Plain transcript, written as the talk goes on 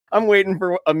I'm waiting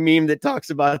for a meme that talks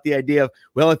about the idea of,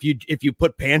 well, if you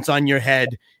put pants on your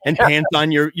head and pants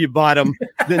on your bottom,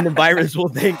 then the virus will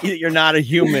think that you're not a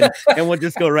human and we'll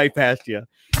just go right past you.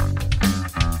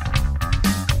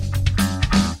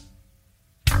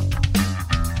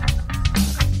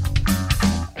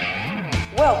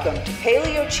 Welcome to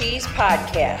Paleo Cheese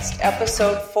Podcast,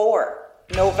 Episode 4,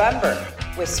 November,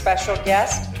 with special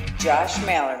guest Josh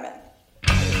Malerman.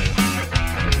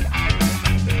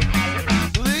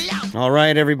 All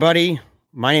right, everybody.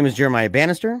 My name is Jeremiah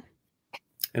Bannister.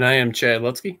 And I am Chad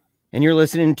Lutsky. And you're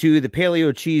listening to the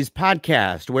Paleo Cheese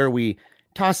Podcast, where we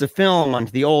toss a film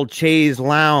onto the old chaise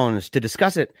lounge to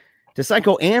discuss it, to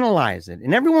psychoanalyze it,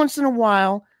 and every once in a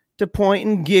while to point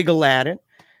and giggle at it.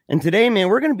 And today, man,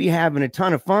 we're going to be having a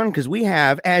ton of fun because we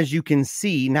have, as you can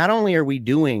see, not only are we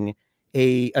doing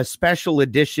a special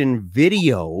edition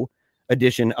video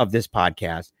edition of this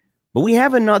podcast, but we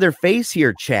have another face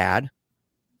here, Chad.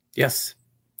 Yes.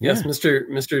 Yeah.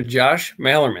 Mr. Josh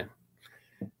Malerman.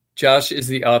 Josh is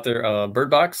the author of Bird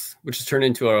Box, which has turned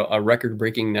into a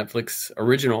record-breaking Netflix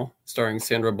original starring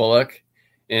Sandra Bullock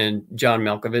and John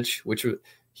Malkovich, which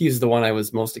he's the one I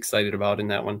was most excited about in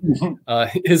that one.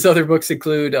 His other books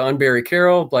include On Barry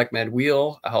Carroll, Black Mad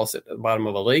Wheel, A House at the Bottom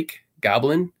of a Lake,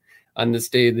 Goblin, On This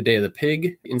Day, The Day of the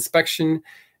Pig, Inspection,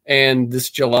 and this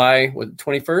July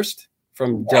 21st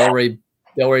from Del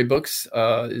Rey Books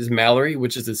is Mallory,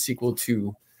 which is a sequel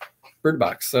to Bird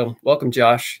Box. So welcome,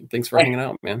 Josh. Thanks for hanging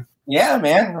out, man. Yeah,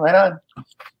 man. Right on.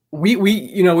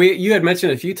 You had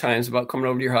mentioned a few times about coming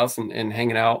over to your house and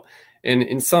hanging out. And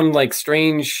in some like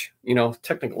strange,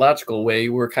 technological way,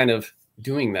 we're kind of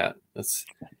doing that.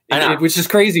 Which is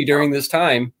crazy during this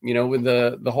time, with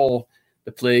the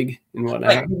plague and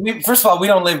whatnot. First of all, we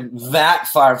don't live that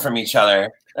far from each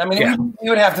other. I mean, we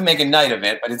would have to make a night of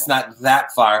it, but it's not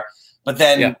that far. But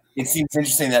then it seems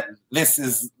interesting that this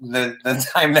is the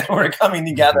time that we're coming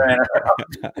together in our house.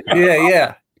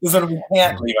 Yeah. This is when we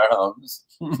can't leave our homes.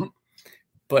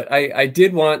 But I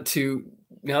did want to,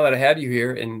 now that I had you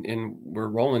here and we're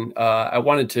rolling, I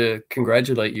wanted to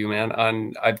congratulate you, man.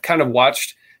 I've kind of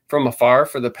watched from afar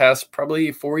for the past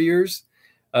probably 4 years,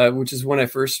 which is when I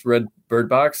first read Bird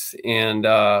Box.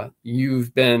 And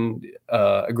you've been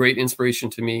a great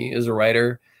inspiration to me as a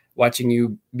writer, watching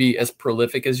you be as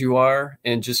prolific as you are,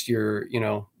 and just your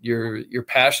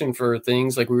passion for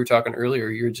things like we were talking earlier.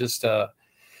 You're just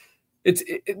it's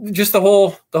just the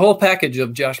whole package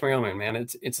of Josh Malerman, man.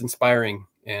 It's inspiring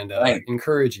and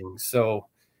encouraging. So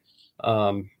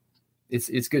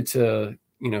it's good to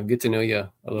get to know you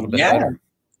a little bit better.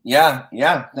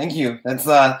 Yeah. Thank you. That's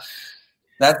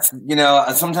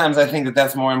sometimes I think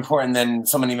that's more important than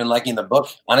someone even liking the book.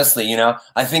 Honestly,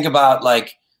 I think about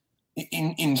like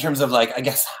in terms of like, I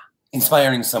guess,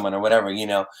 inspiring someone or whatever,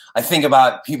 I think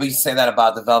about people used to say that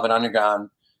about the Velvet Underground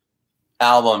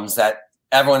albums, that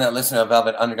everyone that listened to a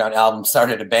Velvet Underground album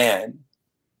started a band.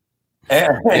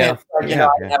 And I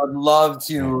would love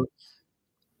to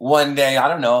one day, I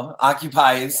don't know,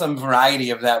 occupy some variety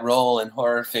of that role in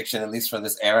horror fiction, at least for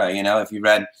this era. If you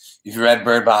read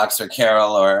Bird Box or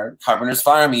Carol or Carpenter's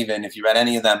Farm, even if you read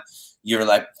any of them, you're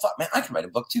like, fuck, man, I can write a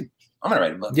book too. I'm gonna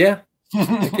write a book. Yeah.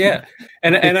 Yeah.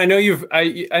 And I know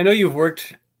you've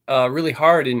worked really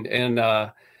hard and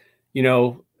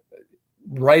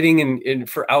writing in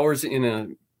for hours in a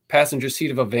passenger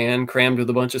seat of a van crammed with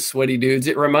a bunch of sweaty dudes.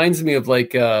 It reminds me of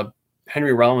like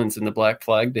Henry Rollins in the Black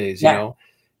Flag days, paying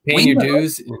your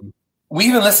dues. We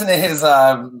even listened to his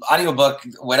audiobook,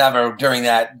 whatever, during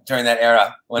that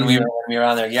era when we were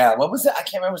on there. Yeah. What was it? I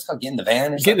can't remember. It's called Get in the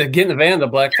Van or something. Get in the Van, the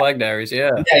Black Flag Diaries.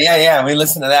 Yeah. Yeah. We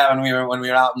listened to that when we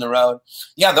were out on the road.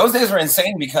 Yeah. Those days were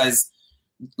insane because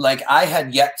like I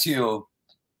had yet to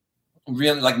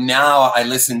really, like, now I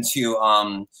listen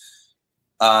to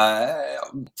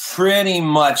pretty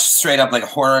much straight up like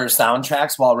horror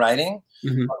soundtracks while writing.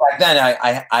 Mm-hmm. Back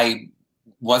then I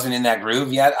wasn't in that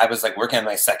groove yet. I was like working on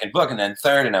my second book and then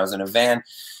third, and I was in a van.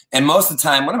 And most of the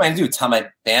time, what am I going to do? Tell my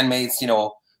bandmates,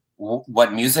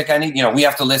 what music I need? We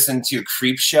have to listen to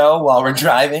Creep Show while we're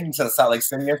driving to Salt Lake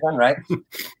City or something, right?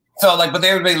 So like, but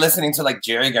they would be listening to like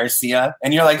Jerry Garcia,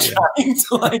 and you're like trying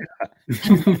to like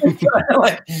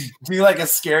do like a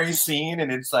scary scene,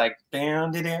 and it's like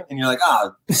bam, and you're like,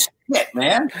 oh shit,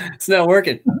 man, it's not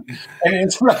working. And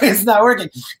it's not working.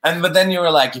 But then you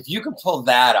were like, if you could pull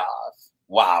that off,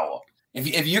 wow.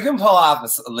 If you can pull off a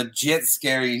legit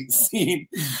scary scene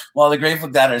while the Grateful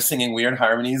Dead are singing weird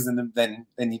harmonies, then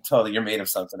you're made of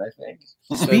something, I think.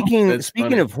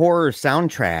 Speaking of horror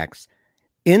soundtracks,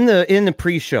 in the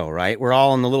pre-show, right? We're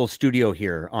all in the little studio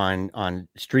here on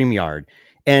StreamYard,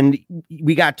 and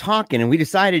we got talking, and we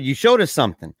decided you showed us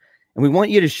something, And we want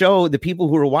you to show the people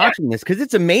who are watching this because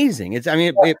it's amazing.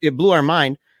 It blew our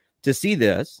mind to see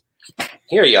this.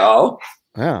 Here, y'all.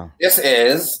 Yeah. This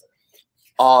is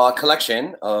a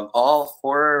collection of all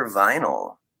horror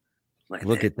vinyl.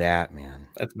 Look at that, man.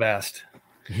 That's vast.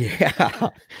 Yeah.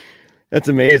 That's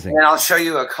amazing. And I'll show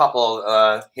you a couple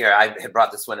here. I had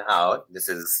brought this one out. This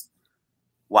is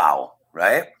wow,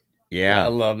 right? Yeah. I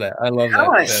love that. I love I that.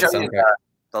 want to show you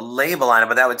the label on it,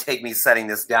 but that would take me setting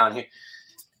this down here.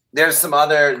 There's some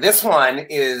other. This one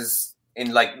is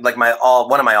in like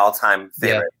one of my all-time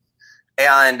favorites.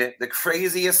 Yeah. And the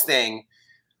craziest thing,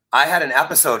 I had an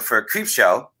episode for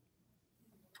Creepshow,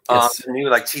 a new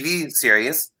like TV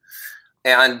series,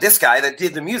 and this guy that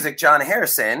did the music, John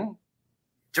Harrison,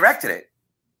 directed it.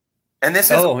 And this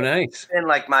has nice. Been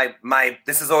like my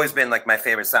this has always been like my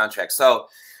favorite soundtrack. So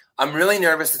I'm really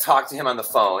nervous to talk to him on the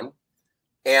phone.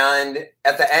 And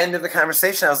at the end of the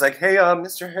conversation, I was like, "Hey,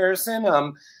 Mr. Harrison,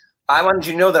 I wanted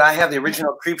you to know that I have the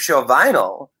original Creepshow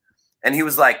vinyl." And he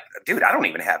was like, "Dude, I don't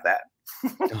even have that."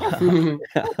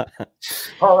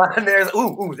 Hold on,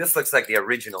 this looks like the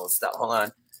original stuff. Hold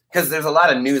on, because there's a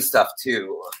lot of new stuff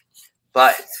too.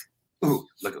 But look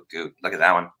at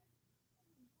that one.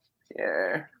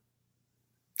 Yeah.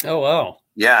 Oh wow.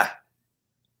 Yeah.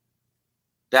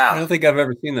 I don't think I've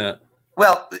ever seen that.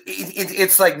 Well,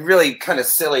 it's like really kind of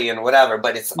silly and whatever,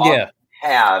 but it's all you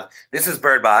have. This is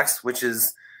Bird Box, which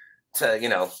is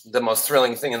the most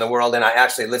thrilling thing in the world, and I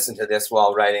actually listened to this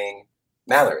while writing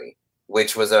Mallory,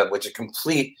 which a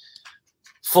complete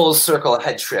full circle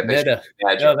head trip. Meta.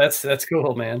 No, that's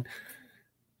cool, man.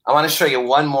 I want to show you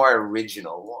one more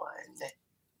original one.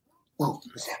 What's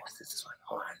this one?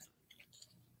 Hold on.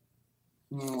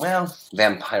 Well,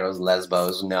 Vampiros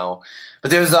Lesbos, no.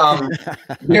 But there's I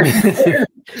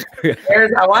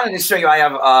wanted to show you. I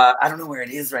have I don't know where it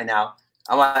is right now.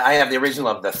 I have the original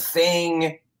of The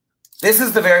Thing. This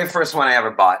is the very first one I ever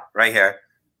bought right here.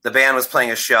 The band was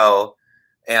playing a show,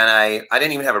 and I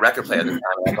didn't even have a record player at the time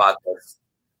when I bought this.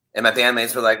 And my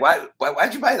bandmates were like,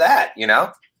 why'd you buy that? And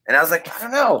I was like, I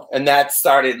don't know. And that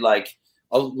started like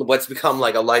what's become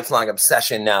like a lifelong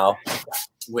obsession now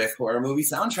with horror movie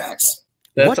soundtracks.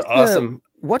 That's awesome.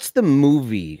 What's the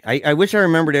movie? I wish I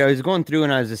remembered it. I was going through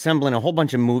and I was assembling a whole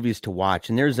bunch of movies to watch.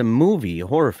 And there's a movie, a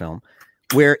horror film,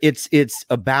 where it's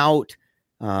about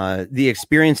the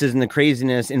experiences and the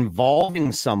craziness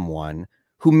involving someone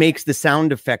who makes the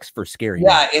sound effects for scary.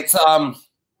 Yeah, it's Uh-oh.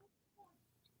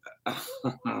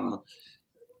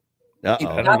 I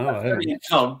don't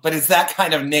know. But it's that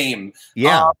kind of name.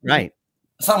 Yeah, right.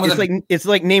 It's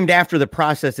like named after the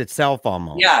process itself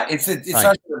almost. Yeah, it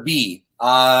starts with a B.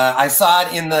 I saw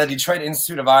it in the Detroit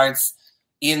Institute of Arts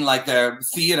in like the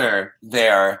theater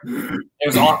there. It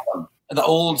was awesome. The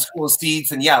old school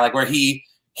seats and like where he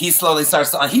slowly starts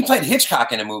to, he played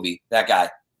Hitchcock in a movie, that guy.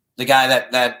 The guy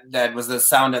that was the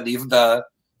sound of the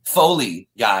Foley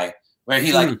guy, where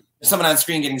he like someone on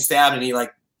screen getting stabbed and he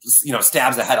like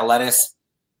stabs a head of lettuce.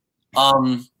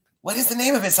 What is the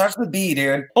name of it? Starts with B,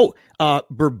 dude.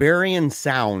 Berberian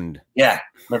Sound. Yeah,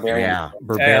 Berberian. Yeah,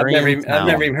 Berberian. I've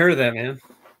never even heard of that, man.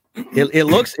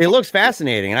 It looks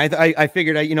fascinating, and I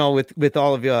figured with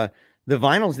all of the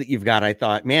vinyls that you've got, I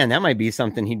thought, man, that might be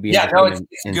something he'd be. Yeah, no, it's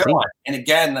a good one. And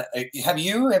again, have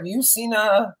you seen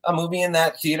a movie in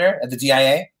that theater at the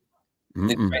DIA?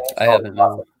 I haven't.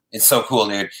 No. It's so cool,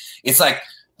 dude. It's like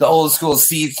the old school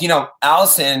seats.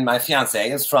 Allison, my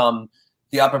fiance, is from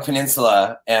the Upper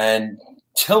Peninsula, and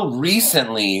till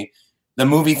recently, the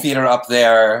movie theater up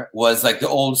there was like the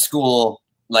old school,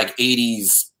 like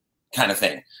 80s kind of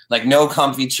thing. Like no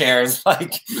comfy chairs,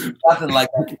 like nothing like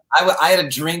that. I had a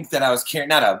drink that I was carrying,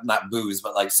 not booze,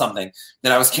 but like something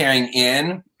that I was carrying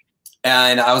in.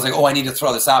 And I was like, I need to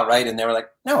throw this out, right? And they were like,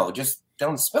 no, just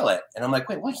don't spill it. And I'm like,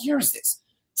 wait, what year is this?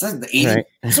 It's like the 80s. Right.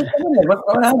 What's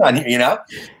going on here,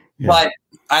 Yeah. But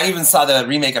I even saw the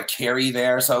remake of Carrie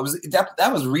there. So it was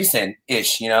that was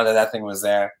recent-ish, that thing was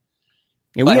there.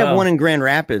 Yeah, we have one in Grand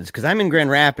Rapids because I'm in Grand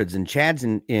Rapids and Chad's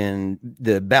in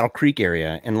the Battle Creek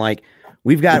area. And like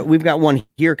we've got one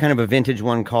here, kind of a vintage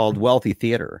one called Wealthy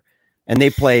Theater. And they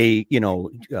play, I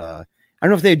don't know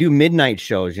if they do midnight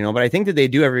shows, but I think that they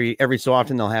do every so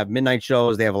often they'll have midnight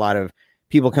shows. They have a lot of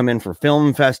people come in for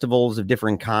film festivals of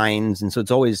different kinds. And so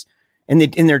it's always and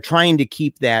they're trying to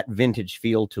keep that vintage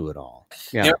feel to it all.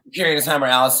 Yeah. There was a period of time where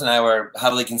Alice and I were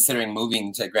heavily considering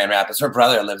moving to Grand Rapids. Her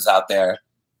brother lives out there.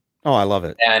 Oh, I love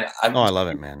it. And I love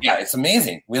it, man. Yeah, it's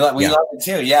amazing. We love it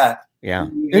too. Yeah. Yeah.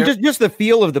 And just the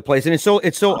feel of the place. And it's so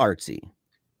artsy.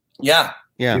 Yeah.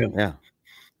 Yeah. Yeah.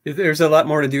 There's a lot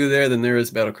more to do there than there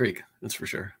is Battle Creek. That's for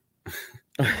sure.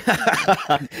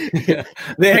 Yeah.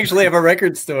 They actually have a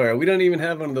record store. We don't even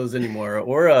have one of those anymore,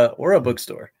 or a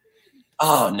bookstore.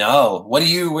 Oh no! Where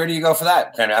do you go for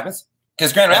that? Grand Rapids?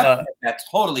 Because Grand Rapids, that's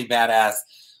totally badass,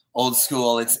 old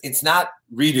school. It's not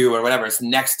Redo or whatever. It's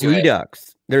next to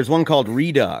Redux. There's one called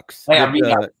Redux. Oh, yeah,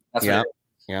 Redux. That's yeah, right.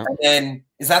 yeah. And then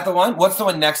is that the one? What's the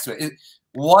one next to it?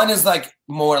 One is like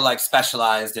more like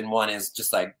specialized, and one is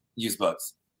just like used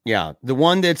books. Yeah, the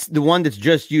one that's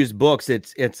just used books.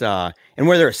 It's and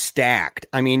where they're stacked.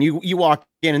 I mean, you walk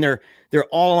in and they're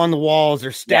all on the walls.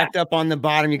 They're stacked up on the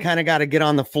bottom. You kind of got to get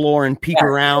on the floor and peek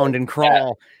around and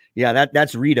crawl. Yeah,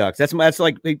 that's Redux. That's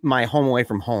like my home away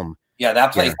from home. Yeah,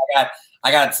 that place. Yeah.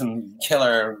 I got some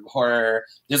killer horror.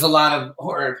 There's a lot of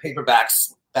horror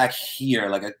paperbacks back here,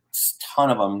 like a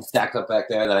ton of them stacked up back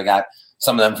there. That I got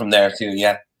some of them from there too.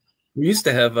 Yeah, we used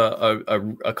to have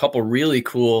a couple really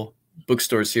cool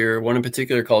bookstores here. One in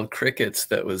particular called Crickets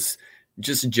that was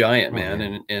just giant,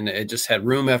 man, and it just had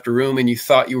room after room, and you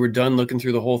thought you were done looking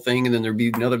through the whole thing, and then there'd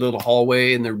be another little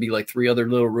hallway, and there'd be like 3 other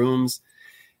little rooms.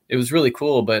 It was really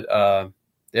cool, but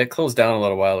it closed down a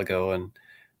little while ago, and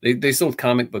they sold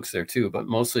comic books there too, but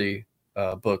mostly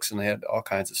books, and they had all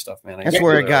kinds of stuff, man. That's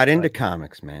where I got into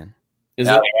comics, man. Is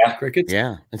it Crickets?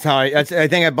 Yeah, that's how I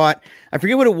think I bought. I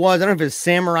forget what it was. I don't know if it's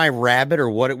Samurai Rabbit or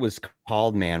what it was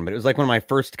called, man. But it was like one of my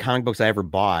first comic books I ever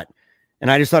bought,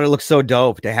 and I just thought it looked so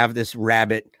dope to have this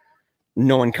rabbit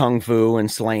knowing kung fu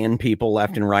and slaying people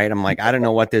left and right. I'm like, I don't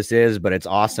know what this is, but it's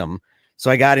awesome.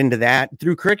 So I got into that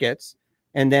through Crickets,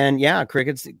 and then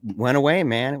Crickets went away,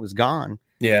 man. It was gone.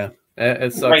 Yeah,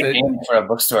 it's a great name for a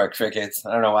bookstore, Crickets.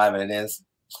 I don't know why, but it is.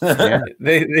 Yeah.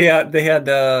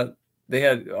 They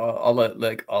had all the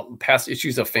like past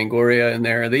issues of Fangoria in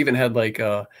there. They even had like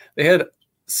they had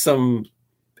some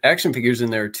action figures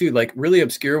in there too, like really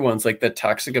obscure ones, like the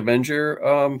Toxic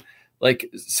Avenger, like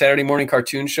Saturday morning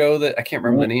cartoon show that I can't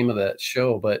remember the name of that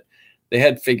show, but they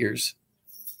had figures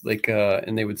like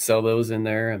and they would sell those in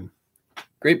there. And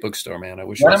great bookstore, man. I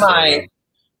wish. One of my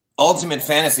ultimate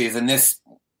fantasies, and this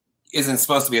isn't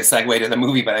supposed to be a segue to the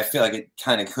movie, but I feel like it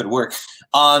kind of could work,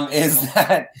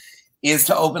 is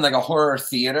to open like a horror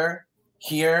theater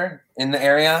here in the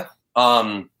area.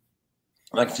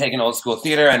 Like take an old school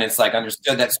theater, and it's like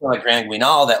understood that's sort of like Grand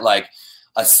Guignol, that like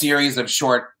a series of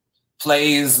short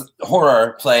plays,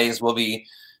 horror plays will be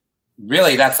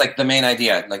really, that's like the main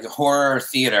idea, like a horror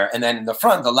theater. And then in the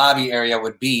front, the lobby area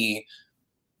would be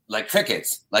like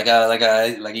Crickets, like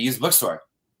a used bookstore,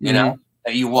 you know,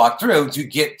 that you walk through to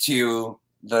get to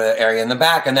the area in the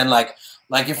back. And then like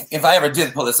if I ever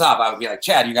did pull this off, I would be like,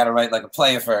 Chad, you got to write like a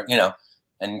play for, you know,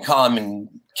 and come and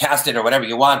cast it or whatever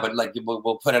you want, but like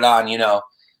we'll put it on, you know,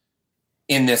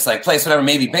 in this like place, whatever,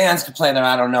 maybe bands could play there,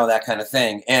 I don't know, that kind of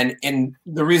thing. And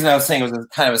the reason I was saying it was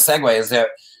kind of a segue is that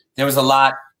there was a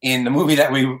lot in the movie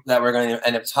that we're going to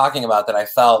end up talking about that I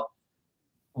felt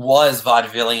was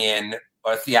vaudevillian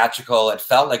or theatrical. It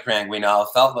felt like Grand Guignol,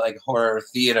 felt like horror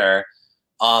theater.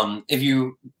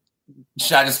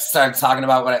 Should I just start talking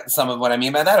about some of what I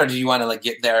mean by that, or do you want to like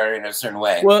get there in a certain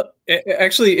way? Well,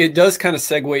 actually, it does kind of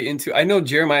segue into. I know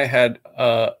Jeremiah had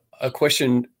a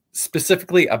question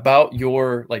specifically about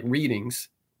your like readings,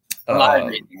 live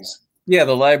readings. Yeah,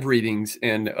 the live readings,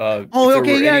 and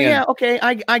okay,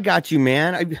 I got you,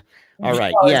 man. All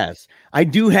right, yes, I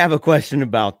do have a question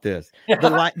about this.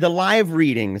 The live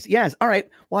readings, yes. All right.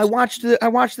 Well, I watched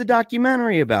the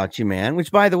documentary about you, man,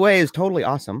 which by the way is totally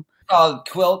awesome.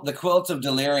 Called The Quilt of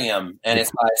Delirium, and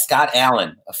it's by Scott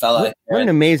Allen, a fellow. What an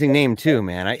amazing name too,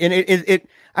 man.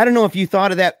 I don't know if you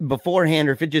thought of that beforehand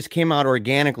or if it just came out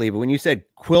organically, but when you said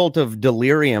Quilt of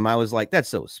Delirium, I was like, that's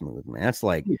so smooth, man.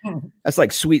 That's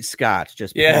like sweet Scotch.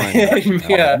 Just yeah.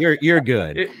 You're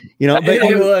good. You know, but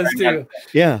it was too.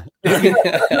 Yeah.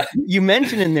 You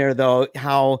mentioned in there though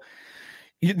how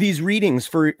these readings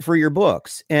for your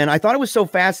books, and I thought it was so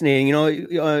fascinating. You know,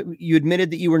 you admitted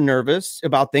that you were nervous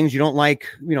about things you don't like,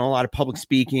 you know, a lot of public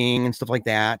speaking and stuff like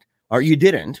that, or you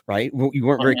didn't, right? You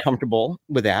weren't very comfortable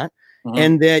with that,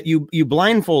 and that you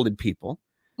blindfolded people.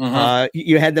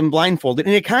 You had them blindfolded,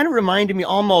 and it kind of reminded me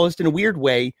almost in a weird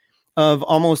way of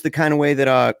almost the kind of way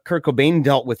that Kurt Cobain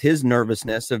dealt with his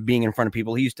nervousness of being in front of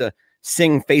people. He used to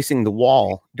sing facing the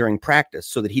wall during practice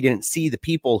so that he didn't see the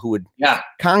people who would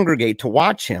congregate to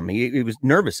watch him. He was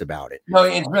nervous about it. No,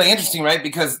 it's really interesting, right?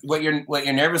 Because what you're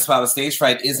nervous about with stage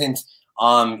fright isn't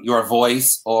your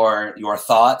voice or your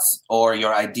thoughts or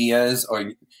your ideas,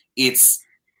 or it's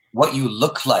what you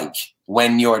look like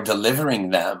when you're delivering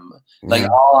them. Like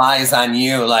all eyes on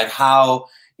you, like how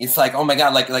it's like, oh my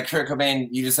God, like Kurt Cobain,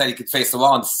 you just said he could face the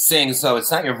wall and sing. So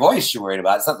it's not your voice you're worried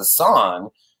about. It's not the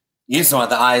song. you just want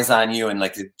the eyes on you and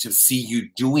like to see you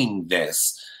doing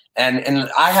this. And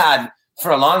I had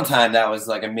for a long time, that was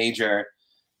like a major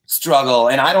struggle.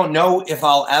 And I don't know if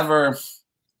I'll ever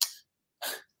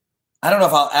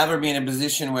be in a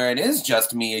position where it is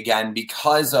just me again,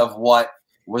 because of what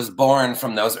was born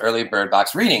from those early Bird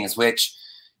Box readings, which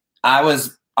I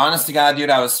was, honest to God, dude,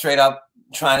 I was straight up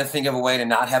trying to think of a way to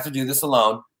not have to do this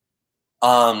alone.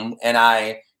 And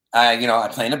I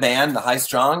play in a band, the High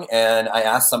Strong, and I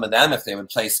asked some of them if they would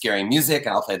play scary music,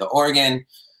 and I'll play the organ.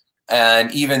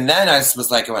 And even then I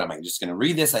was like, what am I just going to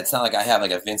read this? I'd sound like I have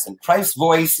like a Vincent Price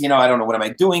voice. I don't know, what am I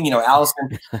doing?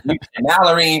 Allison and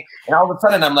Mallory. And all of a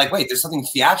sudden I'm like, wait, there's something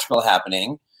theatrical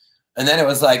happening. And then it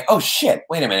was like, oh shit,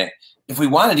 wait a minute. If we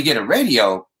wanted to get a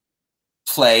radio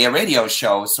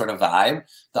show sort of vibe,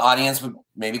 the audience would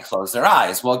maybe close their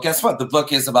eyes. Well, guess what? The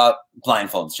book is about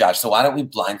blindfolds, Josh. So why don't we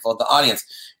blindfold the audience?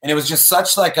 And it was just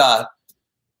such like a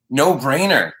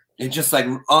no-brainer. It just like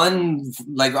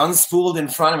unspooled in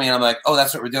front of me. And I'm like, oh,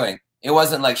 that's what we're doing. It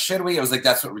wasn't like, should we? It was like,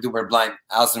 that's what we're doing. We're blind.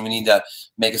 Allison, we need to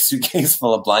make a suitcase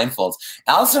full of blindfolds.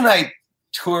 Allison and I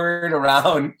toured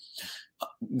around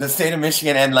the state of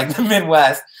Michigan and like the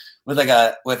Midwest with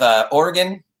a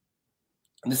organ,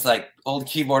 this like old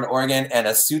keyboard organ, and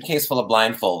a suitcase full of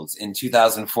blindfolds in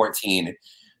 2014.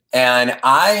 And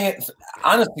I,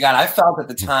 honestly, God, I felt at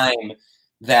the time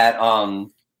that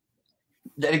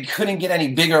that it couldn't get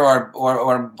any bigger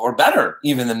or better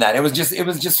even than that. It was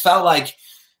just felt like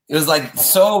it was like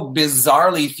so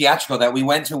bizarrely theatrical that we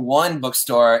went to one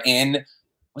bookstore in,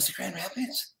 was it Grand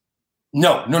Rapids?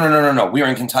 No. We were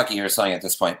in Kentucky or something at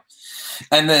this point.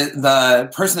 And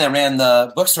the person that ran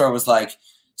the bookstore was like,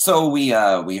 so we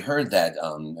heard that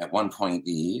at one point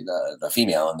the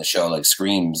female in the show like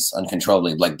screams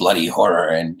uncontrollably, like bloody horror,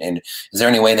 and is there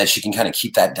any way that she can kind of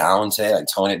keep that down today, like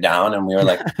tone it down? And we were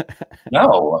like,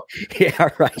 no. Yeah,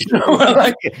 right.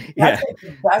 Like, that's like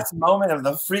the best moment of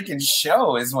the freaking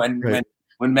show is when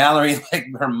Mallory, like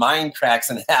her mind cracks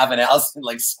in half and Allison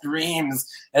like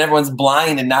screams and everyone's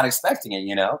blind and not expecting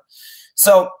it,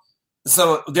 So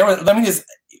there was,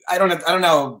 I don't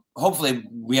know. Hopefully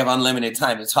we have unlimited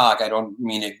time to talk. I don't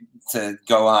mean it to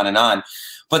go on and on,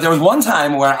 but there was one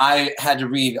time where I had to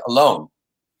read alone.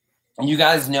 And you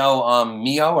guys know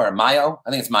Mio or Mayo? I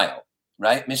think it's Mayo,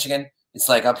 right? Michigan. It's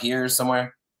like up here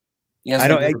somewhere. You guys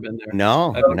never been there.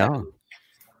 No.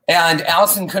 And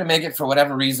Allison couldn't make it for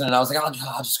whatever reason. And I was like,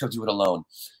 I'll just go do it alone.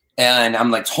 And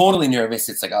I'm like totally nervous.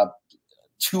 It's like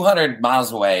 200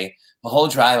 miles away. The whole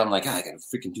drive, I'm like, I gotta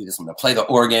freaking do this. I'm gonna play the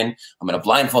organ. I'm gonna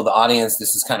blindfold the audience.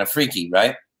 This is kind of freaky,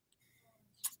 right?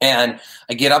 And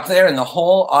I get up there, and the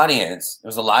whole audience, there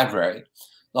was a library.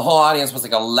 The whole audience was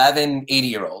like 11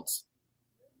 80-year-olds.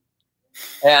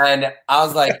 And I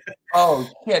was like, oh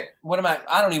shit, what am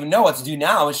I don't even know what to do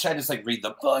now. Should I just like read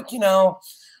the book, And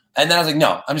then I was like,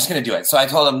 no, I'm just gonna do it. So I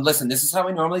told them, listen, this is how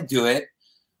we normally do it.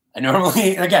 And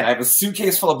again, I have a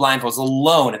suitcase full of blindfolds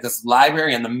alone at this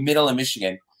library in the middle of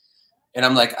Michigan. And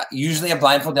I'm like, usually I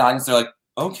blindfold the audience. They're like,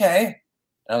 okay.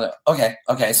 And I'm like,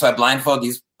 okay. So I blindfold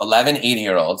these 11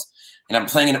 80-year-olds, and I'm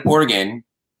playing an organ,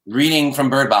 reading from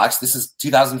Bird Box. This is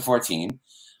 2014.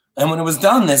 And when it was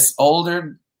done, this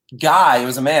older guy, it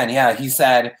was a man. Yeah. He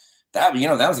said that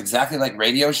was exactly like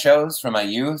radio shows from my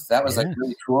youth. That was like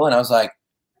really cool. And I was like,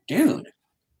 dude,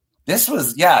 this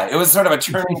was, it was sort of a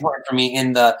turning point for me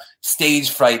in the stage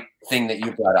fright thing that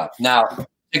you brought up. Now,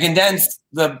 to condense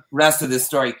the rest of this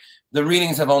story, the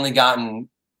readings have only gotten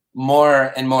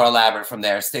more and more elaborate from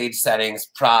there. Stage settings,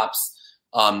 props,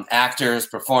 actors,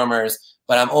 performers.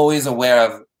 But I'm always aware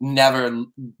of never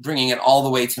bringing it all the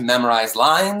way to memorize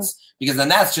lines, because then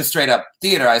that's just straight up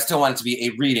theater. I still want it to be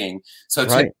a reading. So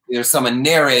there's someone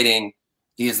narrating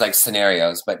these like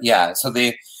scenarios. But yeah, so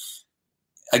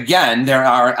again, there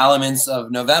are elements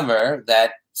of November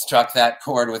that struck that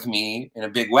chord with me in a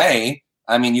big way.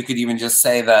 I mean, you could even just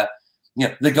say the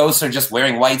ghosts are just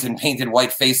wearing white and painted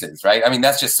white faces, right? I mean,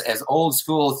 that's just as old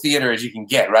school theater as you can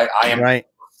get, right? I am right,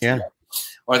 yeah.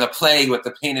 Or the plague with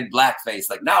the painted black face,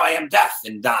 like now I am death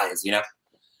and dies,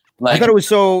 Like, I thought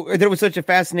it was such a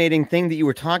fascinating thing that you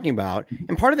were talking about,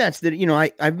 and part of that's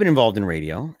that I've been involved in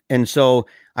radio, and so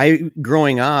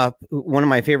growing up, one of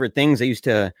my favorite things I used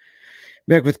to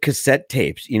back with cassette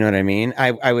tapes. You know what I mean?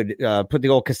 I would put the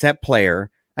old cassette player.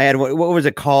 I had what was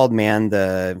it called, man?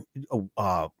 The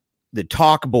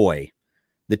Talk Boy.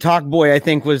 The Talk Boy, I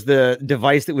think, was the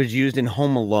device that was used in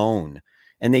Home Alone,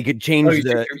 and they could change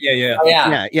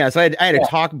yeah. So I had a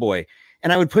Talk Boy,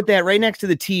 and I would put that right next to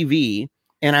the TV,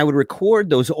 and I would record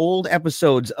those old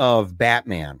episodes of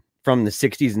Batman from the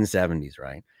 60s and 70s,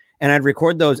 right? And I'd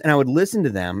record those, and I would listen to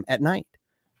them at night.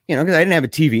 because I didn't have a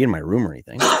TV in my room or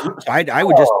anything. So I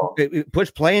would just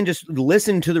push play and just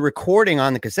listen to the recording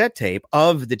on the cassette tape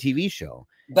of the TV show.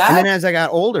 And then as I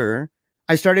got older,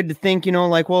 I started to think,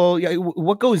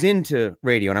 what goes into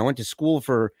radio? And I went to school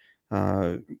for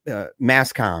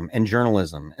mass comm and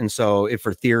journalism. And so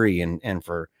for theory and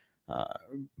for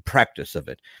practice of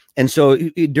it. And so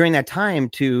during that time,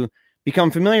 to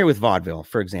become familiar with vaudeville,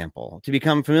 for example, to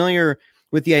become familiar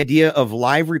with the idea of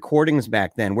live recordings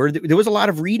back then, where there was a lot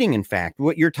of reading. In fact,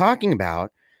 what you're talking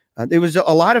about, there was a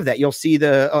lot of that. You'll see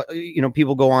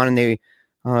people go on and they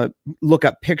look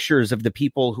up pictures of the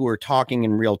people who are talking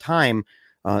in real time.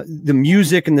 The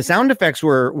music and the sound effects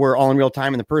were all in real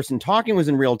time, and the person talking was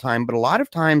in real time. But a lot of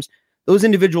times those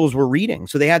individuals were reading.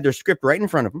 So they had their script right in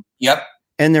front of them. Yep.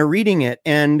 And they're reading it.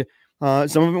 And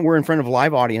some of them were in front of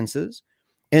live audiences.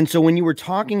 And so when you were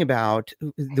talking about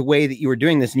the way that you were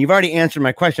doing this, and you've already answered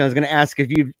my question, I was going to ask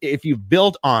if you've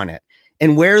built on it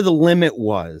and where the limit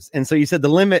was. And so you said the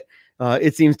limit,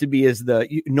 it seems to be, is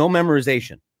no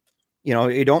memorization.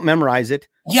 You don't memorize it.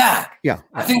 Yeah.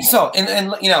 I think so.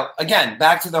 And again,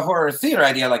 back to the horror theater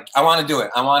idea, like I want to do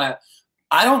it.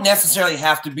 I don't necessarily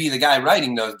have to be the guy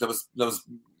writing those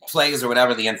plays or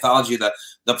whatever, the anthology, the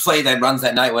play that runs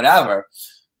that night, whatever.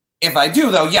 If I do,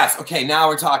 though, yes, okay, now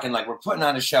we're talking like we're putting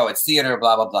on a show, it's theater,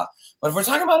 blah, blah, blah. But if we're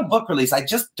talking about a book release, I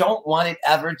just don't want it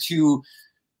ever to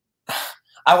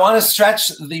 – I want to stretch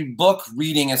the book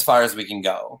reading as far as we can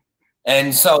go.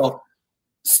 And so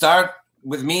start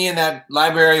with me in that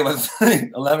library with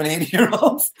 11,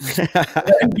 80-year-olds.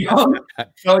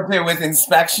 Go there with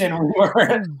Inspection.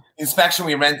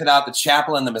 We rented out the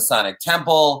chapel in the Masonic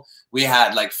Temple. We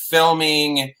had like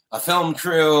filming, a film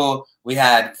crew. We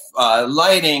had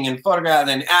lighting and photograph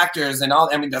and actors and all.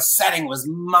 I mean, the setting was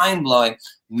mind-blowing.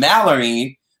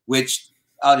 Mallory, which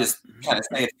I'll just kind of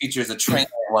say it features a train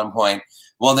at one point.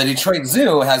 Well, the Detroit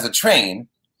Zoo has a train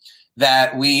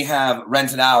that we have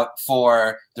rented out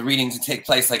for the reading to take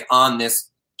place like on this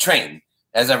train,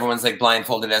 as everyone's like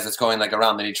blindfolded as it's going like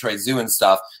around the Detroit Zoo and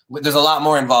stuff. There's a lot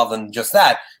more involved than just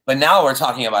that. But now we're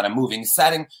talking about a moving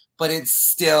setting, but it's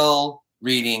still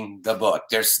reading the book.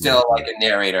 There's still like a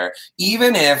narrator,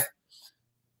 even if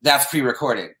that's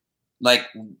pre-recorded, like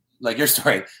your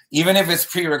story, even if it's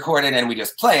pre-recorded and we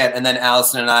just play it. And then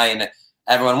Allison and I and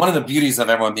everyone, one of the beauties of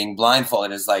everyone being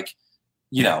blindfolded is like,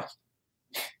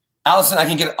 Allison and I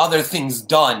can get other things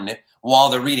done while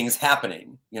the reading's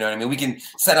happening. You know what I mean? We can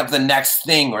set up the next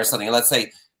thing or something. Let's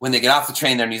say when they get off the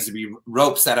train, there needs to be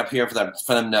rope set up here for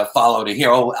them to follow to here.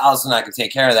 Oh, Allison and I can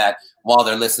take care of that while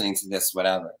they're listening to this,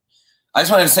 whatever. I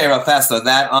just wanted to say real fast, though,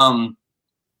 that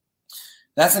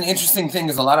that's an interesting thing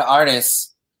because a lot of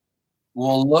artists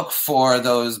will look for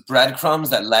those breadcrumbs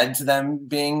that led to them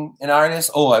being an artist.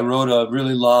 Oh, I wrote a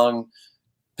really long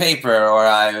paper, or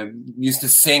I used to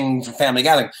sing for family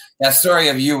gathering. That story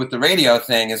of you with the radio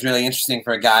thing is really interesting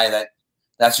for a guy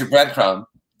that's your breadcrumb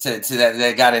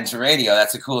that got into radio.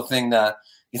 That's a cool thing.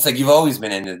 It's like you've always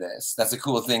been into this. That's a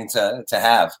cool thing to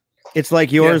have. It's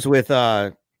like yours with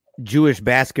Jewish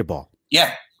basketball.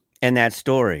 Yeah. And that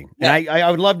story. Yeah. And I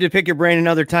would love to pick your brain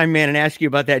another time, man, and ask you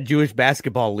about that Jewish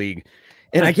basketball league.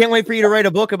 And I can't wait for you to write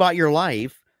a book about your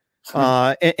life.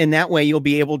 And that way you'll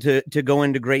be able to go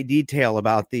into great detail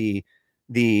about the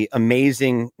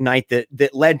amazing night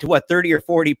that led to 30 or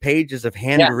 40 pages of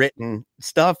handwritten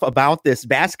stuff about this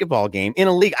basketball game in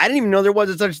a league. I didn't even know there was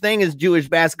a such thing as Jewish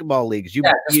basketball leagues. It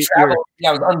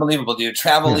was unbelievable, dude.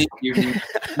 Travel league. You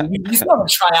still have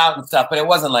to try out and stuff, but it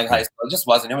wasn't like high school. It just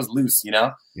wasn't. It was loose,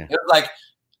 Yeah. It was like,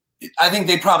 I think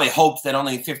they probably hoped that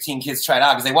only 15 kids tried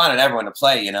out because they wanted everyone to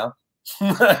play,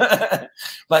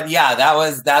 But yeah,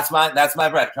 that's my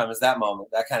breadcrumb is that moment,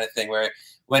 that kind of thing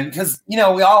because we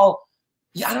all,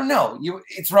 I don't know,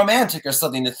 it's romantic or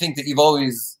something to think that you've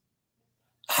always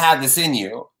had this in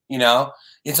you,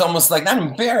 it's almost like not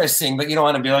embarrassing, but you don't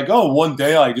want to be like, oh, one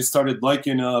day I just started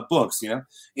liking books,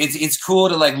 it's cool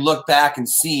to like look back and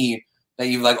see that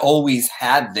you've like always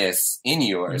had this in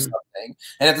you or something.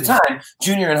 And at the time,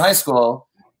 junior in high school,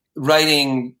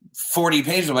 writing 40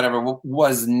 pages or whatever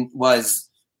was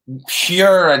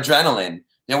pure adrenaline.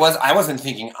 I wasn't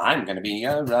thinking I'm going to be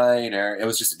a writer. It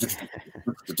was just,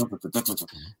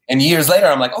 and years later,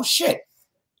 I'm like, oh shit,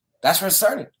 that's where it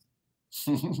started.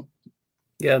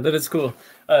 Yeah, that is cool.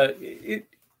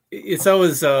 It's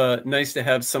always nice to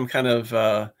have some kind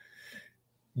of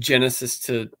genesis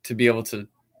to be able to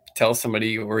tell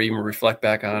somebody or even reflect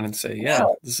back on and say, yeah,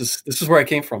 this is where I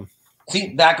came from.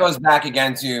 See, that goes back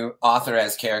again to author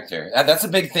as character. That's a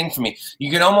big thing for me.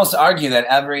 You can almost argue that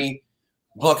every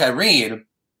book I read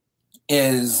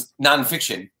is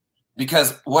nonfiction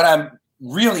because what I'm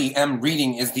really am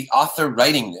reading is the author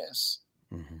writing this.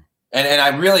 Mm-hmm. And I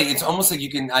really, it's almost like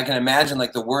I can imagine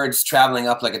like the words traveling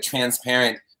up like a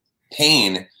transparent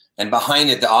pane, and behind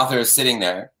it, the author is sitting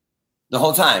there the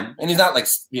whole time. And he's not like,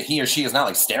 he or she is not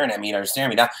like staring at me or staring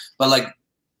me down, but like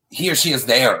he or she is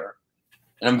there.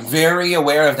 And I'm very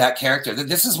aware of that character.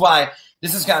 This is why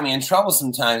this has got me in trouble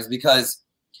sometimes, because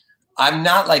I'm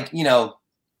not like, you know,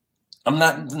 I'm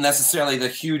not necessarily the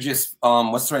hugest,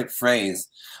 what's the right phrase,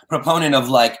 proponent of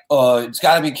like, oh, it's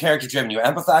got to be character driven. You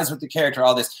empathize with the character,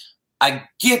 all this. I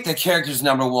get the character's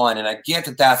number one, and I get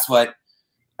that that's what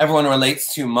everyone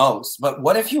relates to most. But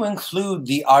what if you include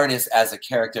the artist as a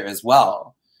character as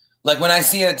well? Like when I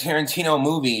see a Tarantino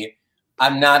movie,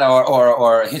 I'm not,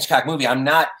 or a Hitchcock movie, I'm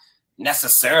not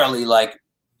necessarily like,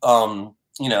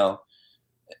 you know,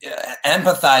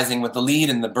 empathizing with the lead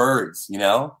and the birds, you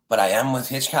know, but I am with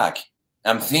Hitchcock.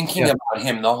 I'm thinking about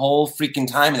him the whole freaking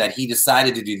time, that he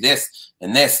decided to do this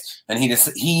and this, and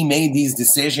he made these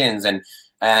decisions, and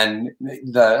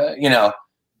the, you know,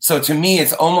 so to me,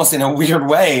 it's almost in a weird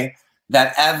way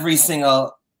that every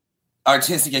single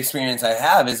artistic experience I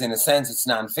have is, in a sense, it's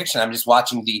nonfiction. I'm just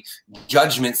watching the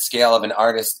judgment scale of an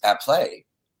artist at play.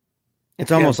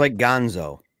 It's almost like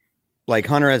Gonzo, like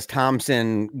Hunter S.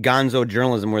 Thompson, Gonzo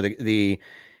journalism, where he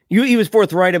was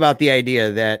forthright about the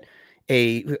idea that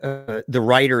the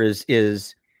writer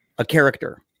is a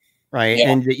character, right? Yeah.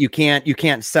 And that you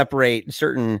can't separate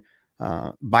certain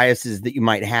biases that you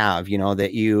might have, you know,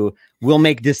 that you will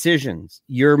make decisions.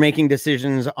 You're making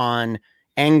decisions on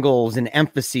angles and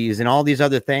emphases and all these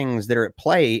other things that are at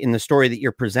play in the story that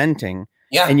you're presenting.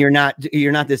 Yeah. And you're not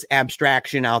this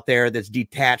abstraction out there that's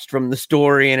detached from the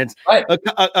story, and it's right.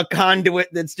 a conduit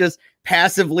that's just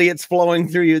passively, it's flowing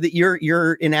through you, that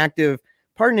you're an active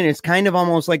part in it. It's kind of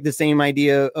almost like the same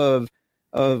idea of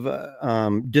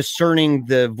discerning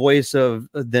the voice of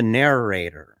the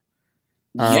narrator.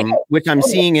 Which I'm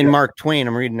seeing in Mark Twain.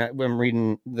 I'm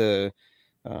reading the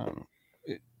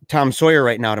Tom Sawyer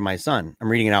right now to my son. I'm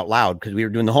reading it out loud because we were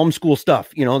doing the homeschool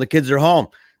stuff. You know, the kids are home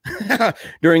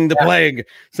during the plague,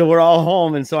 so we're all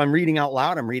home, and so I'm reading out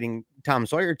loud. I'm reading Tom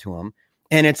Sawyer to him,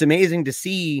 and it's amazing to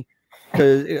see,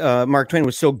 because Mark Twain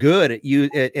was so good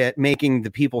at making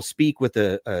the people speak with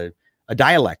a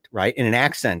dialect, right, and an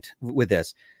accent with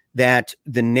this, that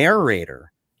the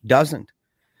narrator doesn't.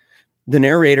 The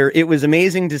narrator, it was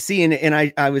amazing to see,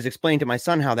 and I was explaining to my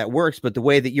son how that works, but the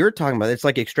way that you're talking about it, it's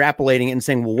like extrapolating it and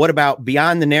saying, well, what about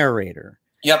beyond the narrator?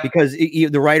 Yep. Because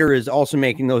the writer is also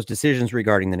making those decisions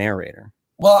regarding the narrator.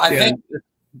 Well, I think,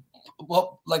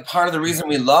 like part of the reason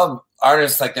we love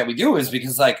artists like that we do is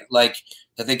because like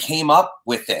that they came up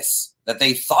with this, that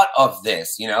they thought of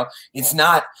this, you know. It's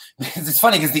not, it's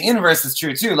funny because the inverse is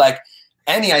true too. Like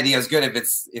any idea is good if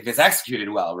it's executed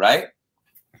well, right?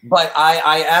 But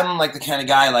I am like the kind of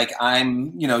guy, like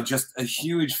I'm, you know, just a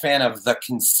huge fan of the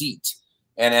conceit.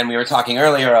 And we were talking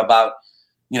earlier about,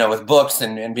 you know, with books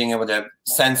and being able to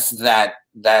sense that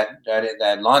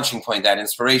launching point, that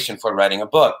inspiration for writing a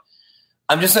book.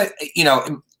 I'm just like, you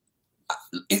know,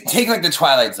 take like the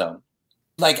Twilight Zone.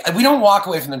 Like we don't walk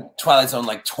away from the Twilight Zone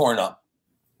like torn up.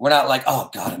 We're not like,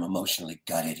 oh God, I'm emotionally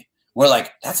gutted. We're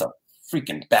like, that's a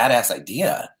freaking badass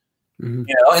idea. Mm-hmm.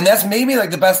 You know, and that's maybe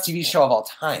like the best TV show of all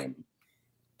time.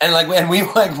 And like when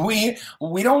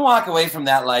we don't walk away from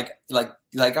that like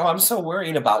oh, I'm so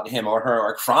worried about him or her,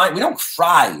 or crying. We don't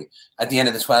cry at the end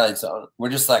of the Twilight Zone. We're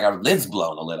just like our lids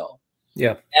blown a little.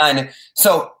 Yeah. And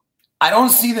so I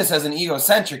don't see this as an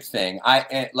egocentric thing.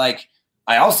 I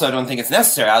also don't think it's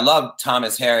necessary. I love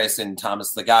Thomas Harris and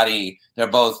Thomas Ligotti. They're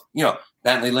both, you know,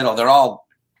 Bentley Little. They're all,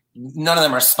 none of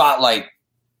them are spotlight,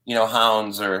 you know,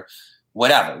 hounds or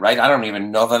whatever, right? I don't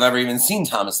even know if I've ever even seen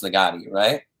Thomas Ligotti,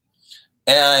 right?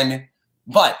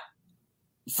 But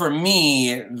for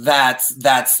me,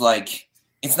 that's like,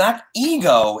 it's not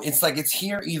ego. It's like, it's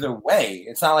here either way.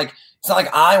 It's not like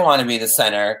I want to be the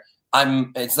center.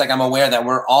 It's like I'm aware that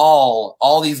we're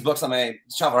all these books on my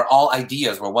shelf are all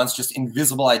ideas, were once just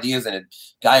invisible ideas in a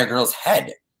guy or girl's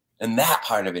head. And that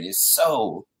part of it is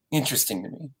so interesting to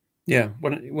me. Yeah.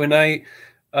 When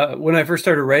I first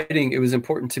started writing, it was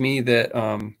important to me that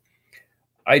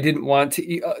I didn't want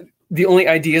to. The only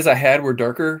ideas I had were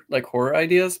darker, like horror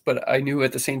ideas, but I knew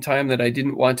at the same time that I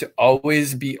didn't want to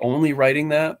always be only writing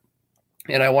that,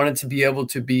 and I wanted to be able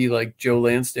to be like Joe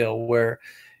Lansdale, where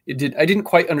I didn't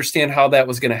quite understand how that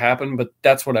was going to happen, but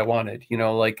that's what I wanted. You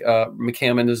know, like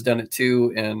McCammon has done it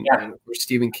too, and or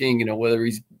Stephen King. You know, whether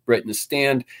he's written The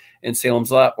Stand and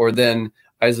Salem's Lot, or then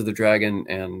Eyes of the Dragon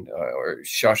and or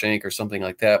Shawshank or something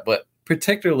like that, but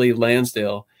particularly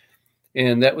Lansdale.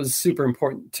 And that was super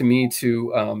important to me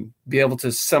to be able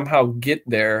to somehow get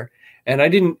there. And I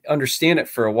didn't understand it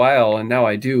for a while, and now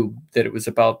I do, that it was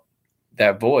about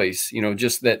that voice,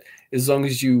 just that as long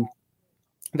as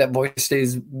that voice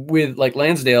stays with, like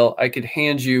Lansdale, I could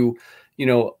hand you,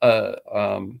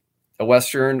 a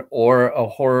Western or a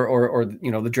horror or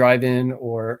the drive-in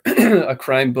or a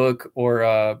crime book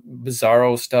or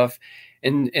bizarro stuff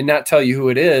and not tell you who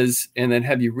it is, and then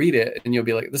have you read it and you'll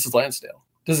be like, this is Lansdale.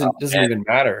 Doesn't even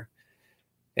matter.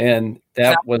 And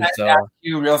that was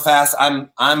you real fast.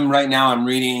 I'm right now I'm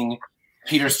reading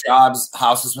Peter Straub's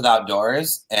Houses Without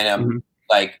Doors, and I'm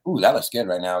like, ooh, that looks good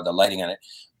right now, the lighting on it.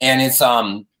 And it's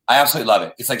I absolutely love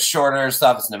it. It's like shorter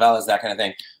stuff, it's novellas, that kind of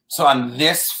thing. So I'm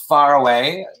this far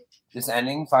away, this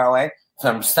ending far away. So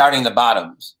I'm starting The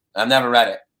Bottoms. I've never read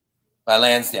it by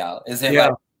Lansdale. Is it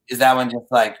is that one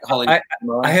just like holy? I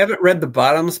haven't read The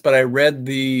Bottoms, but I read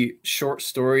the short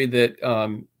story that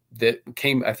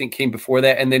came before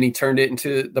that, and then he turned it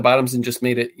into The Bottoms and just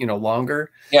made it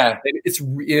longer. Yeah, it's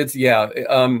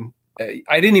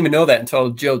I didn't even know that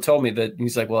until Joe told me that.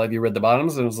 He's like, well, have you read The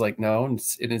Bottoms? And I was like, no. And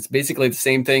it's basically the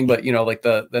same thing, but like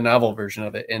the novel version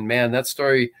of it. And man, that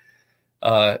story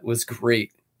was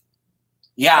great.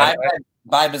 Yeah, I read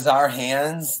By Bizarre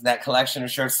Hands, that collection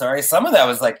of short stories. Some of that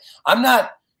was like, I'm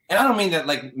not, and I don't mean to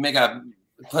like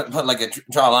put like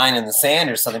draw a line in the sand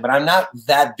or something, but I'm not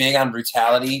that big on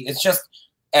brutality. It's just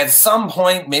at some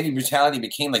point, maybe brutality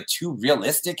became like too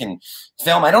realistic in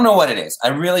film. I don't know what it is. I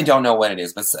really don't know what it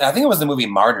is, but I think it was the movie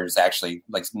Martyrs actually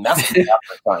like messed me up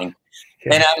or something.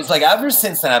 Yeah. And I was like, ever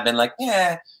since then, I've been like,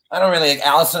 yeah, I don't really like.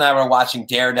 Alice and I were watching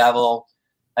Daredevil,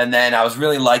 and then I was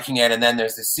really liking it. And then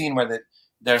there's this scene where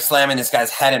they're slamming this guy's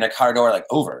head in a car door like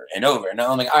over and over. And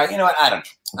I'm like, all right, you know what? I don't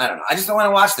know. I just don't want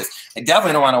to watch this. I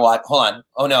definitely don't want to watch. Hold on.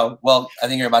 Oh no. Well, I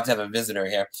think you're about to have a visitor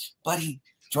here, buddy. Do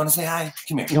you want to say hi?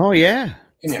 Come here. Oh yeah.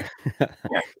 Come here.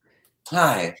 Yeah.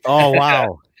 Hi. Oh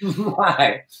wow.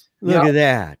 Hi. Look at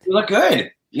that. You look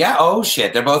good. Yeah. Oh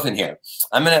shit. They're both in here.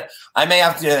 I may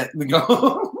have to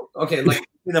go. Okay. Look at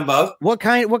them both. What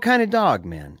kind of dog,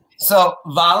 man? So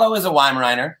Valo is a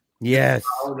Weimaraner. Yes.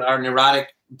 Our neurotic,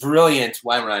 brilliant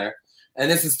Weimaraner.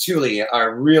 And this is Thule,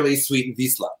 our really sweet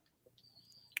Wiesla.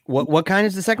 What kind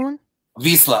is the second one?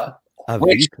 Wiesla.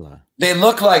 Wiesla. They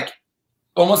look like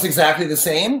almost exactly the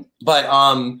same, but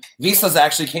Wieslas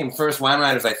actually came first.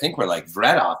 Weimaraners, I think, were like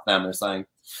bred off them or something.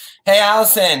 Hey,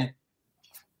 Allison.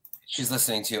 She's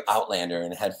listening to Outlander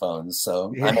in headphones,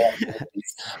 so I'm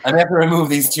gonna have to remove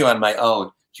these two on my own.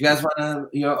 Do you guys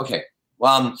want to? Okay.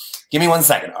 Well, give me 1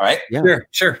 second. All right. Yeah.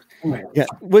 Sure. Yeah.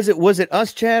 Was it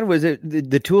us, Chad? Was it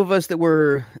the two of us that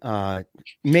were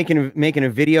making a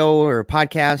video or a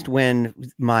podcast when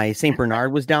my Saint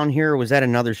Bernard was down here? Or was that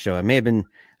another show? I may have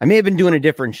been doing a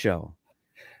different show.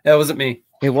 That wasn't me.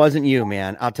 It wasn't you,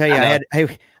 man. I'll tell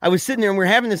you. I was sitting there and we were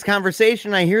having this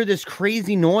conversation. I hear this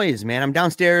crazy noise, man. I'm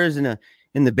downstairs in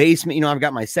the basement. I've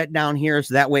got my set down here,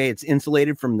 so that way it's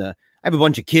insulated from the. I have a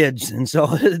bunch of kids, and so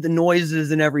the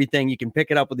noises and everything, you can pick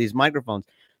it up with these microphones.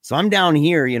 So I'm down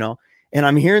here, and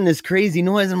I'm hearing this crazy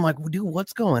noise. And I'm like, well, dude,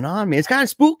 what's going on, man? It's kind of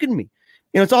spooking me.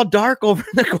 It's all dark over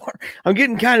in the corner. I'm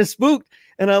getting kind of spooked.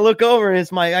 And I look over, and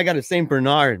I got a Saint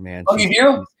Bernard, man. Oh, you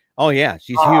do? Oh, yeah.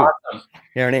 She's huge. Awesome.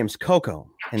 Yeah, her name's Coco.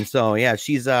 And so, yeah,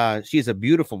 she's a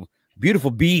beautiful,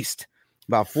 beautiful beast,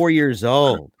 about 4 years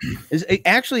old. It's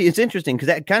interesting because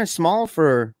that's kind of small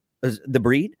for the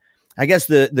breed. I guess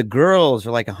the girls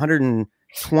are like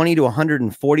 120 to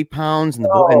 140 pounds, and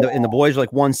the boys are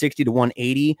like 160 to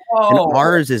 180, and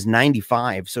ours is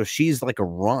 95. So she's like a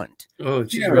runt. Oh,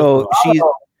 geez. So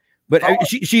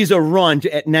she's a runt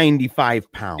at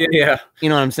 95 pounds. Yeah, you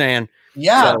know what I'm saying?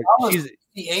 Yeah, so she's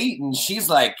 58, and she's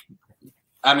like,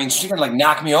 I mean, she can like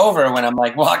knock me over when I'm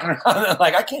like walking around.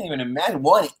 Like I can't even imagine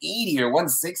 180 or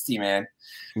 160, man.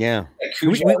 Yeah,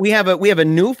 we have a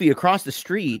Newfie across the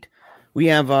street. We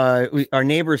have our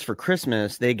neighbors for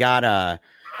Christmas. They got a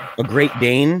Great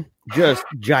Dane, just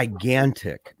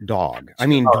gigantic dog. I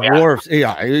mean, dwarfs.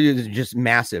 Yeah, it's just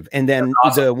massive. And then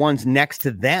the ones next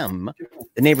to them,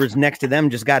 the neighbors next to them,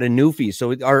 just got a Newfie.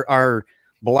 So our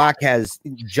block has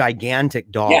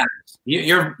gigantic dogs.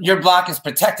 Yeah, your block is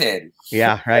protected.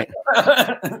 Yeah, right.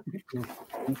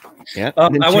 Yeah, I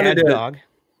wanted to dog.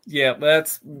 Yeah,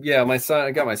 my son.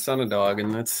 I got my son a dog,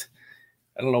 and that's.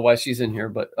 I don't know why she's in here,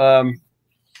 but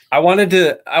I wanted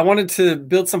to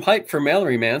build some hype for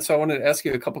Mallory, man. So I wanted to ask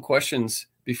you a couple questions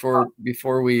before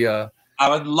we. I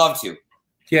would love to.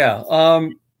 Yeah.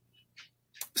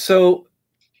 So,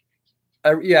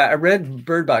 I read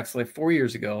Bird Box like 4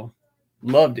 years ago.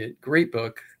 Loved it. Great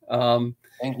book.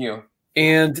 Thank you.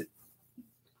 And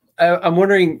I'm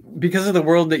wondering, because of the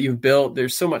world that you've built,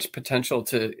 there's so much potential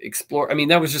to explore. I mean,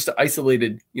 that was just an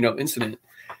isolated, incident.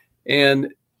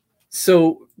 And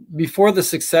so before the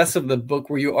success of the book,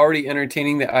 were you already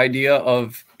entertaining the idea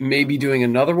of maybe doing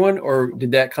another one, or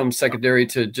did that come secondary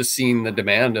to just seeing the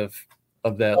demand of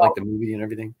that, like the movie and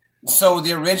everything? So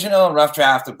the original rough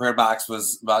draft of Bird Box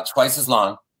was about twice as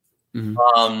long.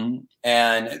 Mm-hmm.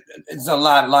 And it's a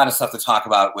lot of stuff to talk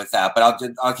about with that, but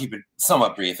I'll keep it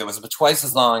somewhat brief. It was about twice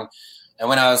as long. And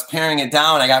when I was paring it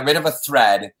down, I got rid of a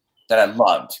thread that I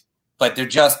loved, but they're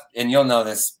just, and you'll know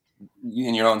this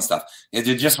in your own stuff, there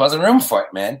just wasn't room for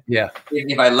it, man. Yeah.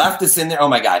 If I left this in there, oh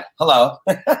my God, hello.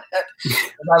 If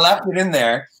I left it in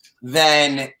there,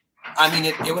 then I mean,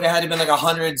 it would have had to been like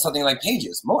 100 something like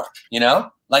pages more, you know,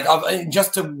 like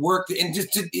just to work and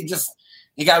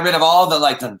you got rid of all the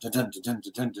like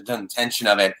tension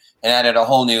of it and added a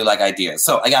whole new like idea.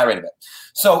 So I got rid of it.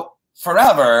 So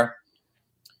forever,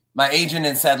 my agent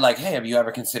had said like, hey, have you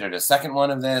ever considered a second one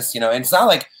of this? You know, and it's not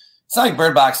like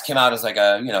Bird Box came out as like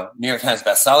a, you know, New York Times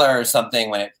bestseller or something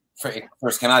when it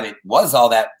first came out. It was all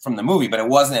that from the movie, but it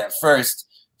wasn't at first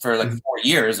for like 4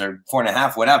 years or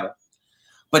 4.5, whatever.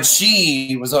 But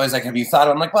she was always like, have you thought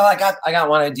of it? I'm like, well, I got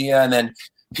one idea. And then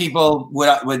people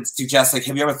would suggest like,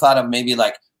 have you ever thought of maybe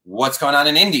like what's going on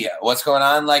in India? What's going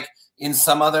on like in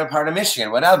some other part of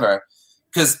Michigan, whatever.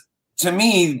 Because to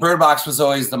me, Bird Box was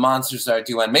always the monsters that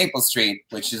do on Maple Street,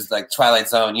 which is like Twilight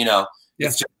Zone, you know. Yeah.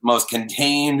 It's just the most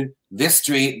contained, this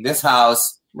street, this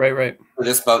house. Right. For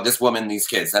this boat, this woman, these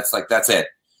kids. That's it.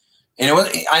 And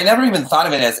I never even thought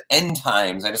of it as end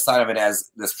times. I just thought of it as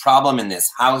this problem in this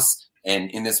house and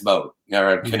in this boat, you know,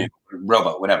 or canoe,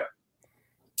 rowboat, whatever.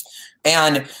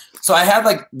 And so I had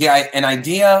like an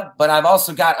idea, but I've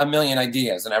also got a million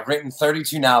ideas, and I've written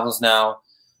 32 novels now,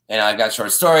 and I've got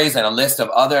short stories and a list of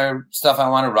other stuff I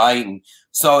want to write. And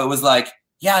so it was like,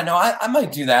 yeah, no, I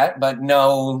might do that, but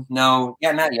no,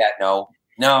 yeah, not yet.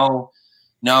 No,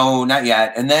 not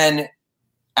yet. And then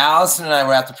Allison and I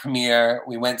were at the premiere.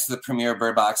 We went to the premiere of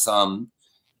Bird Box.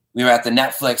 We were at the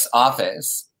Netflix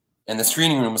office, and the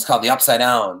screening room was called the Upside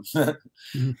Down.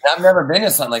 I've never been to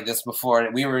something like this before.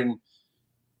 And we were in,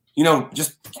 you know,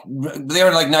 they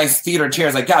were like nice theater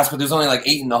chairs, I guess, but there's only like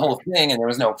 8 in the whole thing, and there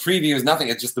was no previews, nothing.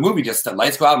 It's just the movie, just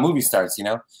lights go out, movie starts, you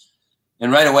know.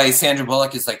 And right away, Sandra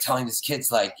Bullock is like telling these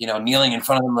kids, like, you know, kneeling in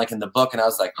front of them, like in the book, and I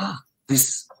was like, oh,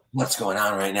 this, what's going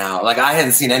on right now? Like I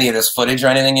hadn't seen any of this footage or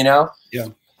anything, you know. Yeah.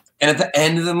 And at the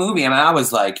end of the movie, I mean, I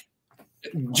was like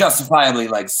justifiably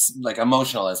like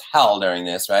emotional as hell during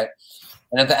this, right?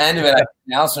 And at the end of it, I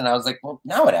announced her, and I was like, well,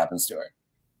 now what happens to her?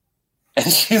 And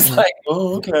she's like,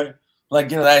 oh, okay. Like,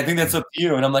 you know, I think that's up to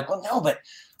you. And I'm like, well, no, but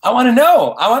I want to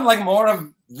know. I want like more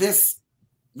of this.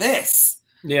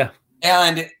 Yeah.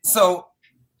 And so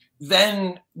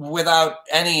then without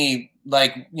any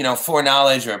like, you know,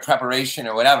 foreknowledge or preparation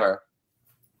or whatever,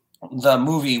 the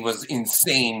movie was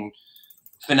insane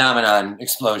phenomenon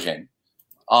explosion.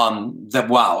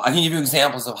 Wow. I can give you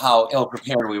examples of how ill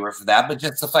prepared we were for that, but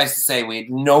just suffice to say,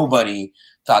 nobody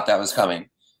thought that was coming.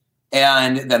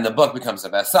 And then the book becomes a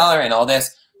bestseller and all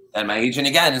this. And my agent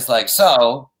again is like,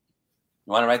 so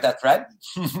you want to write that thread?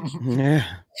 Yeah.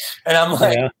 And I'm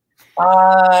like,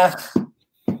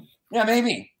 yeah,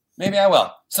 maybe I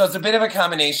will. So it's a bit of a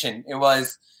combination. It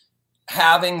was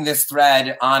having this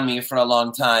thread on me for a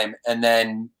long time. And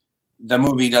then the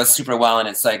movie does super well. And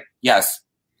it's like, yes,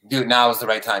 dude, now is the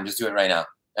right time. Just do it right now.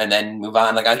 And then move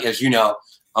on. Like, as you know,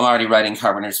 I'm already writing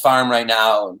Carpenter's Farm right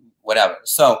now and whatever.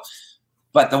 So,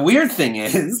 but the weird thing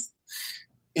is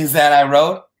that I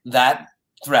wrote that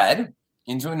thread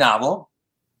into a novel.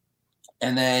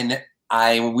 And then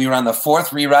we were on the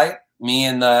 4th rewrite, me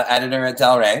and the editor at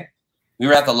Del Rey. We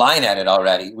were at the line edit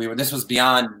already. This was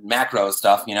beyond macro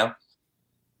stuff, you know?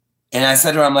 And I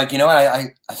said to her, I'm like, you know what?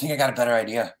 I think I got a better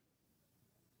idea.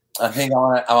 I think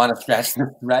I want to scratch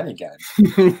the thread again.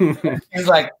 He's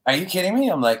like, are you kidding me?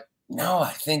 I'm like, no,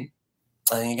 I think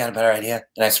you got a better idea.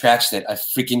 And I scratched it. I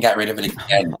freaking got rid of it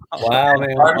again. Wow,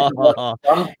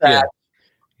 man.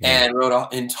 And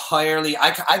wrote entirely.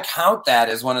 I count that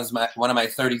as one of my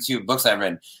 32 books I've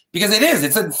written, because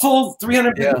it's a full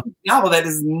 300 novel that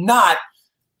is not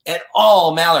at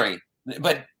all Mallory,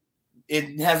 but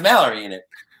it has Mallory in it.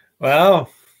 Wow.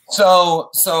 So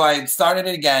I started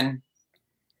it again.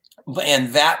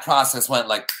 And that process went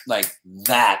like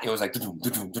that. It was like,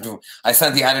 I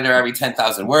sent the editor every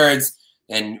 10,000 words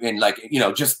and like, you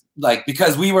know, just like,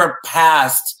 because we were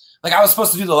past, like I was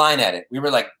supposed to do the line edit. We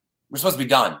were like, we're supposed to be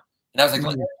done. And I was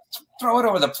like, throw it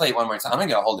over the plate one more time. I'm going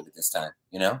to get a hold of it this time,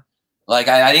 you know? Like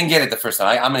I didn't get it the first time.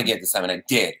 I'm going to get it this time. And I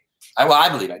did. I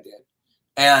believe I did.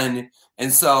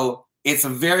 And so it's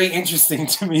very interesting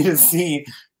to me to see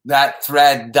that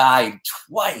thread died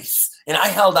twice, and I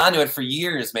held on to it for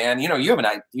years, man. You have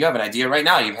an idea right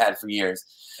now you've had for years.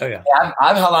 Oh yeah,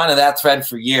 I've held on to that thread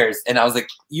for years, and I was like,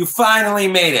 you finally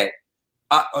made it.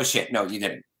 Oh shit, no, you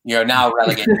didn't. You're now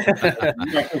relegated.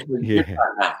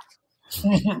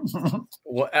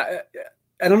 Well,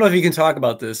 I don't know if you can talk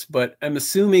about this, but I'm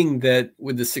assuming that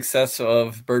with the success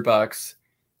of Bird Box,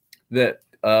 that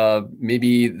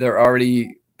maybe they're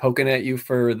already poking at you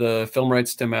for the film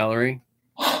rights to Mallory.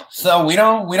 So we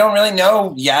don't really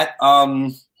know yet.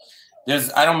 I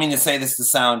don't mean to say this to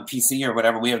sound PC or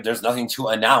whatever. There's nothing to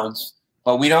announce,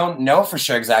 but we don't know for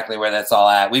sure exactly where that's all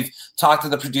at. We've talked to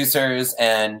the producers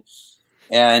and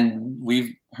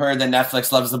we've heard that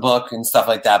Netflix loves the book and stuff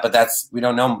like that, but we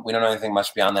don't know anything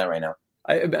much beyond that right now.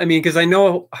 I mean, because I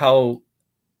know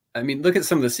look at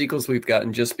some of the sequels we've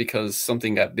gotten just because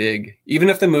something got big. Even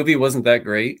if the movie wasn't that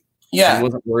great, yeah,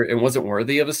 it wasn't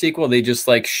worthy of a sequel. They just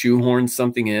like shoehorned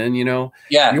something in,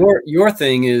 Yeah. Your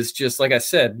thing is just like I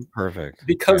said, perfect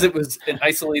because it was an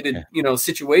isolated,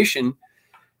 situation.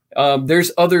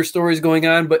 There's other stories going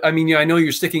on, but I mean, I know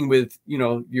you're sticking with,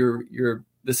 you're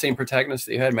the same protagonist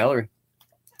that you had, Mallory.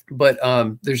 But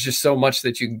there's just so much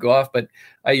that you can go off. But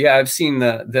I've seen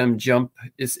them jump.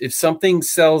 If something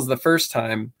sells the first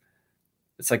time,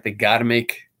 it's like they've got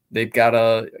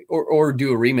to or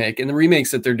do a remake. And the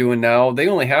remakes that they're doing now, they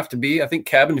only have to be. I think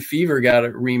Cabin Fever got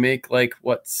a remake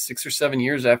 6 or 7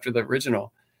 years after the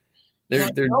original.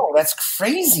 No, that's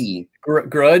crazy.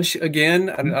 Grudge again.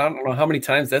 I don't know how many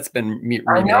times that's been remade.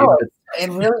 I know it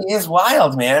really is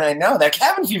wild, man. I know that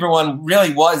Cabin Fever one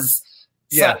really was.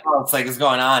 Yeah, it's like it's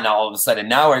going on all of a sudden.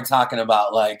 Now we're talking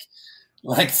about like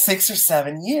 6 or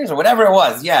 7 years or whatever it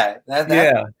was. Yeah,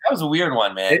 that was a weird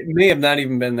one, man. It may have not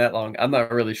even been that long. I'm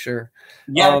not really sure.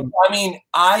 Yeah, I mean,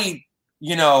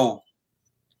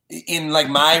 in like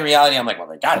my reality, I'm like, well,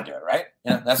 they got to do it, right?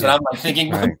 Yeah, that's what I'm like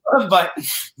thinking. Right. but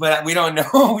we don't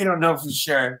know. We don't know for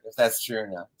sure if that's true or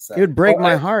not. So. It would break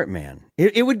my heart, man.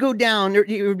 It would go down.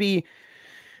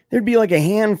 There'd be like a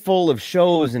handful of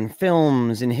shows and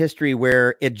films in history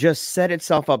where it just set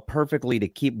itself up perfectly to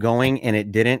keep going and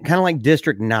it didn't. Kind of like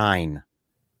District 9.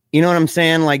 You know what I'm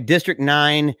saying? Like District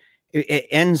 9, it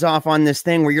ends off on this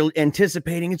thing where you're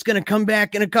anticipating it's going to come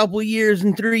back in a couple of years,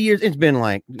 in 3 years. It's been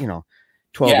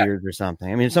 12 years or something.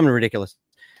 I mean, it's something ridiculous.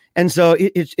 And so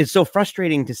it's so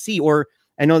frustrating to see, or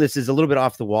I know this is a little bit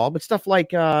off the wall, but stuff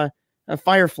like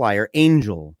Firefly or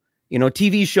Angel,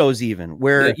 TV shows even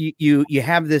where you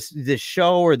have this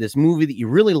show or this movie that you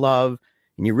really love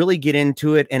and you really get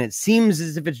into it. And it seems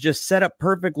as if it's just set up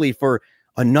perfectly for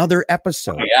another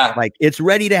episode. Yeah. Like it's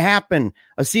ready to happen.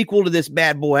 A sequel to this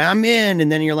bad boy. I'm in.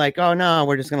 And then you're like, oh no,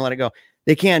 we're just going to let it go.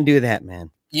 They can't do that,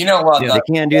 man. You know what?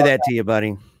 They can't do that to you,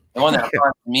 buddy. The one that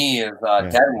haunts me is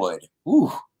Deadwood.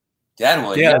 Ooh,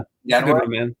 Deadwood. Yeah. Deadwood, good,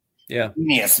 man. Yeah.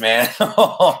 Genius, man.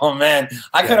 Oh man.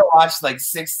 I could have watched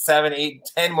 6, 7, 8,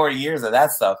 10 more years of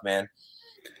that stuff, man.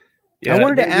 Yeah, I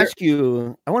wanted to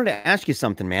ask you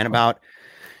something, man, about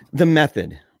the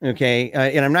method. Okay.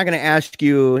 And I'm not going to ask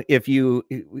you if you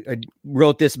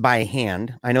wrote this by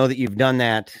hand. I know that you've done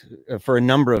that for a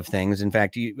number of things. In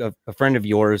fact, a friend of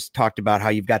yours talked about how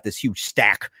you've got this huge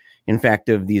stack, in fact,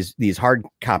 of these hard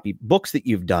copy books that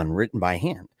you've done written by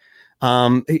hand.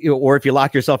 Or if you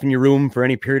lock yourself in your room for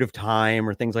any period of time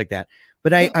or things like that.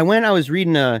 But I was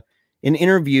reading an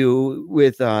interview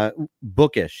with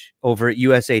Bookish over at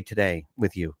USA Today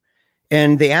with you.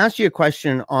 And they asked you a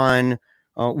question on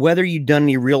whether you'd done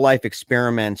any real life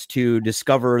experiments to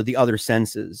discover the other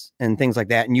senses and things like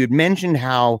that. And you'd mentioned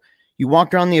how you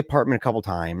walked around the apartment a couple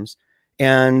times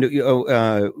and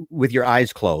with your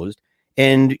eyes closed,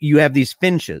 and you have these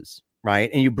finches, right?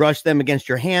 And you brush them against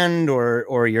your hand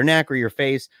or your neck or your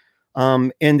face.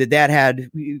 And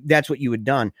that's what you had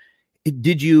done.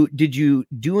 Did you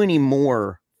do any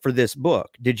more for this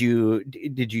book? Did you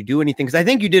do anything? Because I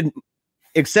think you did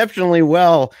exceptionally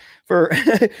well for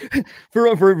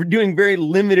doing very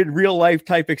limited real life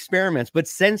type experiments. But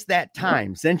since that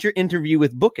time, since your interview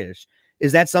with Bookish,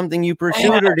 is that something you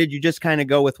pursued, or did you just kind of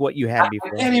go with what you had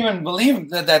before? I can't even believe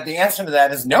that the answer to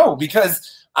that is no,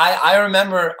 because I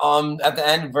remember at the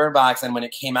end of Bird Box and when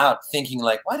it came out thinking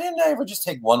like, why didn't I ever just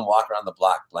take one walk around the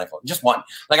block blindfold? Just one.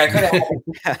 Like I could have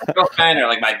had a girlfriend or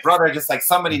like my brother, just like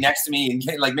somebody next to me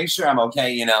and like make sure I'm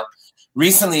okay,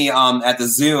 Recently at the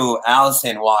zoo,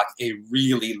 Allison walked a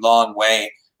really long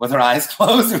way with her eyes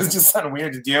closed. It was just something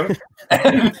weird to do.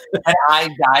 And I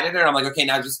guided her. I'm like, okay,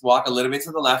 now just walk a little bit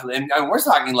to the left. And we're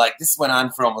talking like this went on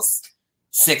for almost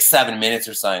 6-7 minutes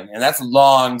or something. And that's a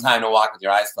long time to walk with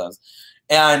your eyes closed.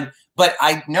 But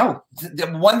I know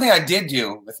the one thing I did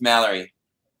do with Mallory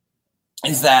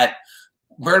is that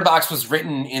Bird Box was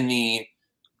written in the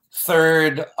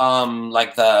third, I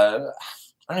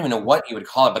don't even know what you would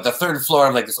call it, but the third floor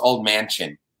of like this old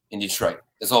mansion in Detroit,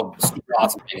 this old super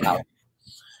awesome big house.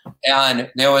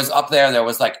 And there was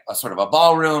like a sort of a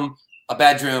ballroom, a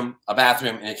bedroom, a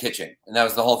bathroom, and a kitchen. And that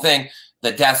was the whole thing.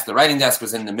 The writing desk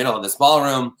was in the middle of this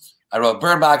ballroom. I wrote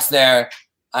Bird Box there.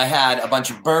 I had a bunch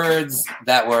of birds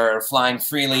that were flying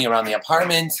freely around the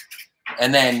apartment.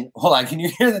 And then, hold on, can you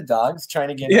hear the dogs trying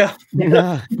to get in?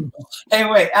 Hey,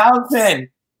 wait, Allison.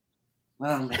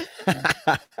 Oh,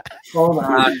 hold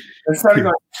on. I started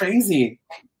going crazy.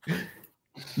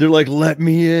 They're like, let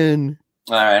me in.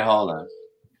 All right, hold on.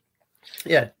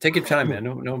 Yeah, take your time, man.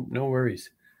 No worries.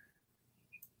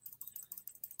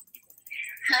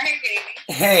 Hi, baby.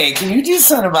 Hey, can you do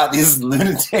something about these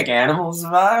lunatic animals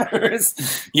of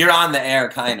ours? You're on the air,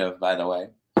 kind of, by the way.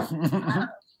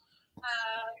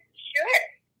 Sure.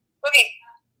 Okay.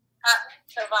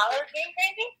 So Vala's being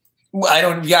crazy? I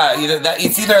don't. Yeah,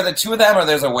 it's either the two of them or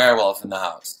there's a werewolf in the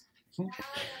house. All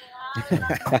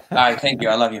right, thank you.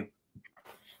 I love you.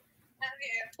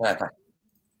 All right, bye.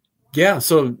 Yeah.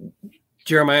 So,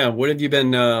 Jeremiah, what have you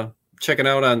been checking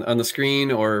out on the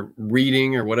screen or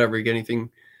reading or whatever? You get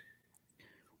anything?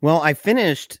 Well, I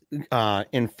finished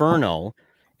Inferno,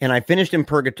 and I finished in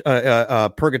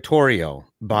Purgatorio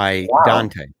by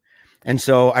Dante. And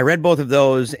so I read both of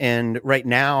those, and right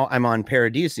now I'm on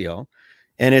Paradiso,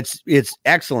 and it's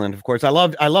excellent. Of course, I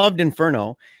loved Inferno.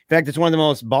 In fact, it's one of the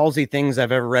most ballsy things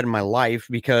I've ever read in my life,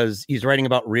 because he's writing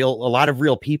about a lot of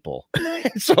real people.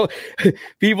 So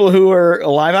people who are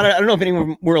alive. I don't know if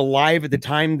anyone were alive at the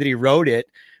time that he wrote it,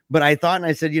 but I thought, and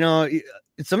I said,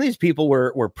 some of these people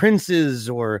were princes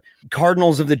or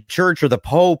cardinals of the church or the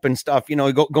Pope and stuff,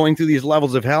 going through these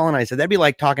levels of hell. And I said, that'd be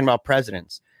like talking about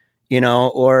presidents,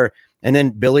 and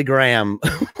then Billy Graham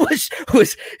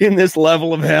was in this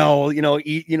level of hell,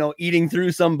 eating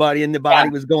through somebody and the body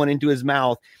was going into his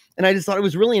mouth. And I just thought it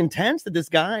was really intense that this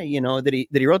guy, that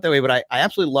he wrote that way. But I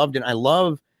absolutely loved it. I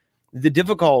love the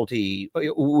difficulty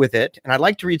with it. And I'd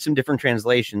like to read some different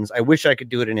translations. I wish I could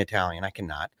do it in Italian. I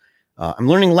cannot. I'm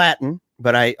learning Latin,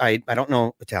 but I don't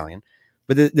know Italian.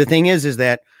 But the thing is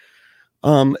that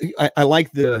I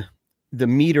like the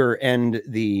meter and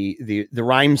the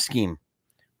rhyme scheme.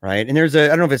 Right. And there's I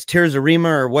don't know if it's terza rima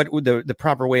or what the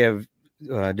proper way of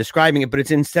describing it, but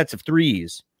it's in sets of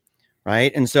threes.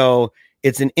 Right. And so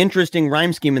it's an interesting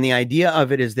rhyme scheme. And the idea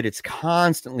of it is that it's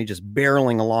constantly just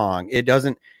barreling along. It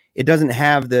doesn't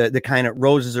have the kind of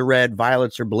roses are red,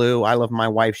 violets are blue. I love my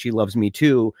wife. She loves me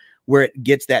too, where it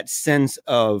gets that sense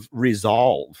of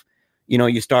resolve.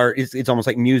 You start, it's almost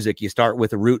like music. You start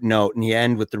with a root note and you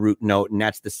end with the root note. And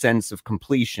that's the sense of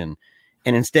completion.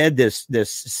 And instead, this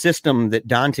system that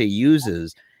Dante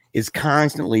uses is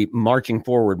constantly marching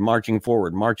forward.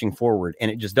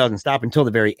 And it just doesn't stop until the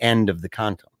very end of the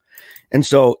canto. And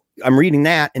so I'm reading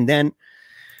that. And then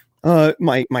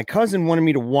my cousin wanted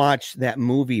me to watch that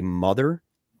movie Mother.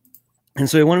 And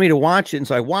so he wanted me to watch it. And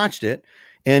so I watched it.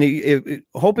 And he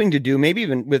hoping to do, maybe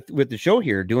even with the show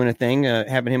here, doing a thing,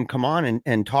 having him come on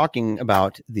and talking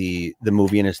about the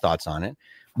movie and his thoughts on it.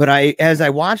 But as I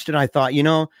watched it, I thought,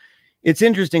 it's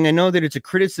interesting. I know that it's a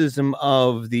criticism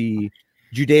of the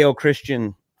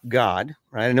Judeo-Christian God,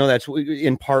 right? I know that's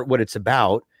in part what it's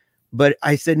about. But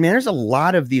I said, man, there's a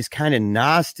lot of these kind of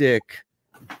Gnostic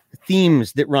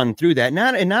themes that run through that.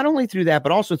 Not only through that,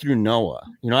 but also through Noah.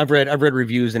 I've read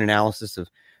reviews and analysis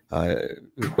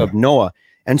of Noah.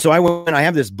 And so I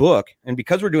have this book, and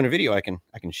because we're doing a video, I can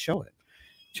show it.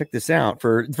 Check this out.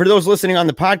 For those listening on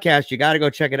the podcast, you got to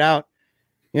go check it out.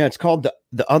 It's called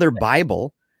the Other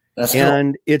Bible. That's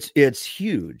and cool. It's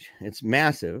huge. It's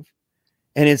massive.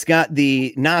 And it's got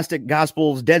the Gnostic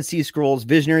Gospels, Dead Sea Scrolls,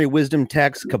 Visionary Wisdom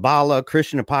Texts, Kabbalah,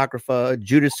 Christian Apocrypha,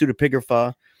 Judas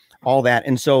Pseudepigrapha, all that.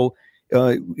 And so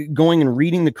going and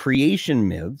reading the creation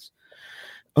myths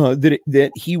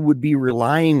that he would be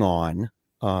relying on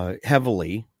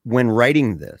heavily when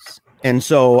writing this. And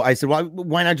so I said, well,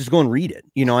 why not just go and read it?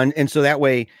 And so that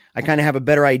way I kind of have a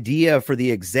better idea for the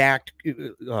exact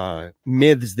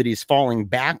myths that he's falling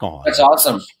back on. That's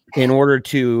awesome. In order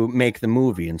to make the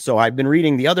movie. And so I've been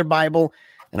reading the Other Bible,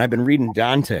 and I've been reading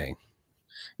Dante.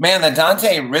 Man, the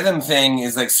Dante rhythm thing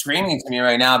is like screaming to me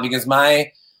right now, because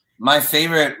my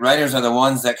favorite writers are the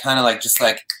ones that kind of just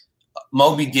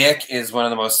Moby Dick is one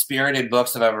of the most spirited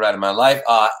books I've ever read in my life.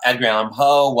 Edgar Allan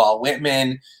Poe, Walt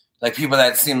Whitman, people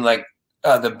that seem like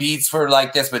the beats were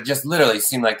like this, but just literally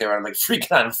seemed like they were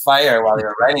freaking on fire while they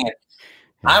were writing it.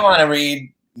 I want to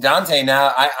read Dante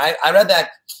now. I read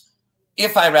that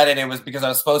if I read it, it was because I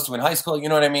was supposed to in high school. You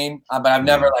know what I mean? But I've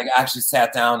never like actually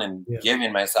sat down and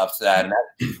given myself to that. And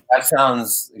that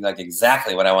sounds like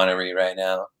exactly what I want to read right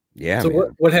now. Yeah.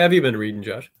 So what have you been reading,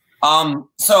 Josh?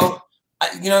 So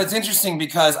it's interesting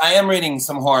because I am reading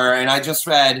some horror, and I just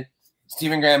read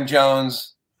Stephen Graham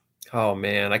Jones. Oh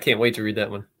man, I can't wait to read that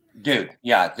one. Dude,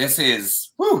 yeah, this is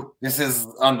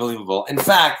unbelievable. In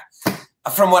fact,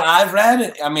 from what I've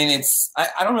read, I mean, I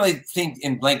don't really think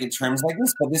in blanket terms like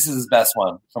this, but this is his best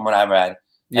one from what I've read.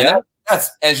 Yeah, and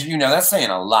that's, as you know, that's saying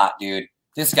a lot, dude.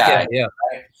 This guy. Yeah.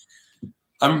 Right?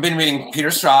 I've been reading Peter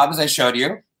Straub, as I showed you,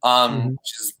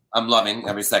 which is I'm loving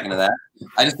every second of that.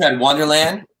 I just read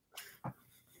Wonderland.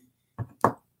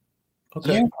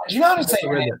 Okay. Do you know how to say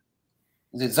her name?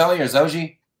 Is it Zoe or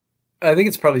Zoji? I think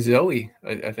it's probably Zoe.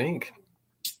 I think.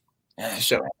 Yeah,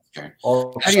 sure.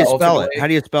 How do you spell it? How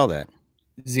do you spell that?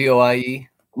 Zoie.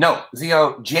 No,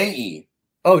 Zoje.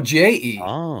 Oh, J-E.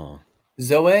 Oh.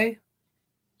 Zoe?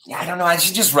 Yeah, I don't know. I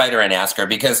should just write her and ask her,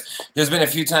 because there's been a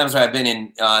few times where I've been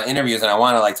in interviews and I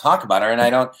want to like talk about her, and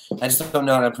I just don't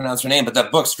know how to pronounce her name. But the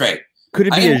book's great. Could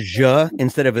it be a Z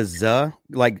instead of a Z?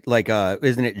 Like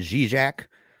isn't it Zizek?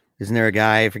 Isn't there a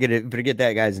guy? Forget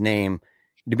that guy's name.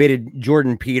 Debated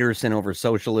Jordan Peterson over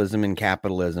socialism and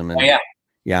capitalism. And yeah.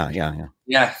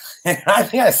 I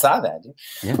think I saw that.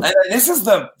 Yeah. And this is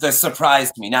the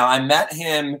surprise to me. Now, I met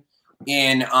him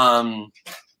in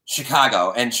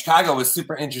Chicago, and Chicago was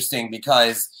super interesting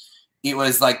because it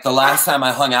was like the last time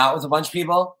I hung out with a bunch of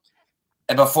people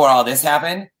and before all this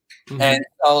happened. Mm-hmm. And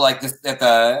so like this at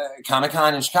the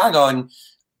Comic-Con in Chicago, and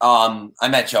I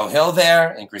met Joe Hill there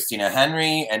and Christina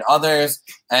Henry and others.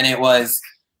 And it was,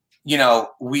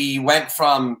 we went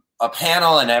from a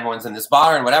panel and everyone's in this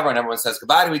bar and whatever, and everyone says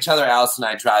goodbye to each other. Alice and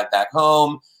I drive back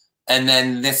home. And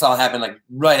then this all happened like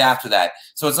right after that.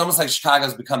 So it's almost like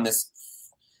Chicago's become this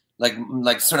like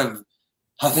sort of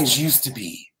how things used to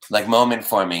be like moment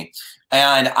for me.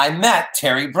 And I met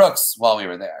Terry Brooks while we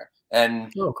were there,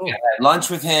 and cool. I had lunch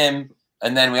with him.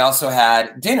 And then we also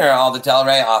had dinner. All the Del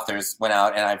Rey authors went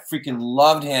out, and I freaking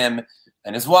loved him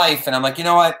and his wife. And I'm like, you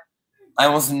know what? I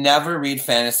almost never read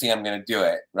fantasy. I'm going to do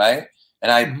it. Right.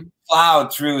 And I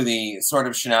plowed through the Sword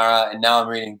of Shannara, and now I'm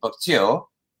reading book 2,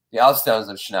 The Elfstones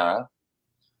of Shannara.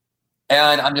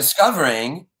 And I'm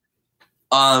discovering,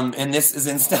 and this is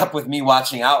in step with me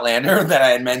watching Outlander that I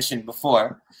had mentioned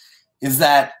before, is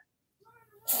that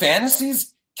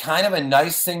fantasy's kind of a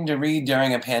nice thing to read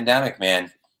during a pandemic,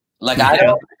 man. Like I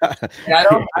don't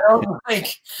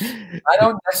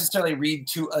necessarily read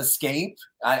to escape.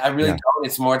 I really don't.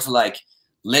 It's more to like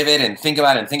live it and think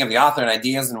about it and think of the author and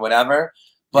ideas and whatever.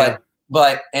 But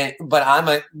one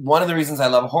of the reasons I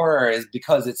love horror is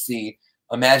because it's the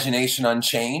imagination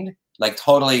unchained. Like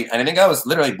totally, and I think I was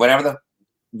literally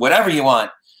whatever you want.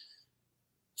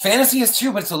 Fantasy is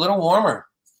too, but it's a little warmer.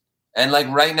 And like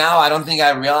right now, I don't think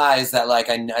I realized that like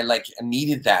I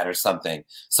needed that or something.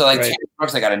 So like Terry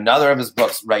Brooks, I got another of his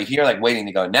books right here, like waiting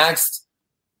to go next,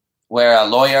 where a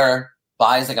lawyer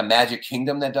buys like a magic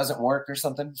kingdom that doesn't work or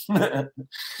something. But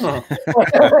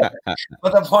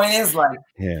the point is, like,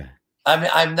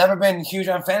 I've never been huge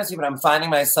on fantasy, but I'm finding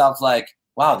myself like,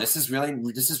 wow, this is really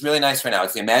nice right now.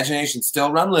 It's the imagination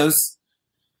still run loose,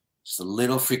 just a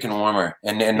little freaking warmer,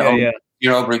 and no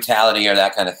brutality or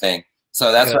that kind of thing.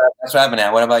 So that's what I've been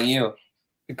at. What about you?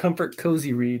 A comfort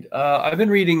cozy read. I've been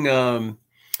reading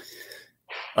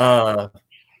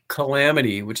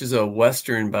Calamity, which is a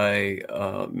Western by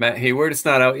Matt Hayward. It's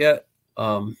not out yet.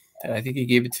 I think he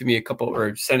gave it to me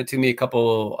sent it to me a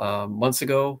couple months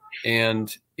ago.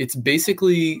 And it's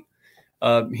basically,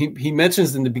 he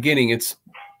mentions in the beginning, it's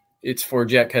for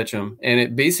Jack Ketchum. And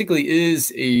it basically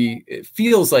it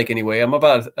feels like, anyway, I'm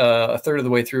about a third of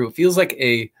the way through. It feels like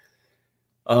a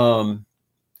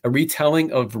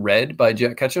retelling of Red by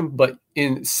Jack Ketchum, but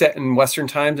set in Western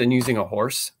times and using a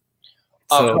horse.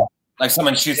 So, cool. Like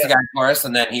someone shoots the guy's horse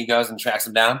and then he goes and tracks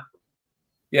him down.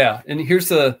 Yeah, and here's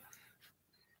the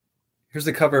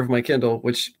cover of my Kindle,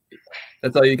 which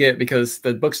that's all you get because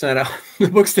the book's not out. The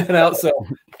book's not out, so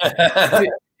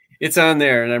it's on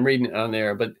there, and I'm reading it on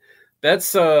there. But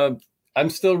that's I'm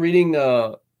still reading.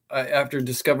 After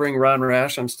discovering Ron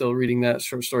Rash, I'm still reading that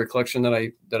short story collection that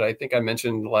I think I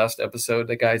mentioned in the last episode.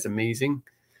 That guy's amazing.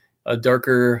 A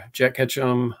darker Jack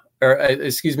Ketchum,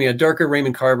 a darker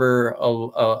Raymond Carver,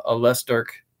 a less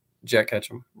dark Jack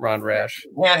Ketchum, Ron Rash.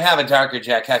 You can't have a darker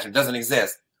Jack Ketchum. Doesn't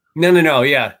exist. No.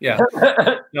 Yeah.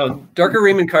 No, darker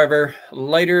Raymond Carver,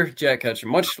 lighter Jack Ketchum,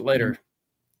 much lighter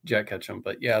Jack Ketchum.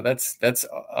 But yeah, that's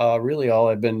really all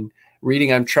I've been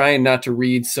reading. I'm trying not to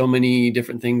read so many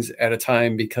different things at a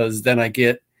time because then I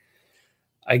get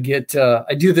I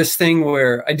do this thing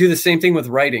where I do the same thing with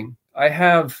writing. I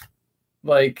have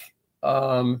like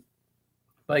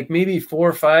maybe 4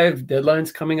 or 5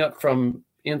 deadlines coming up from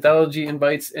anthology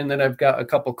invites, and then I've got a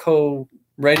couple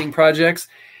co-writing projects,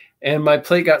 and my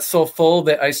plate got so full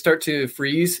that I start to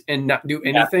freeze and not do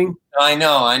anything. Yeah. I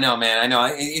know, man. I know.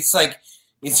 It's like,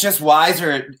 it's just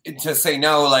wiser to say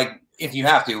no, like if you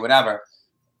have to, whatever.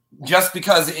 Just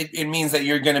because it means that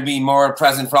you're going to be more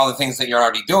present for all the things that you're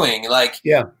already doing. Like,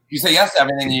 you say yes to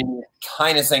everything, you're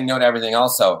kind of saying no to everything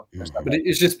also. But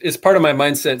it's part of my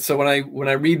mindset. So when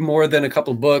I read more than a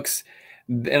couple books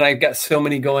and I've got so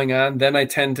many going on, then I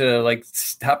tend to like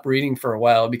stop reading for a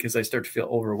while because I start to feel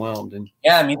overwhelmed. And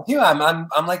yeah, me too.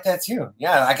 I'm like that too.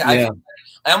 Yeah.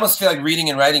 I almost feel like reading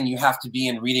and writing, you have to be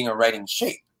in reading or writing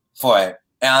shape for it.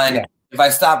 And if I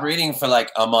stop reading for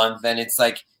like a month, then it's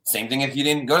like, same thing if you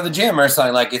didn't go to the gym or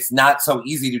something. Like, it's not so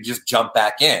easy to just jump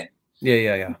back in.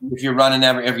 Yeah. If you're running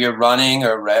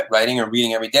or writing or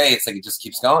reading every day, it's like it just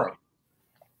keeps going.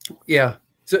 Yeah.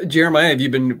 So Jeremiah, have you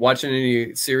been watching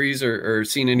any series or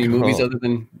seen any movies other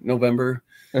than November?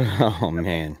 Oh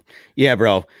man, yeah,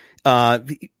 bro.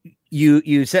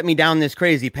 You set me down this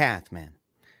crazy path, man.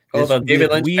 This, the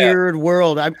David Lynch weird path.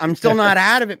 World. I'm still not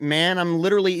out of it, man. I'm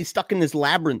literally stuck in this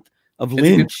labyrinth of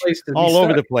Lynch all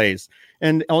over the place.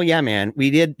 And oh yeah, man,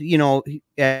 we did,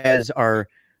 as our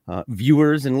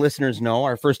viewers and listeners know,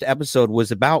 our first episode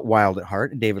was about Wild at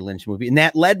Heart, a David Lynch movie. And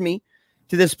that led me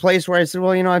to this place where I said,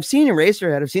 well, I've seen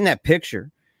Eraserhead. I've seen that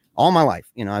picture all my life.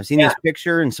 I've seen this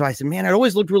picture. And so I said, man, it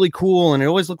always looked really cool. And it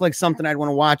always looked like something I'd want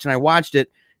to watch. And I watched it.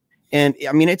 And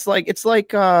I mean, it's like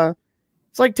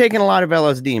taking a lot of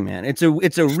LSD, man. It's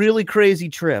a really crazy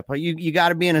trip. You got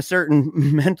to be in a certain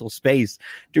mental space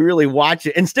to really watch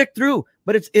it and stick through.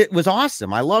 But it was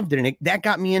awesome. I loved it, and that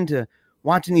got me into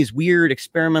watching these weird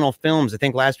experimental films. I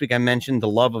think last week I mentioned The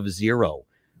Love of Zero,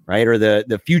 right, or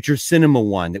the Future Cinema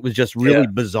one that was just really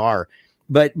bizarre.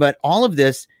 But all of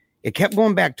this, it kept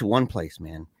going back to one place,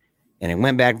 man, and it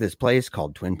went back to this place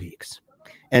called Twin Peaks.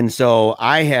 And so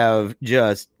I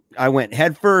went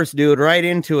head first, dude, right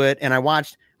into it. And I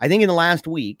watched, I think in the last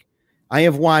week, I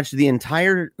have watched the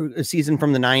entire season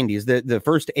from the 90s, the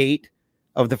first 8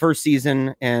 of the first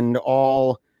season and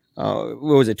all,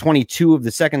 22 of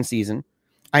the second season.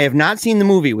 I have not seen the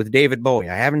movie with David Bowie.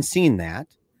 I haven't seen that,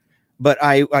 but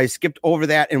I skipped over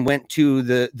that and went to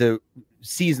the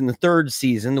third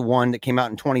season, the one that came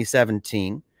out in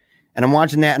 2017. And I'm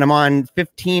watching that, and I'm on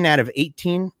 15 out of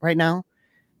 18 right now.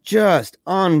 Just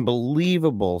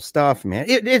unbelievable stuff, man.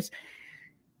 It's,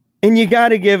 and you got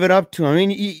to give it up to him. I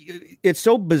mean, it's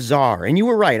so bizarre. And you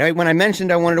were right. When I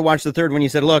mentioned I wanted to watch the third one, you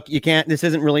said, look, you can't, this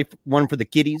isn't really one for the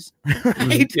kiddies,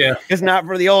 right? Yeah. It's not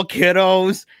for the old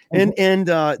kiddos. And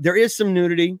there is some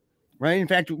nudity, right? In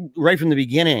fact, right from the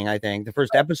beginning, I think the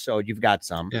first episode, you've got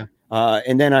some,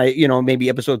 and then maybe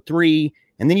episode 3,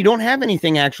 and then you don't have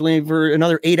anything actually for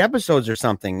another 8 episodes or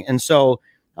something. And so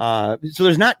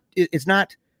there's not, it's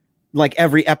not like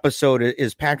every episode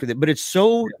is packed with it, but it's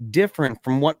so different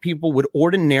from what people would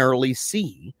ordinarily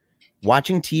see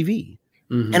watching TV.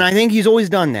 Mm-hmm. And I think he's always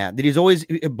done that he's always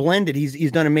blended.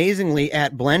 He's done amazingly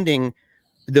at blending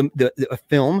the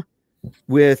film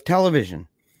with television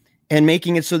and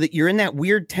making it so that you're in that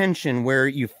weird tension where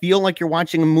you feel like you're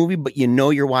watching a movie, but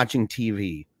you're watching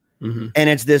TV. Mm-hmm. And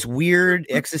it's this weird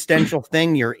existential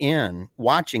thing you're in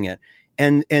watching it.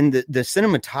 And the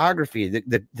cinematography,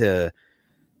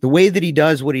 the way that he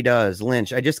does what he does,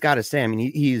 Lynch, I just got to say, I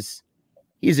mean, he's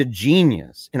a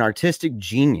genius, an artistic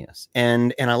genius.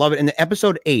 And I love it. In the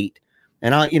episode 8,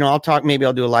 and I'll talk, maybe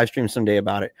I'll do a live stream someday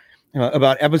about it,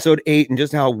 about episode 8 and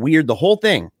just how weird the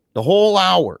whole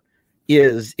hour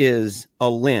is a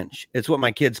Lynch. It's what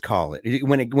my kids call it.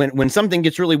 When something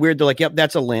gets really weird, they're like, yep,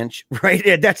 that's a Lynch,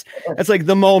 right? That's like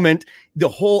the moment. The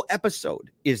whole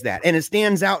episode is that. And it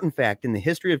stands out, in fact, in the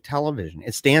history of television.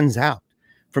 It stands out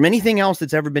from anything else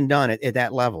that's ever been done at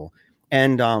that level.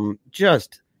 And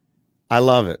I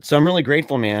love it. So I'm really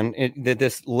grateful, man, that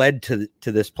this led to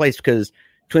this place, because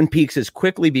Twin Peaks has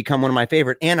quickly become one of my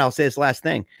favorite. And I'll say this last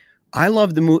thing. I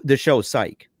love the show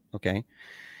Psych. Okay.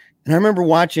 And I remember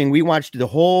we watched the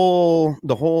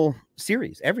whole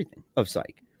series, everything of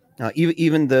Psych,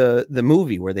 even the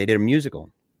movie where they did a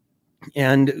musical.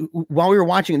 And while we were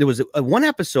watching, there was one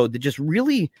episode that just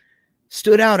really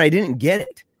stood out. I didn't get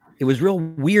it. It was real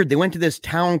weird. They went to this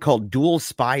town called Dual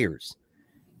Spires,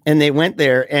 and they went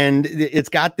there, and it's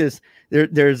got this,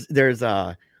 there's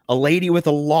a lady with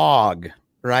a log,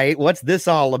 right? What's this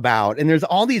all about? And there's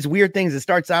all these weird things. It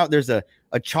starts out, there's a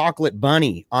chocolate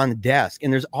bunny on the desk,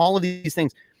 and there's all of these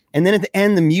things. And then at the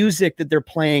end, the music that they're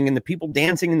playing and the people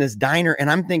dancing in this diner.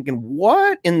 And I'm thinking,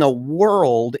 what in the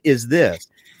world is this?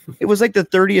 It was like the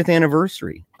 30th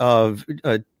anniversary of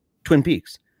Twin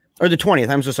Peaks, or the 20th.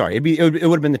 I'm so sorry. It would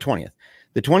have been the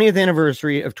 20th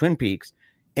anniversary of Twin Peaks.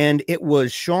 And it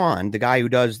was Sean, the guy who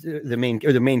does the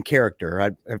main character.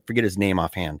 I forget his name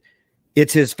offhand.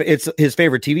 It's his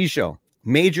favorite TV show.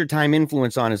 Major time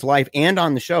influence on his life and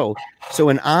on the show. So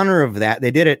in honor of that, they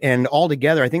did it. And all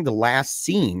together, I think the last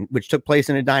scene, which took place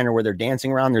in a diner where they're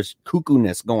dancing around, there's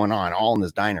cuckoo-ness going on all in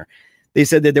this diner. They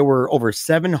said that there were over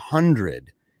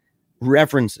 700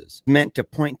 references meant to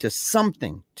point to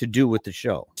something to do with the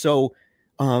show. So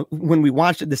when we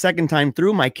watched it the second time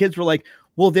through, my kids were like,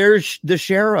 well, there's the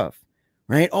sheriff,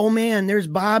 right? Oh man, there's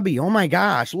Bobby. Oh my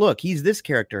gosh, look, he's this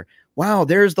character. Wow,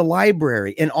 there's the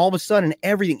library. And all of a sudden,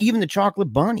 everything, even the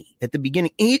chocolate bunny at the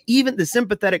beginning, even the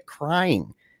sympathetic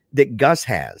crying that Gus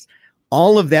has,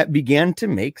 all of that began to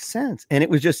make sense. And it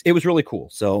was really cool.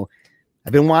 So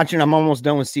I've been watching. I'm almost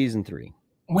done with season 3.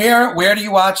 Where do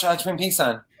you watch Twin Peaks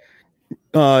on?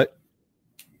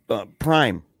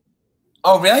 Prime.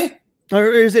 Oh, really?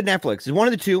 Or is it Netflix? It's one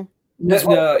of the two.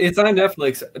 No, it's on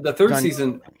Netflix. The third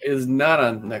season is not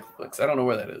on Netflix. I don't know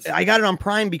where that is. I got it on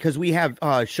Prime because we have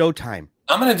Showtime.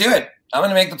 I'm going to do it. I'm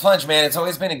going to make the plunge, man. It's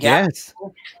always been a gap. Yes.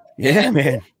 Yeah,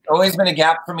 man. Always been a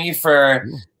gap for me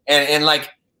and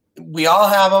like we all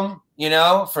have them,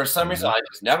 for some reason. I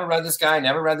just never read this guy,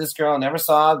 never read this girl, never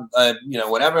saw,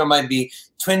 whatever it might be.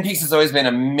 Twin Peaks has always been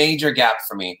a major gap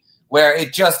for me where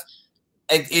it just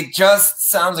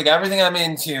sounds like everything I'm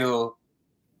into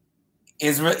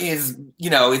is elements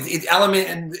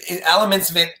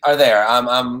of it are there.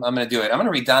 I'm gonna do it. I'm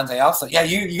gonna read Dante also. Yeah,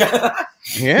 you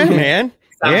yeah, man.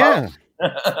 Yeah.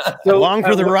 So along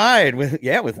for the ride with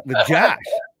Josh.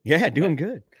 Yeah, doing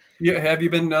good. Yeah, have you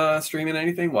been streaming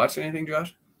anything, watching anything,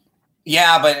 Josh?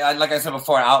 Yeah, but like I said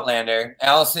before, Outlander.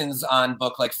 Allison's on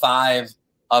book like 5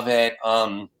 of it.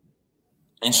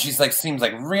 And she's like seems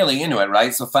like really into it,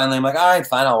 right? So finally I'm like, all right,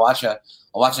 fine, I'll watch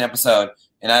an episode.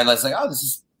 And I was like, oh,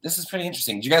 this is pretty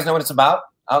interesting. Do you guys know what it's about,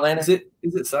 Outlander? Is it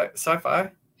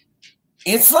sci-fi?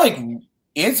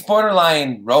 It's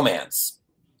borderline romance,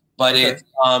 but okay.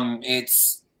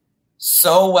 It's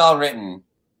so well written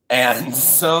and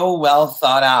so well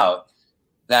thought out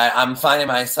that I'm finding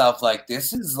myself like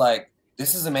this is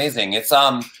amazing. It's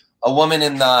a woman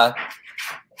in the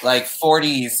like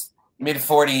 40s, mid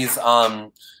 40s,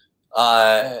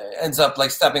 ends up like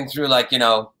stepping through like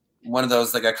one of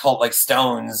those like occult like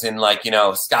stones in like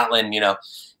Scotland,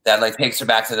 that like takes her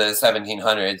back to the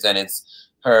 1700s, and it's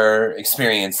her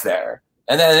experience there.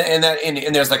 And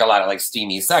there's like a lot of like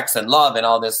steamy sex and love and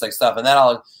all this like stuff, and that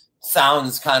all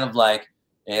sounds kind of like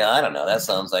I don't know. That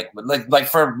sounds like like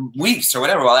for weeks or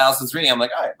whatever while Allison's reading, I'm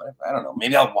like, all right, but I don't know.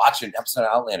 Maybe I'll watch an episode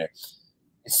of Outlander.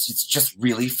 It's just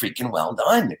really freaking well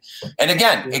done. And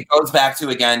again, it goes back to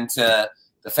the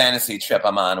fantasy trip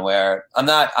I'm on, where I'm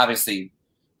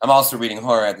also reading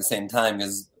horror at the same time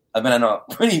because I've been on a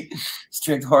pretty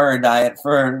strict horror diet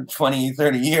for 20,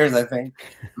 30 years, I think.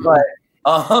 But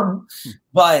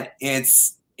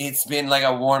it's been like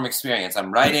a warm experience.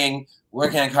 I'm writing,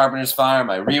 working on Carpenter's Farm,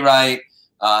 I rewrite,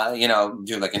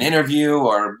 do like an interview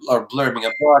or blurbing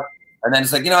a book. And then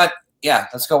it's like, you know what? Yeah,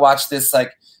 let's go watch this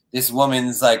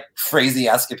woman's like crazy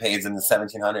escapades in the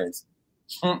 1700s.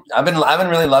 I've been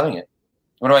really loving it.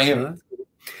 What about you?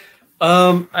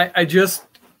 I just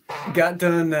got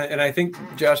done, and I think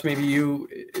Josh, maybe you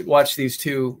watched these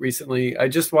too recently. I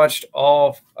just watched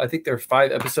I think there are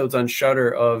 5 episodes on Shudder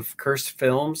of Cursed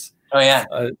Films. Oh yeah,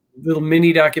 little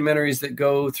mini documentaries that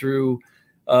go through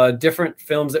different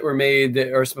films that were made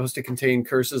that are supposed to contain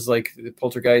curses, like the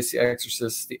Poltergeist, The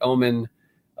Exorcist, The Omen,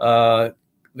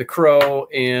 The Crow,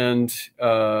 and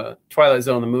Twilight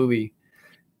Zone, the movie.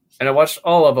 And I watched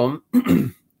all of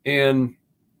them, and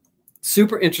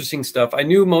super interesting stuff. I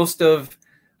knew most of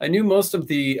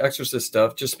the Exorcist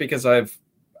stuff just because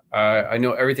I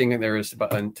know everything that there is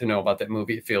to know about that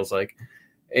movie. It feels like,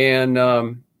 and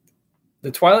the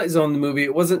Twilight Zone, the movie,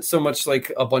 it wasn't so much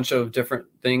like a bunch of different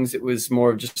things. It was more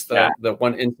of just the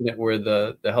one incident where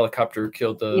the helicopter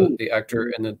killed the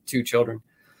actor and the 2 children.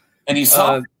 And you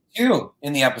saw it too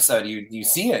in the episode. You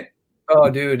see it.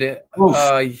 Oh, dude.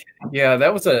 Yeah,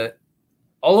 that was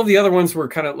all of the other ones were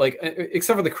kind of like,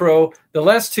 except for The Crow, the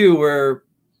last 2 were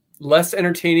less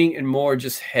entertaining and more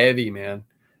just heavy, man.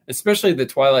 Especially the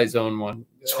Twilight Zone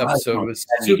episode was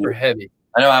super heavy.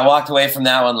 I know. I walked away from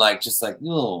that one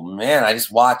oh man! I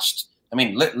just watched. I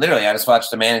mean, literally, I just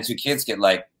watched a man and 2 kids get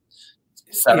like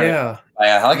separated by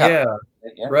a helicopter.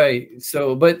 Yeah, right.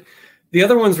 So, but the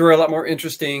other ones were a lot more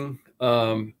interesting.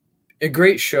 A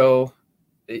great show.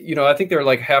 I think they're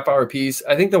like half-hour piece.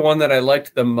 I think the one that I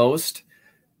liked the most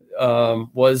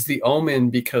was The Omen,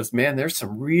 because man, there's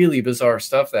some really bizarre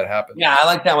stuff that happened. Yeah, I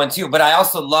like that one too. But I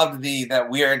also loved that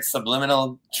weird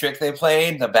subliminal trick they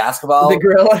played, the basketball. The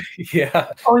gorilla.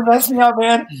 Yeah. Oh, it messed me up,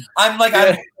 man. I'm like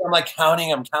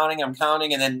counting, I'm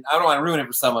counting, and then I don't want to ruin it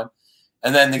for someone.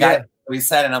 And then the guy we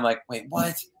said, and I'm like, wait,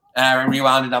 what? And I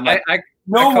rewound it. I'm like, I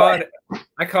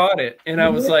caught it, and I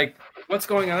was like, what's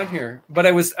going on here? But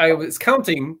I was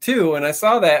counting too, and I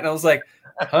saw that, and I was like,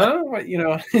 huh? What,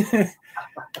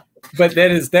 But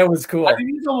that was cool. I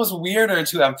think it's almost weirder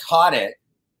to have caught it,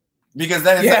 because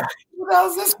then it's like, what the hell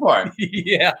is this for?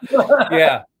 Yeah.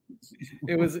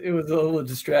 It was a little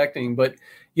distracting, but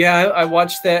yeah, I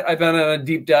watched that. I've been on a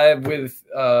deep dive with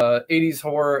 80s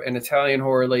horror and Italian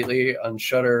horror lately on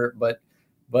Shudder, but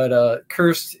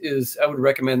Cursed I would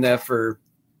recommend that for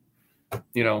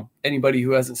anybody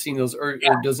who hasn't seen those or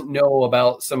doesn't know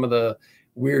about some of the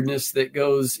weirdness that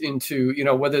goes into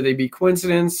whether they be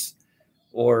coincidence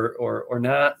or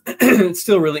not. It's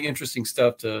still really interesting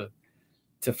stuff to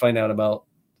find out about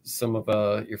some of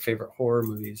your favorite horror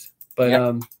movies. But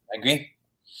I agree.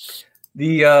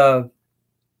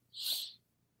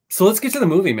 So let's get to the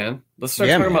movie, man. Let's start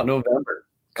talking about November.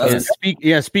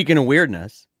 Speaking of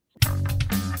weirdness.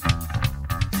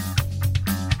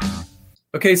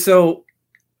 Okay, so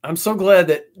I'm so glad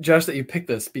that Josh that you picked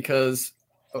this, because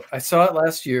I saw it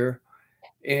last year,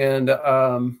 and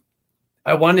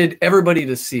I wanted everybody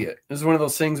to see it. This is one of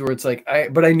those things where it's like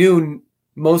but I knew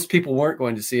most people weren't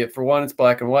going to see it. For one, it's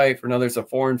black and white. For another, it's a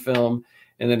foreign film,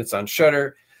 and then it's on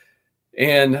Shudder.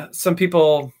 And some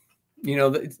people,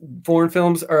 foreign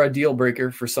films are a deal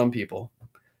breaker for some people,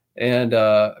 and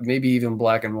maybe even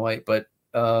black and white. But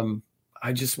when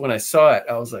I saw it,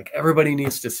 I was like, everybody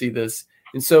needs to see this.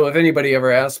 And so if anybody ever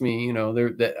asks me,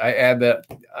 that I add that,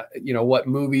 what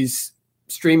movies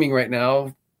streaming right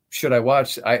now should I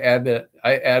watch? I added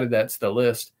that to the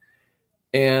list.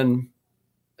 And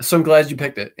so I'm glad you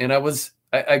picked it. And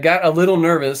I got a little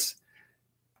nervous.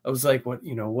 I was like,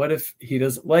 what if he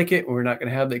doesn't like it? We're not going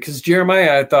to have that. Because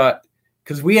Jeremiah, I thought,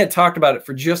 because we had talked about it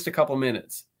for just a couple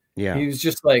minutes. Yeah. He was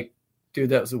just like, dude,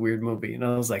 that was a weird movie. And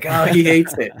I was like, oh, he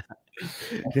hates it.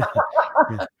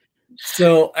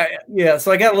 So I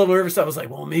got a little nervous. I was like,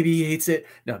 well, maybe he hates it.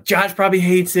 No, Josh probably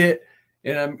hates it.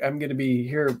 And I'm going to be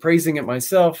here praising it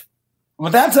myself.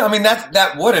 Well, that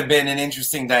would have been an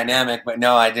interesting dynamic, but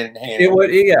no, I didn't hate it.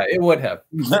 It would have.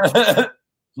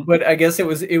 But I guess it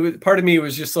was part of me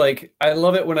was just like, I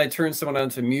love it when I turn someone on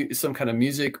to some kind of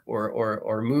music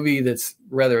or movie that's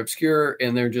rather obscure,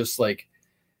 and they're just like,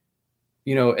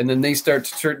 and then they start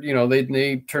to turn,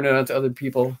 they turn it on to other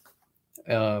people.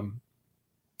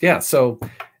 So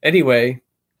anyway.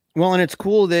 Well, and it's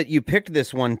cool that you picked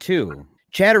this one too.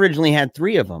 Chad originally had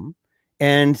 3 of them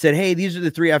and said, hey, these are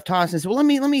the 3 I've tossed. And I said, well,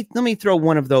 let me throw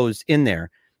one of those in there.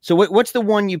 So what's the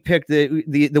one you picked?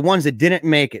 The ones that didn't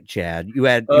make it, Chad? You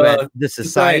had The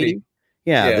Society.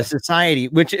 Yeah, The Society,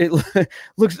 which it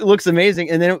looks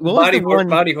amazing. And then body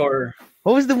horror.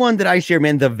 What was the one that I shared,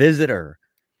 man? The Visitor.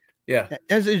 Yeah,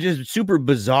 that's just super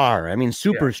bizarre. I mean,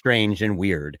 super strange and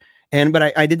weird.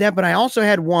 But I did that. But I also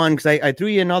had one because I threw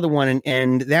you another one,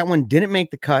 and that one didn't make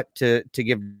the cut to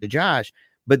give to Josh.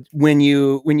 But when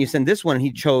you send this one,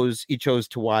 he chose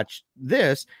to watch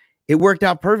this. It worked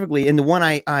out perfectly. And the one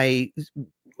I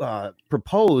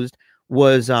proposed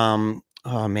was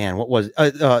what was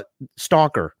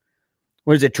Stalker?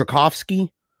 What is it? Tarkovsky?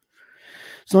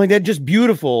 Something like that. Just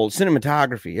beautiful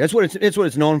cinematography. That's what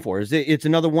it's known for. It's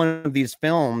another one of these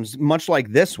films, much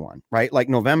like this one, right? Like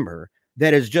November,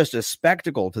 that is just a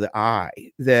spectacle to the eye.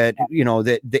 That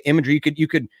that the imagery you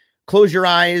could close your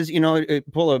eyes,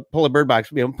 pull a bird box,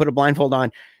 put a blindfold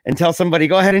on, and tell somebody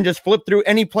go ahead and just flip through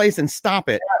any place and stop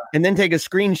it, and then take a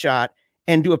screenshot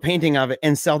and do a painting of it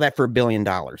and sell that for $1 billion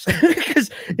because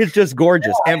it's just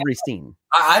gorgeous. Every scene.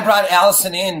 I brought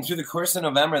Allison in through the course of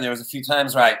November. There was a few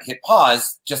times where I hit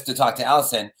pause just to talk to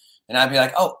Allison, and I'd be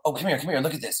like, "Oh, come here,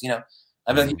 look at this."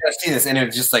 I'd be like, "You gotta see this," and it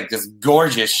was just like this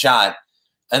gorgeous shot.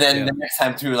 And then the next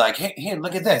time through, like, "Hey,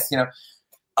 look at this,"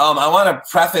 I want to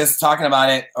preface talking about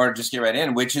it, or just get right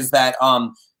in, which is that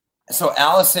so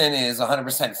Allison is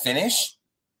 100% Finnish.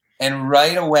 And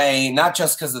right away, not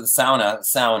just because of the sauna,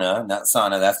 not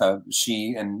sauna, that's how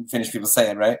she and Finnish people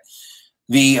say it, right?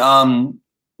 The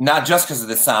not just because of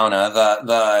the sauna,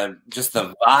 the just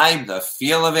the vibe, the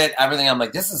feel of it, everything. I'm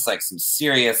like, this is like some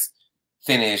serious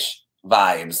Finnish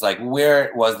vibes. Like,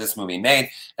 where was this movie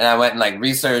made? And I went and like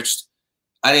researched.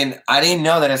 I didn't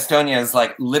know that Estonia is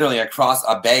like literally across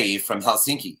a bay from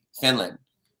Helsinki, Finland.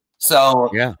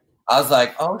 So yeah, I was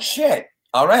like, oh shit.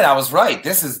 All right, I was right.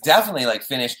 This is definitely like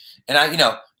Finnish. And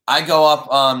I go up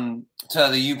to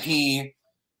the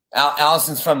UP.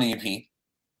 Allison's from the UP.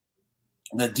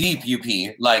 The deep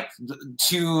UP, like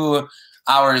 2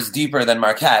 hours deeper than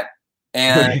Marquette.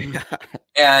 And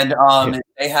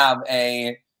they have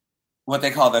what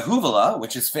they call the Huvula,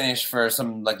 which is Finnish for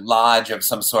some like lodge of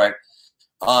some sort.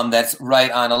 That's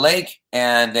right on a lake,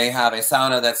 and they have a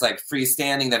sauna that's like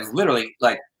freestanding, that is literally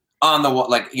like on the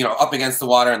up against the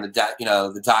water, and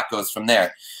the dock goes from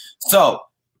there. So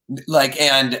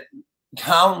and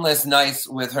countless nights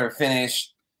with her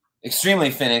Finnish, extremely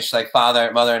Finnish, like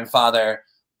mother and father,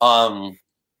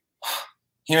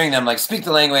 hearing them like speak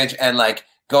the language and like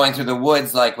going through the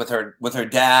woods like with her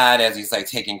dad as he's like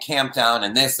taking camp down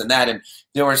and this and that, and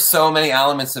there were so many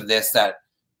elements of this that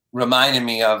reminded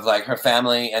me of like her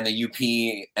family and the UP,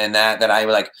 and that I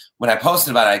like when I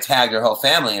posted about it, I tagged her whole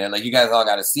family in it, like, you guys all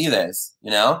got to see this,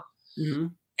 Mm-hmm.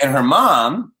 And her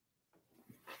mom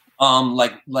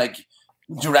like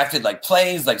directed like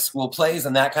plays, like school plays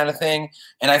and that kind of thing,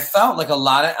 and I felt like a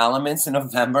lot of elements in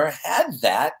November had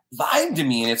that vibe to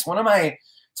me, and it's one of my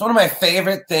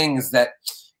favorite things. That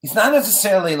it's not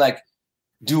necessarily like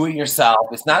do it yourself,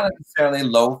 it's not necessarily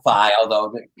lo-fi,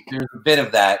 although there's a bit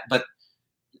of that, but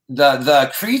the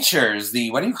creatures,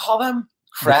 what do you call them?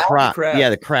 Crab. Yeah,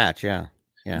 the Kratch. Yeah.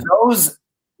 Those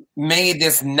made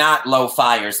this not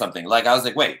lo-fi or something. Like I was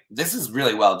like, wait, this is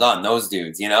really well done. Those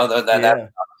dudes, that.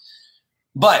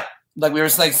 But like we were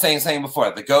like saying before,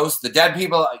 the ghosts, the dead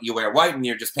people, you wear white and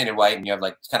you're just painted white and you have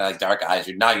like kind of like dark eyes.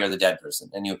 You're the dead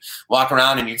person, and you walk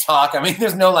around and you talk. I mean,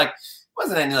 there's no like,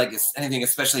 wasn't any like anything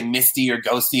especially misty or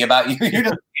ghosty about you. You're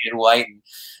just painted white.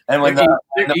 And when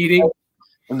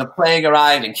when the plague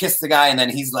arrived and kissed the guy, and then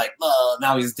he's like, oh,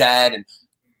 now he's dead.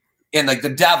 And like the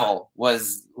devil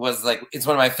was like, it's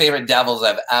one of my favorite devils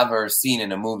I've ever seen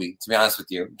in a movie, to be honest with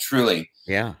you. Truly.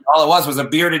 Yeah. All it was a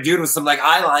bearded dude with some like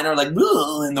eyeliner, like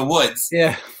in the woods.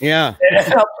 Yeah. Yeah.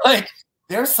 And I'm like,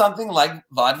 there's something like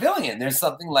vaudevillian. There's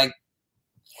something like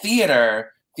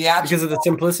theatrical. Because of the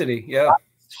simplicity. Yeah.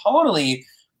 Totally.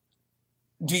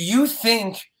 Do you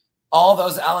think all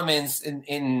those elements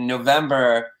in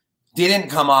November didn't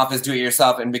come off as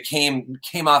do-it-yourself and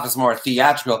came off as more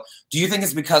theatrical? Do you think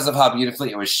it's because of how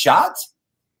beautifully it was shot?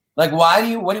 Like, what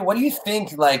do you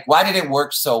think? Like, why did it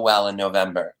work so well in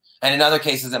November? And in other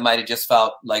cases, it might have just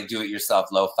felt like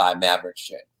do-it-yourself, lo-fi Maverick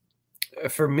shit.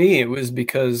 For me, it was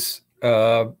because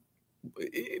it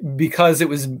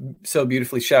was so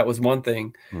beautifully shot was one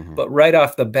thing, Mm-hmm. but right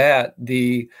off the bat,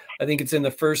 I think it's in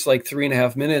the first like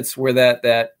 3.5 minutes where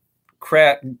that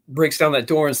Krat breaks down that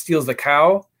door and steals the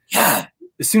cow. Yeah.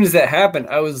 As soon as that happened,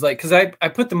 I was like, because I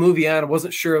put the movie on, I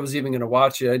wasn't sure I was even going to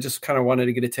watch it. I just kind of wanted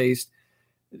to get a taste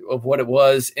of what it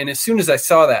was. And as soon as I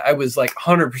saw that, I was like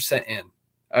 100% in.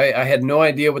 I had no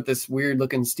idea what this weird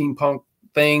looking steampunk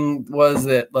thing was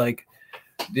that like,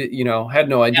 had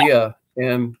no idea.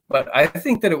 But I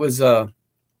think that it was,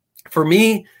 for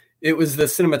me, it was the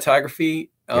cinematography,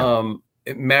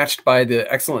 it matched by the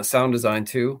excellent sound design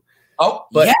too. Oh,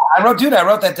 but yeah, I wrote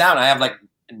that down. I have like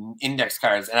index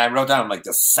cards, and I wrote down like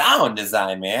the sound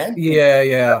design, man.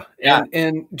 Yeah.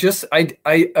 And just I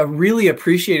really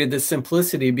appreciated the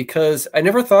simplicity, because I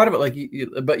never thought of it like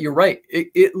but you're right.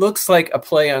 It looks like a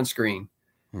play on screen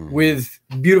with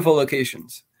beautiful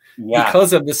locations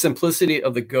because of the simplicity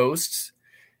of the ghosts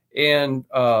and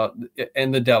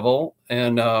the devil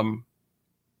and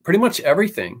pretty much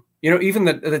everything. Even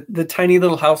the tiny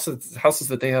little houses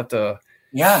that they have to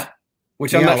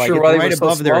which I'm not sure why they were so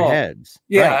above small. their heads.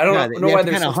 Yeah, right. I don't know why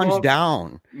they're kind so of hunched small.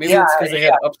 down. Maybe it's because they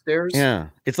had upstairs. Yeah,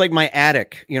 it's like my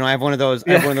attic. I have one of those.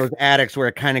 I have one of those attics where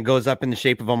it kind of goes up in the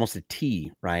shape of almost a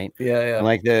T, right? Yeah.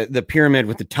 Like the pyramid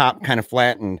with the top kind of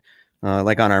flattened,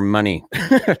 like on our money,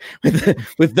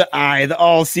 with the eye, the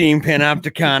all-seeing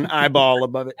panopticon eyeball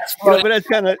above it. But that's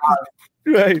kind of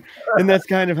right, and that's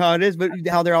kind of how it is. But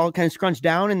how they're all kind of scrunched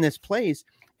down in this place.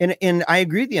 And I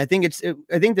agree with you. I think the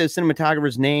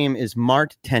cinematographer's name is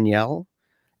Mart Teniel,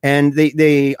 and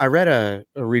I read a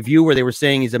review where they were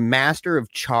saying he's a master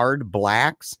of charred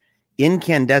blacks,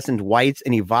 incandescent whites,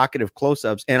 and evocative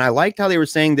close-ups. And I liked how they were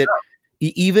saying that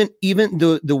even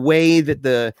the way that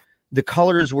the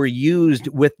colors were used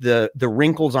with the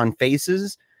wrinkles on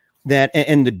faces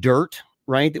and the dirt,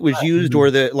 right, that was used, or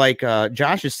the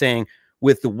Josh is saying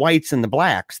with the whites and the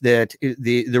blacks, that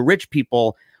the rich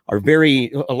people are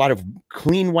a lot of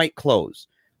clean white clothes,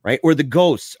 right? Or the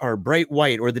ghosts are bright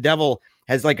white, or the devil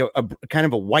has like a kind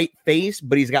of a white face,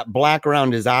 but he's got black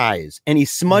around his eyes, and he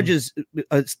smudges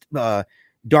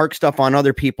dark stuff on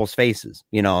other people's faces.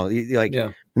 When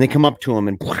they come up to him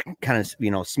and kind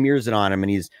of smears it on him, and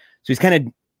he's kind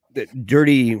of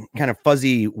dirty, kind of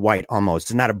fuzzy white almost.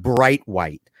 It's not a bright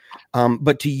white.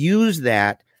 But to use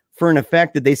that for an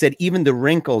effect that they said even the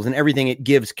wrinkles and everything, it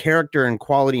gives character and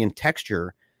quality and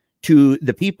texture to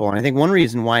the people. And I think one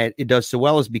reason why it does so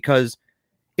well is because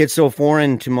it's so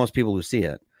foreign to most people who see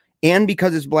it. And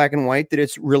because it's black and white, that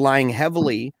it's relying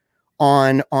heavily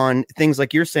on things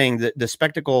like you're saying, the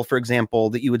spectacle, for example,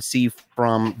 that you would see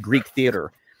from Greek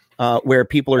theater, where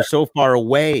people are so far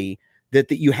away that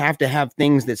you have to have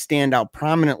things that stand out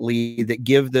prominently that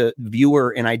give the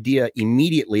viewer an idea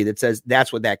immediately that says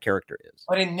that's what that character is.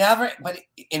 But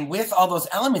and with all those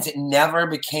elements, it never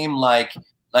became like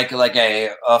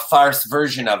a farce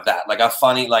version of that, like a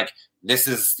funny, like this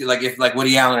is like if like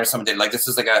Woody Allen or something did, like this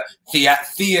is like a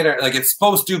theater, like it's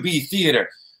supposed to be theater.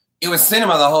 It was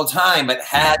cinema the whole time, but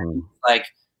had like,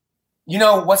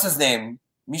 what's his name?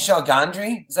 Michel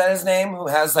Gondry, is that his name? Who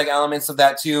has like elements of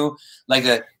that too, like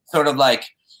the sort of like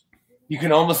you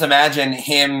can almost imagine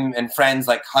him and friends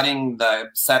like cutting the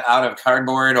set out of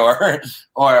cardboard or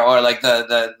like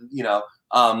the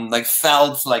like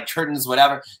felt, like curtains,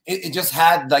 whatever. It just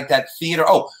had like that theater.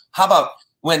 Oh, how about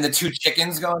when the two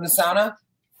chickens go in the sauna?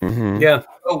 Mm-hmm. Yeah.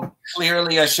 So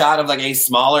clearly a shot of like a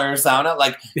smaller sauna,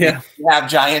 like yeah, you have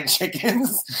giant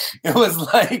chickens. It was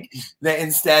like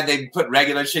instead they put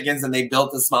regular chickens and they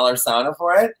built a smaller sauna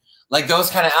for it. Like those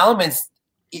kind of elements,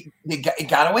 it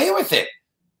got away with it.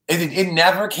 It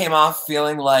never came off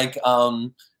feeling like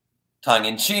tongue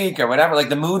in cheek or whatever. Like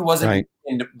the mood wasn't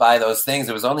by those things.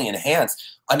 It was only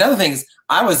enhanced. Another thing is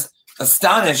I was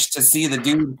astonished to see the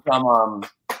dude from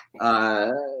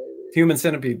Human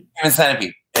Centipede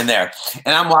in there.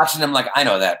 And I'm watching him like, I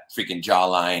know that freaking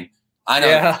jawline.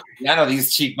 I know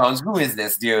these cheekbones. Who is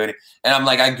this dude? And I'm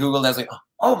like, I Googled, I was like,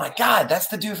 oh my God, that's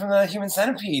the dude from the Human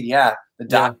Centipede. Yeah. The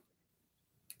doc.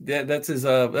 Yeah, that's his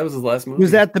that was his last movie. Was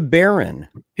that the Baron?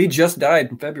 He just died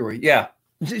in February. Yeah.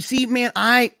 See, man,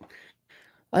 I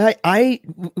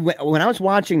when I was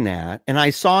watching that and I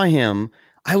saw him,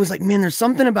 I was like, man, there's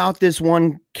something about this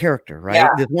one character, right? Yeah.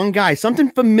 This one guy,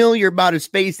 something familiar about his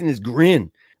face and his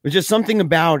grin. There's just something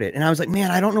about it. And I was like,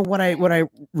 man, I don't know what I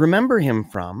remember him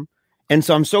from. And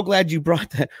so I'm so glad you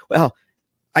brought that. Well,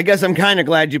 I guess I'm kind of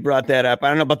glad you brought that up. I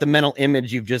don't know about the mental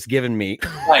image you've just given me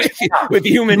with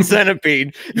Human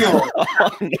Centipede. Oh,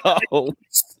 no.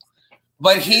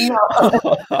 But he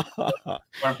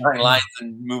lines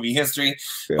in movie history.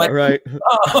 But, right.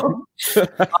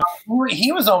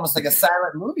 He was almost like a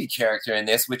silent movie character in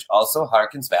this, which also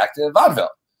harkens back to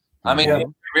vaudeville. I mean, it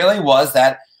really was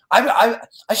that. I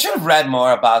should have read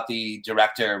more about the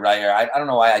director, writer. I don't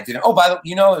know why I didn't. Oh, by the way,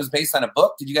 it was based on a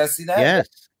book. Did you guys see that? Yes.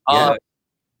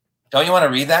 Don't you want to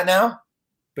read that now?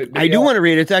 But I do want to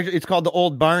read it. It's called The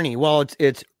Old Barney. Well,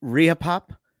 it's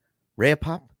Rehapop,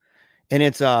 and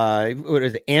it's what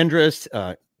is it? Andrus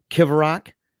Kivarok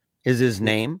is his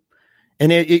name,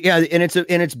 and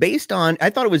it's based on. I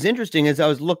thought it was interesting as I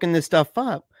was looking this stuff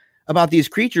up about these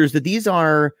creatures that this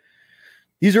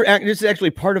is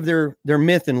actually part of their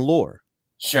myth and lore.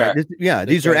 Sure.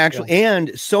 These are actually,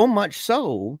 and so much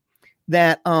so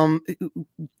that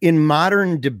in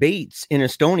modern debates in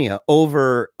Estonia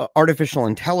over artificial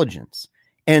intelligence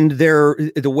and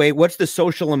what's the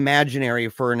social imaginary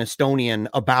for an Estonian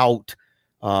about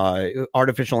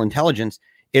artificial intelligence?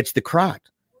 It's the Krat.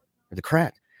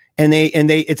 And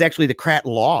it's actually the Krat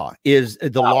law is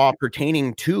the law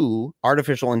pertaining to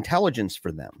artificial intelligence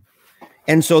for them.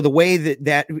 And so the way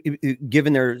that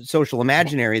given their social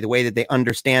imaginary, the way that they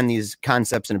understand these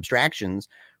concepts and abstractions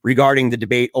regarding the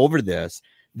debate over this,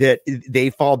 that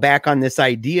they fall back on this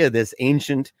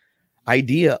ancient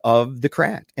idea of the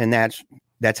Krat. And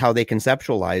that's how they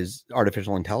conceptualize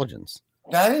artificial intelligence.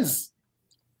 That is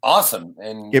awesome.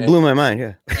 And it blew my mind.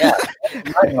 Yeah.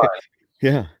 Yeah.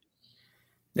 Yeah.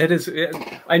 That is,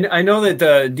 I know that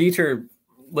Dieter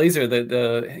Laser,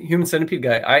 the Human Centipede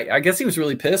guy, I guess he was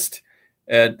really pissed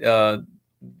at the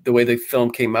way the film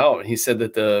came out. He said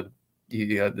that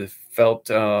he felt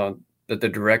that the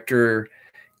director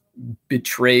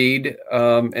betrayed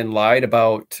and lied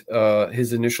about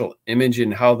his initial image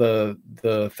and how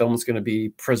the film was going to be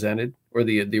presented, or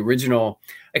the original.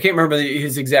 I can't remember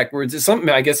his exact words. It's something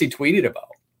I guess he tweeted about.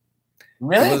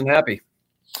 Really? He wasn't happy.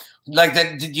 Like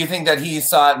that? Did you think that he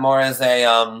saw it more as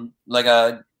a like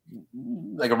a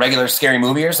regular scary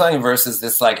movie or something versus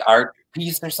this like art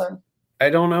piece or something? I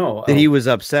don't know. That he was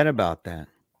upset about that.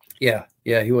 Yeah,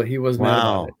 he was mad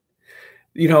about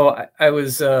it. I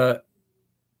was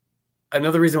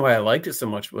another reason why I liked it so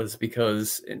much was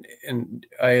because, and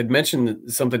I had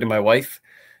mentioned something to my wife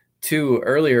too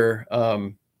earlier.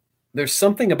 There's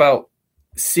something about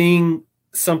seeing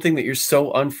something that you're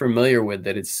so unfamiliar with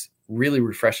that it's really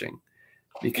refreshing,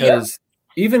 because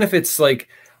even if it's like,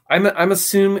 I'm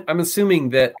assuming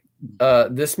that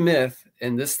this myth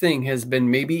and this thing has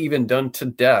been maybe even done to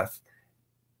death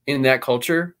in that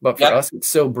culture, but for us, it's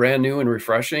so brand new and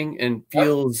refreshing and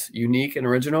feels unique and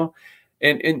original.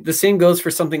 And the same goes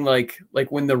for something like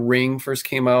when The Ring first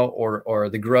came out, or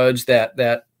The Grudge,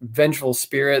 that vengeful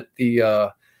spirit,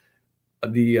 the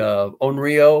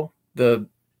Onryo, the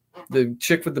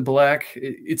chick with the black.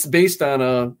 It's based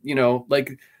on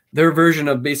like their version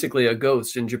of basically a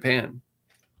ghost in Japan.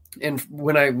 And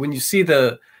when you see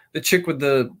the chick with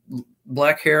the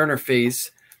black hair on her face,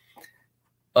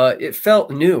 it felt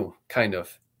new, kind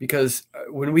of, because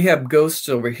when we have ghosts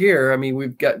over here, I mean,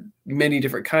 we've got many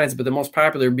different kinds, but the most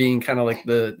popular being kind of like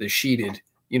the sheeted,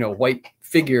 white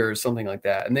figure or something like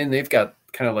that. And then they've got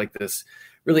kind of like this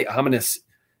really ominous,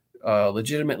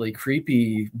 legitimately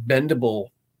creepy, bendable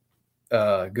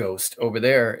ghost over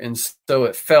there. And so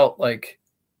it felt like,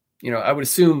 I would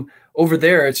assume over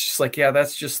there, it's just like,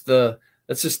 that's just the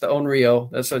Onryo.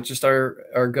 That's just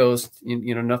our ghost.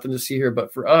 Nothing to see here.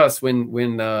 But for us, when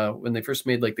they first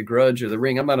made like The Grudge or The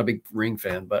Ring, I'm not a big Ring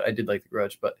fan, but I did like The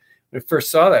Grudge. But when I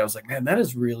first saw that, I was like, man, that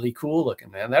is really cool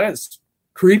looking, man. That is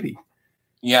creepy.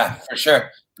 Yeah, for sure.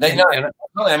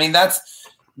 I mean, that's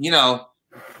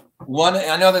one.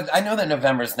 I know that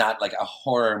November is not like a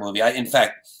horror movie. In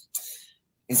fact,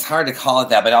 it's hard to call it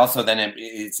that, but also then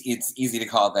it's easy to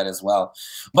call it that as well.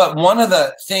 But one of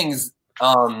the things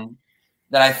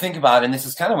that I think about, and this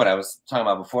is kind of what I was talking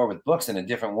about before with books in a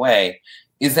different way,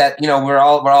 is that we're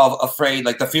all afraid,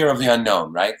 like the fear of the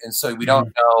unknown, right? And so we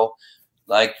don't know,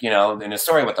 like in a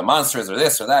story what the monster is or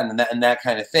this or that and that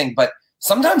kind of thing. But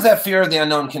sometimes that fear of the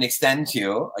unknown can extend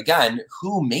to, again,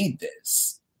 who made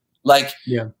this? And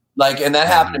that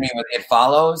happened to me with It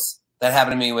Follows. That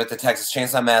happened to me with the Texas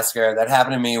Chainsaw Massacre. That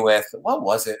happened to me with, what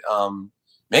was it?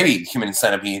 Maybe Human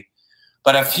Centipede.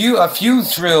 But a few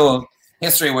through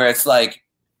history where it's like,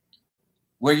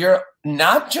 where you're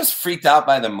not just freaked out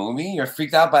by the movie, you're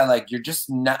freaked out by like, you're just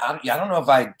not, I don't know if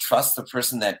I trust the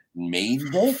person that made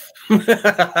this.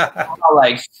 How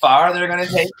like far they're going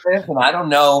to take this. And I don't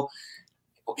know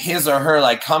his or her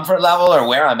like comfort level or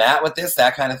where I'm at with this,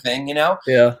 that kind of thing,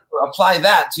 Yeah. Apply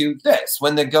that to this.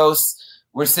 When the ghosts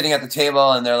were sitting at the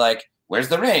table and they're like, where's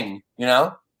the ring?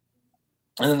 And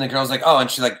then the girl's like, oh, and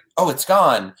she's like, oh, it's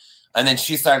gone. And then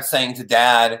she starts saying to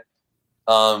dad,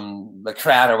 the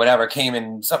Krat or whatever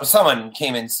someone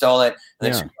came and stole it.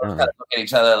 And then she kind of look at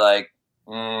each other like,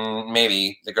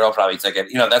 maybe the girl probably took it.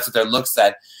 That's what their look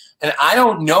said. And I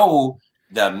don't know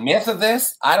the myth of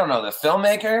this. I don't know the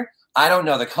filmmaker. I don't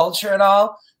know the culture at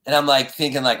all. And I'm like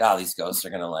thinking like, oh, these ghosts are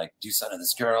going to like do something to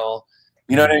this girl.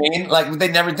 You know what I mean? Like they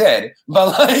never did,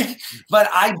 but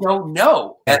I don't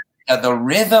know. And the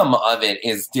rhythm of it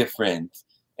is different.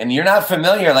 And you're not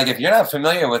familiar. Like if you're not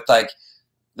familiar with like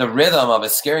the rhythm of a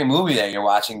scary movie that you're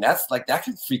watching, that's like, that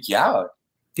could freak you out.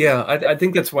 Yeah. I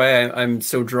think that's why I'm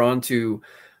so drawn to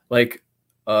like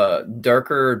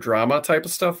darker drama type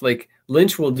of stuff. Like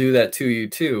Lynch will do that to you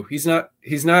too. This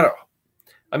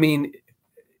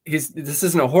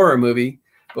isn't a horror movie,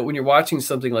 but when you're watching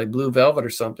something like Blue Velvet or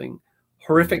something,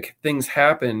 horrific things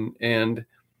happen, and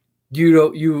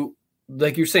you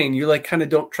like you're saying, you like kind of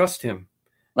don't trust him,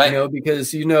 right?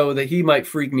 Because that he might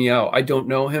freak me out. I don't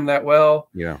know him that well.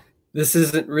 Yeah, this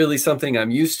isn't really something I'm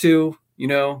used to.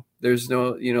 There's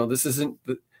no, this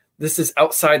is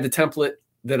outside the template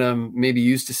that I'm maybe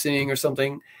used to seeing or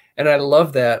something. And I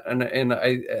love that. And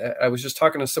I was just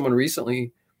talking to someone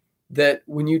recently that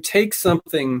when you take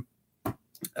something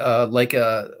I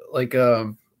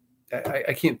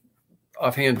can't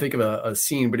offhand think of a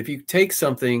scene, but if you take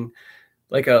something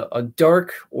like a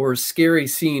dark or scary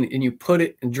scene and you put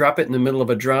it and drop it in the middle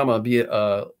of a drama, be it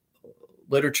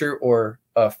literature or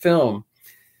a film,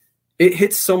 it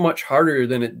hits so much harder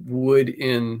than it would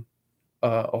in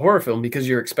a horror film, because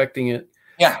you're expecting it.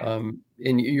 Yeah.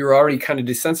 And you're already kind of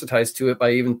desensitized to it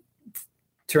by even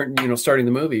starting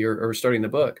the movie or starting the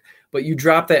book. But you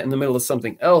drop that in the middle of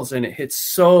something else and it hits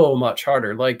so much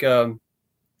harder. Like, I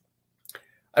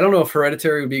don't know if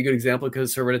Hereditary would be a good example,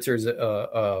 because Hereditary is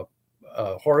a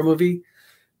horror movie,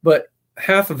 but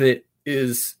half of it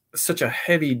is such a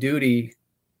heavy duty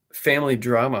family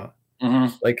drama,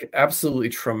 like absolutely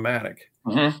traumatic,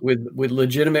 with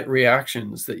legitimate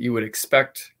reactions that you would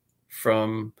expect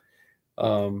from,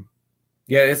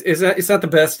 it's not the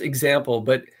best example,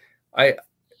 but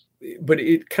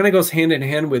it kind of goes hand in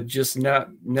hand with just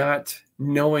not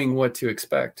knowing what to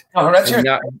expect. Oh, Hereditary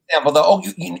example though.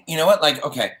 You know what? Like,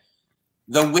 okay,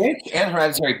 The Witch and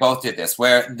Hereditary both did this,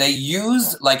 where they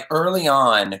used like early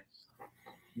on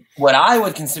what I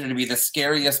would consider to be the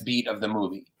scariest beat of the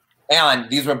movie. And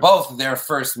these were both their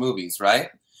first movies, right?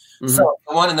 Mm-hmm. So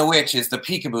the one in The Witch is the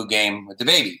peekaboo game with the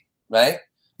baby, right?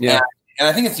 Yeah. And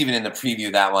I think it's even in the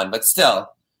preview, that one, but still,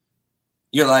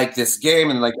 you're like this game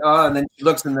and like, oh, and then she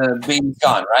looks and the baby's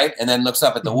gone, right? And then looks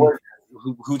up at the warden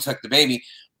who took the baby.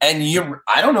 And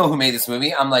I don't know who made this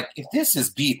movie. I'm like, if this is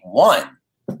beat one,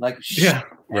 like, yeah,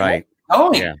 right.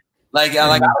 Oh, yeah. Like, I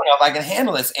don't know if I can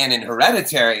handle this. And in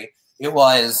Hereditary, it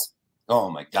was, oh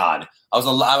my God.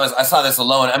 I saw this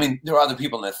alone. I mean, there were other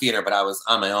people in the theater, but I was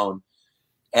on my own.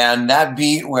 And that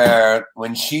beat where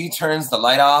when she turns the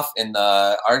light off in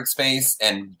the art space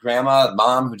and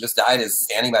mom who just died is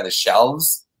standing by the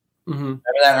shelves. Mm-hmm. Remember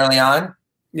that early on?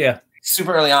 Yeah.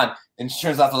 Super early on. And she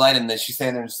turns off the light and then she's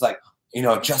standing there and just like,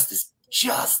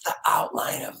 just the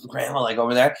outline of grandma like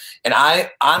over there. And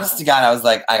honest to God, I was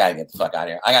like, I gotta get the fuck out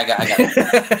of here. I got.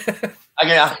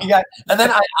 And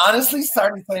then I honestly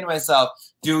started saying to myself,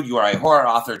 dude, you are a horror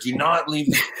author. Do not leave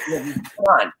this. Come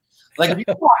on. Like, if you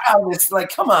walk out of this, like,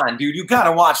 come on, dude, you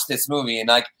gotta watch this movie. And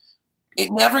like,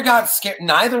 it never got scared.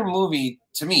 Neither movie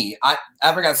to me, I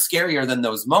ever got scarier than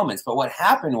those moments. But what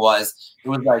happened was, it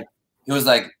was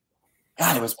like,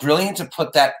 God, it was brilliant to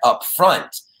put that up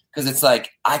front. Because it's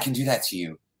like, I can do that to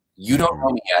you. You don't know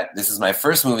me yet. This is my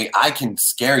first movie. I can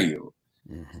scare you.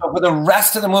 Mm-hmm. So for the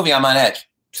rest of the movie, I'm on edge.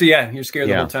 So yeah, you're scared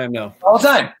the whole time now. All the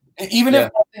time. Even if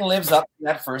nothing lives up to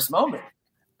that first moment.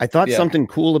 I thought something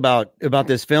cool about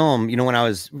this film, when I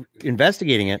was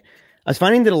investigating it, I was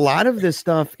finding that a lot of this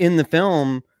stuff in the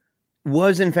film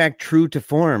was in fact true to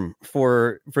form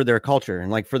for their culture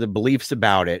and like for the beliefs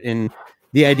about it. And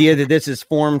the idea that this is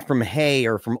formed from hay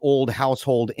or from old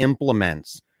household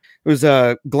implements. It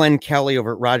was Glenn Kelly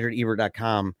over at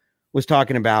RogerEbert.com was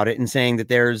talking about it and saying that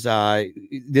there's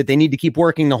that they need to keep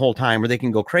working the whole time or they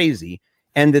can go crazy.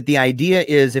 And that the idea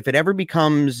is if it ever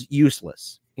becomes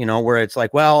useless, where it's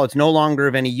like, well, it's no longer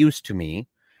of any use to me.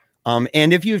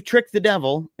 And if you've tricked the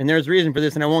devil, and there's reason for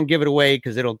this, and I won't give it away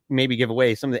because it'll maybe give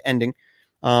away some of the ending.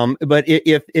 But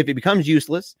if it becomes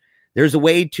useless, there's a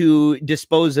way to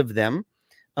dispose of them.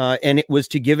 And it was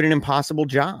to give it an impossible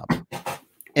job.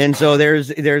 And so there's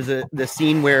the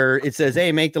scene where it says,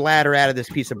 hey, make the ladder out of this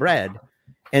piece of bread.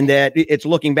 And that it's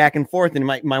looking back and forth. And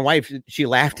my wife, she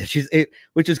laughed,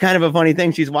 which is kind of a funny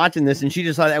thing. She's watching this and she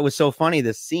just thought that was so funny,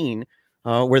 this scene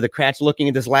where the Krat's looking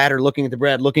at this ladder, looking at the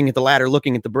bread, looking at the ladder,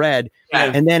 looking at the bread.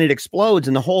 Yeah. And then it explodes.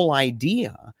 And the whole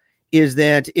idea is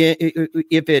that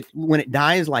when it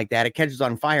dies like that, it catches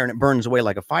on fire and it burns away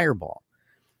like a fireball.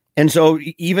 And so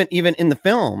even in the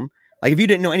film, like if you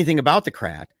didn't know anything about the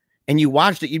Krat and you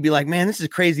watched it, you'd be like, man, this is a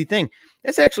crazy thing.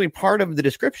 That's actually part of the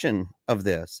description of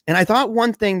this. And I thought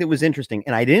one thing that was interesting,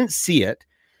 and I didn't see it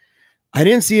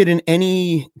in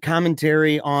any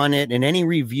commentary on it, in any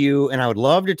review. And I would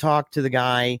love to talk to the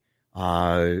guy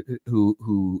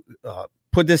who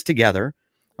put this together.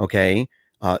 Okay.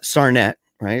 Sarnett,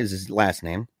 right, is his last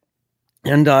name.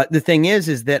 And the thing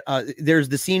is that there's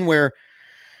the scene where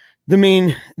the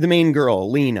main girl,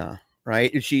 Lena,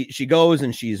 right? She goes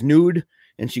and she's nude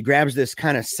and she grabs this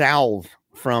kind of salve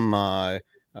from a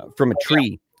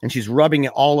tree and she's rubbing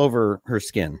it all over her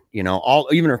skin,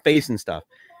 even her face and stuff.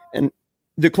 And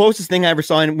the closest thing I ever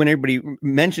saw when everybody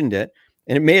mentioned it,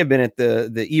 and it may have been at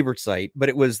the Ebert site, but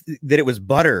it was that it was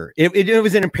butter. It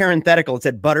was in a parenthetical. It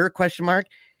said butter ?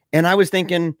 And I was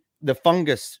thinking the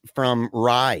fungus from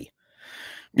rye.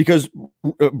 Because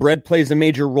bread plays a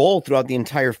major role throughout the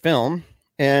entire film.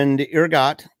 And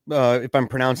Irgat, if I'm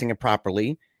pronouncing it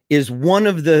properly, is one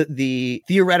of the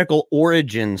theoretical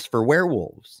origins for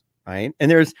werewolves, right? And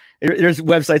there's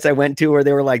websites I went to where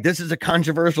they were like, this is a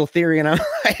controversial theory. And I'm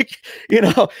like,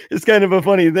 it's kind of a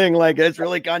funny thing. Like, it's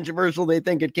really controversial. They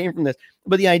think it came from this.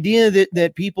 But the idea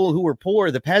that people who were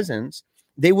poor, the peasants,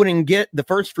 they wouldn't get the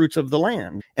first fruits of the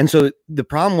land. And so the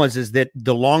problem is that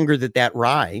the longer that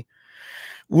rye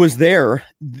was there,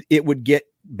 it would get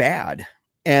bad.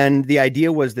 And the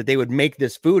idea was that they would make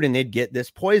this food and they'd get this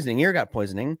poisoning, ergot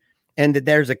poisoning, and that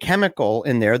there's a chemical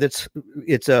in there it's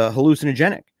a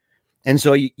hallucinogenic. And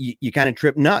so you kind of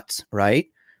trip nuts, right,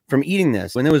 from eating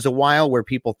this. And there was a while where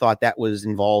people thought that was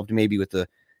involved maybe with the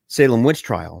Salem witch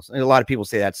trials. And a lot of people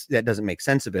say that doesn't make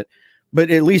sense of it. But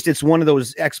at least it's one of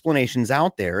those explanations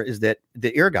out there is that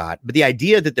the ergot. But the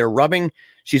idea that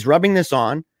she's rubbing this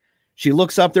on, she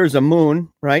looks up, there's a moon,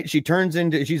 right? She's a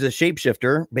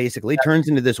shapeshifter, basically, turns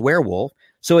into this werewolf.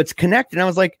 So it's connected. And I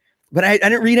was like, but I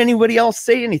didn't read anybody else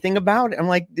say anything about it. I'm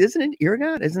like, isn't it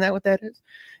ergot? Isn't that what that is?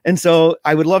 And so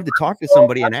I would love to talk to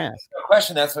somebody and ask. No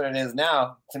question, that's what it is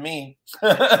now to me.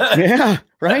 Yeah,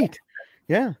 right.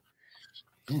 Yeah.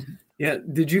 Yeah.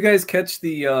 Did you guys catch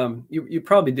the? You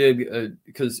probably did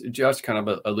because Josh kind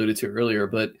of alluded to it earlier,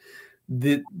 but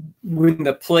when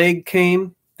the plague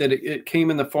came, that it came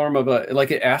in the form of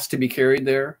it asked to be carried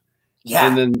there. Yeah.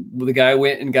 And then the guy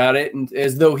went and got it, and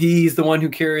as though he's the one who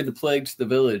carried the plague to the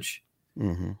village.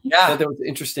 Mm-hmm. Yeah. I thought that was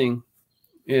interesting.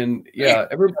 And yeah,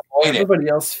 everybody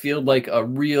else felt like a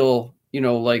real,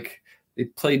 like they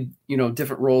played,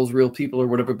 different roles, real people or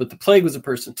whatever, but the plague was a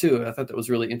person too. I thought that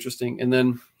was really interesting. And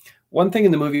then one thing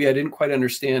in the movie I didn't quite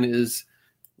understand is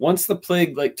once the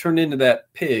plague turned into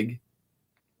that pig,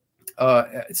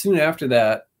 soon after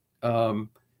that, and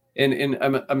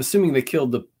I'm assuming they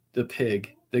killed the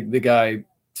pig. The guy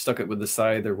stuck it with the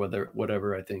scythe or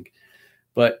whatever, I think.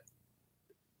 But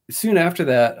soon after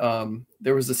that,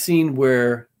 there was a scene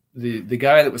where the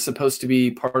guy that was supposed to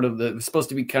be supposed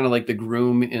to be kind of like the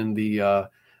groom in the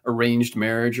arranged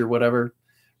marriage or whatever,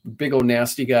 big old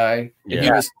nasty guy. Yeah. And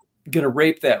he was going to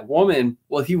rape that woman.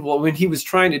 Well, when he was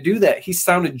trying to do that, he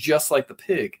sounded just like the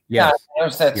pig. Yes. I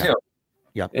noticed that too.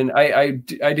 Yeah. And I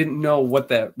didn't know what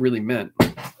that really meant.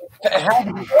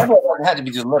 Everyone had to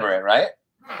be deliberate, right?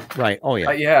 Right. Oh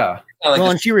yeah. Yeah. Well,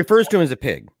 and she refers to him as a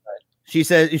pig. She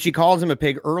says she calls him a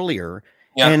pig earlier,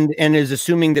 and is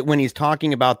assuming that when he's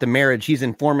talking about the marriage, he's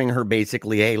informing her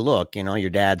basically, "Hey, look, your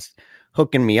dad's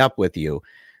hooking me up with you."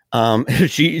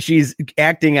 She's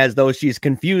acting as though she's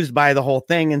confused by the whole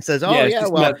thing and says, "Oh yeah,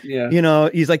 well,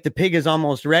 he's like the pig is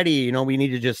almost ready. We need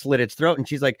to just slit its throat." And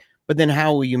she's like, "But then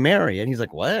how will you marry?" And he's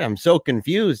like, "What? I'm so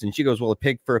confused." And she goes, "Well, a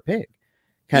pig for a pig."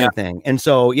 Kind of thing. And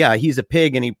so, yeah, he's a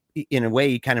pig, and he, in a way,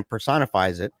 he kind of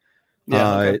personifies it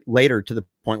later to the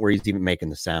point where he's even making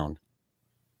the sound.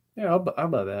 Yeah, I'll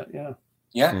buy that. Yeah.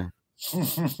 Yeah.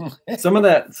 some of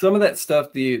that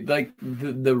stuff,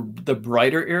 the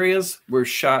brighter areas were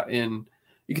shot in.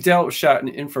 You could tell it was shot in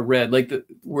infrared,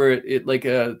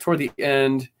 toward the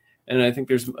end. And I think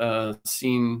there's a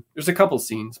couple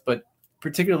scenes, but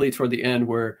particularly toward the end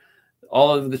where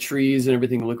all of the trees and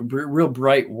everything look real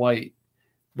bright white.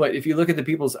 But if you look at the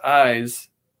people's eyes,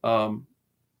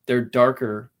 they're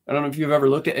darker. I don't know if you've ever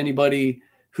looked at anybody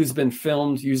who's been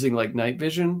filmed using night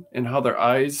vision and how their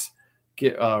eyes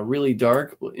get really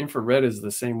dark. Well, infrared is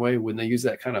the same way when they use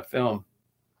that kind of film.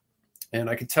 And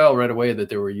I could tell right away that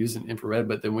they were using infrared.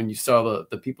 But then when you saw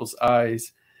the people's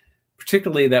eyes,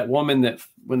 particularly that woman that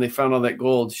when they found all that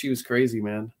gold, she was crazy,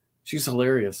 man. She's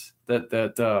hilarious. Man,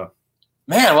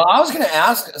 well, I was going to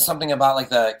ask something about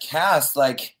the cast,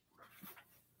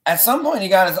 at some point you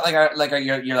guys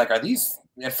are these,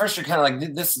 at first you're kind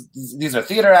of these are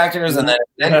theater actors, and then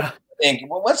you think,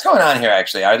 well, what's going on here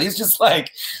actually? Are these just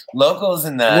locals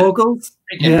in the locals?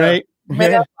 Right.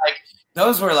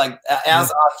 Those were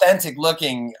as authentic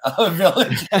looking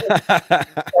village.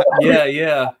 Yeah.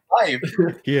 Yeah.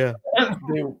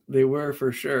 They were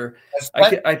for sure.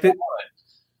 I think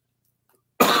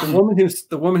the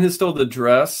woman who stole the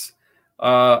dress,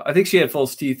 I think she had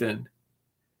false teeth in.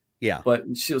 Yeah,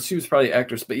 but she was probably an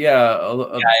actress. But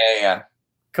a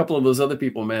couple of those other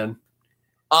people, man.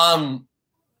 I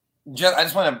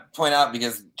just want to point out,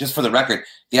 because just for the record,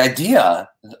 the idea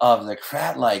of the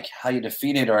Krat, how you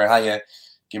defeat it or how you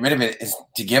get rid of it, is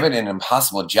to give it an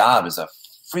impossible job is a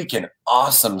freaking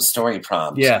awesome story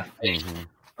prompt. Yeah.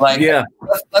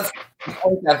 Let's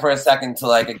point that for a second to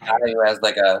a guy who has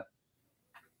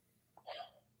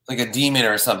a demon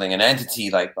or something, an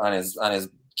entity on his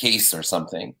case or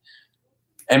something.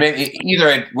 And maybe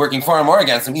either working for him or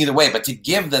against him, either way. But to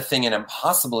give the thing an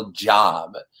impossible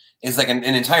job is an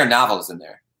entire novel is in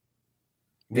there.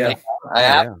 Yeah, I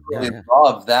absolutely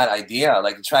love that idea.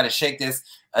 To try to shake this,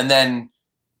 and then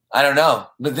I don't know,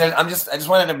 but I just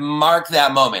wanted to mark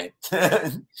that moment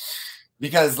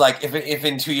because if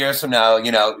in 2 years from now,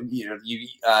 you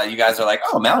guys are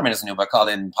oh, Mallerman has a new book called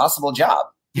Impossible Job.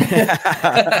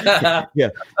 Yeah,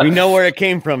 we know where it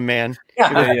came from, man.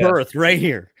 Birth right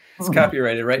here. It's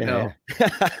copyrighted right now.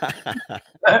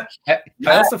 I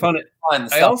also found it.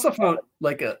 I also found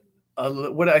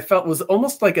what I felt was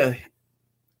almost like a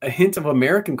hint of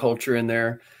American culture in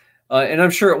there, and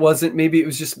I'm sure it wasn't. Maybe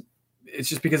it's just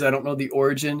because I don't know the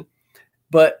origin.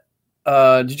 But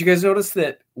did you guys notice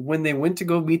that when they went to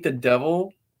go meet the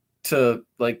devil to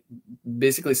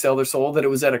basically sell their soul, that it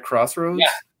was at a crossroads?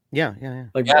 Yeah.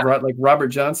 Like Robert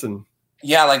Johnson.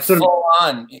 Yeah, full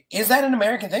on. Is that an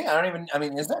American thing?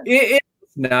 Is that? It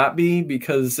not be,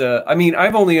 because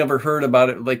I've only ever heard about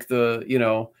it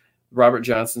the Robert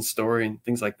Johnson story and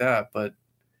things like that. But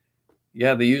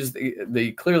yeah,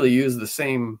 they clearly use the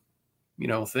same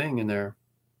thing in there.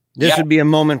 This would be a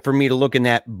moment for me to look in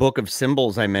that book of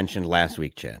symbols I mentioned last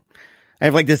week, Chad. I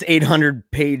have this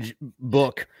 800-page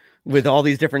book with all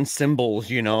these different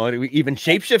symbols, even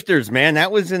shapeshifters, man,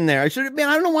 that was in there. I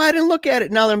don't know why I didn't look at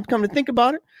it now that I'm coming to think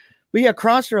about it. But yeah,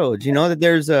 Crossroads, that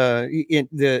there's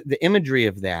the imagery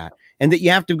of that, and that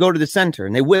you have to go to the center,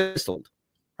 and they whistled,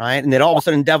 right? And then all of a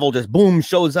sudden Devil just boom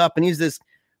shows up, and he's this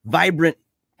vibrant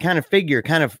kind of figure,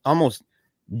 kind of almost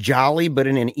jolly, but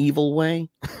in an evil way.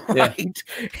 Right?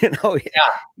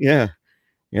 Yeah.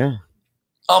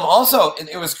 Also,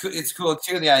 it's cool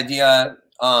too, the idea.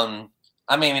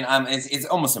 It's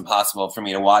almost impossible for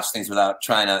me to watch things without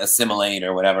trying to assimilate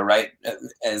or whatever, right?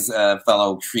 As a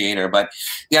fellow creator, but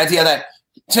the idea that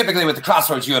typically with the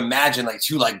Crossroads, you imagine like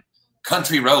two like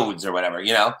country roads or whatever,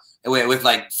 with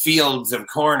like fields of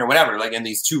corn or whatever, like in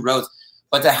these two roads.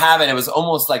 But to have it was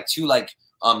almost like two like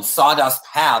sawdust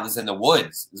paths in the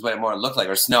woods is what it more looked like,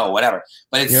 or snow, whatever.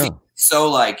 But it's so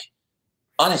like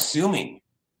unassuming,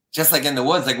 just like in the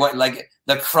woods. Like what? Like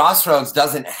the Crossroads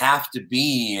doesn't have to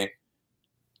be.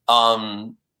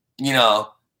 The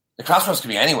Crossroads could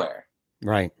be anywhere.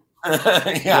 Right.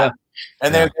 Yeah.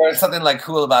 And there's something like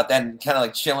cool about that, and kind of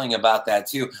like chilling about that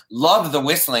too. Love the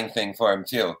whistling thing for him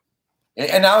too.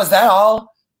 And now, is that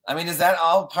all? I mean, is that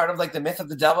all part of like the myth of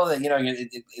the devil? That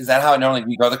is that how it normally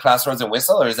we go to the Crossroads and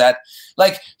whistle, or is that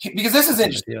like, because this is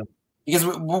interesting because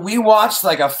we watched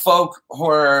like a folk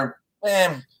horror,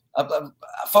 a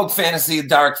folk fantasy,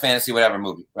 dark fantasy, whatever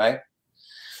movie, right?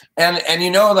 And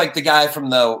like the guy from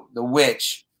the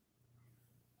Witch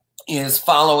is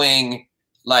following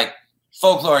like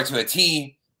folklore to a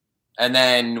T, and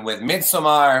then with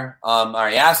Midsommar,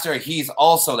 Ari Aster, he's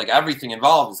also like everything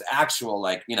involved is actual,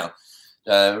 like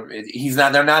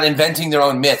they're not inventing their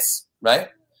own myths, right?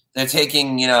 They're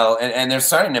taking and they're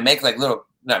starting to make like little,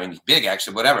 big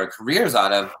actually, whatever, careers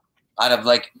out of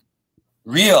like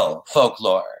real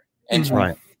folklore and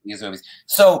these movies.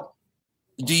 So.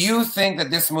 Do you think that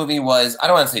this movie was, I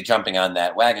don't want to say jumping on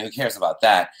that wagon, who cares about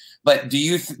that? But do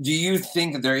you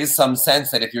think that there is some sense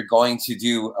that if you're going to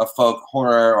do a folk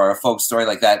horror or a folk story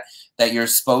like that, that you're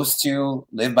supposed to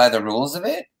live by the rules of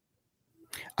it?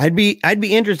 I'd be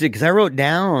interested, because I wrote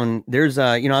down, there's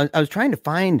I was trying to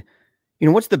find,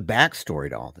 what's the backstory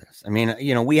to all this? I mean,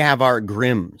 we have our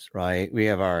Grimms, right? We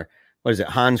have our, what is it?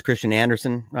 Hans Christian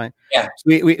Andersen, right? Yeah.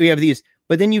 So we have these,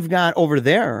 but then you've got over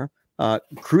there,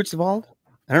 Kreutzwald.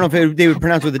 I don't know if they would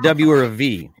pronounce with a W or a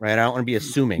V, right? I don't want to be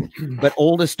assuming, but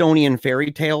Old Estonian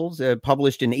Fairy Tales,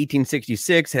 published in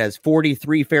 1866, has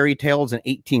 43 fairy tales and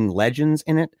 18 legends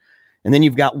in it. And then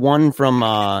you've got one from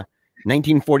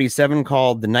 1947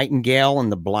 called The Nightingale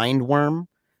and the Blind Worm.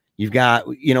 You've got,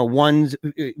 ones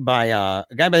by a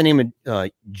guy by the name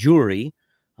of Juri,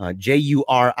 Juri,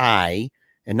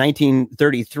 in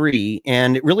 1933.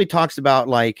 And it really talks about,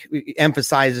 like,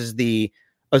 emphasizes the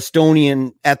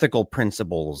Estonian ethical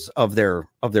principles of their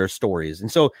stories. And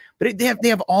so, but they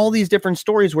have all these different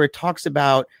stories where it talks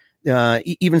about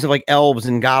even stuff like elves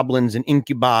and goblins and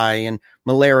incubi and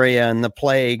malaria and the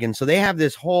plague. And so they have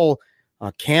this whole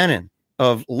canon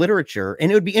of literature, and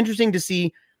it would be interesting to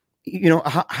see,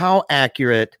 how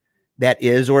accurate that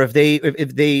is, or if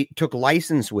they took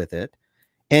license with it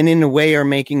and in a way are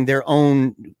making their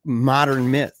own modern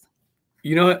myth.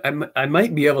 I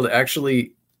might be able to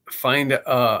actually find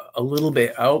a little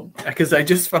bit out, because I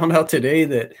just found out today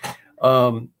that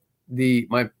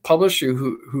my publisher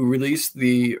who released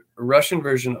the Russian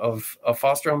version of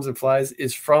Foster Homes and Flies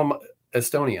is from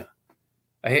Estonia.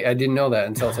 I didn't know that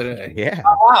until today. Yeah.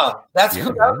 Oh, wow, that's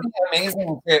cool. That would be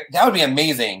amazing. That would be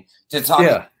amazing to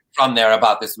talk from there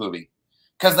about this movie,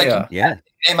 because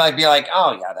they might be like,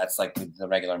 oh yeah, that's like the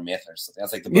regular myth or something.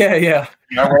 That's like the book.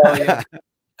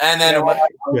 And then but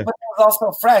it was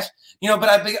also fresh,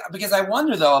 because I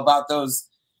wonder though about those,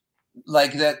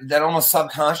 like that almost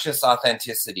subconscious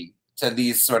authenticity to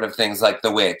these sort of things, like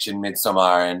The Witch and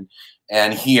Midsommar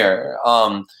and here,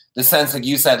 the sense, like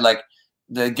you said, like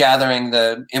the gathering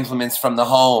the implements from the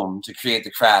home to create the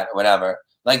crat or whatever,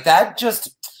 like that's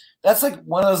like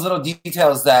one of those little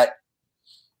details that,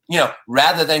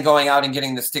 rather than going out and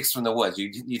getting the sticks from the woods,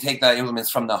 you take the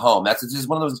implements from the home. That's just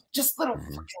one of those just little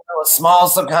small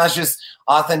subconscious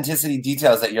authenticity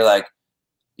details that you're like,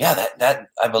 yeah, that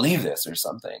I believe this or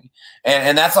something.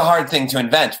 And that's a hard thing to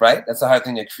invent, right? That's a hard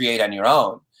thing to create on your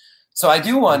own. So I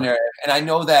do wonder, and I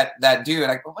know that dude,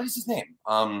 what is his name?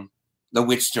 The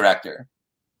Witch director.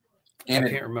 I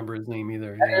can't remember his name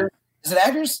either. Is it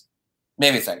Eggers?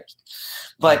 Maybe it's Eggers.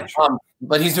 But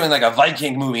but he's doing like a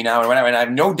Viking movie now or whatever, and I have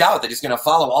no doubt that he's going to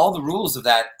follow all the rules of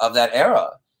that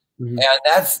era. Mm-hmm. And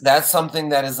that's something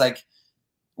that is like,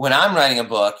 when I'm writing a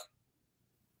book,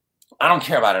 I don't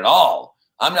care about it all.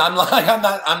 I'm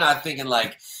not thinking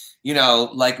like,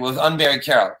 like with Unburied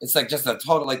Carol. It's like just a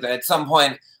total, like at some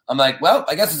point I'm like, well,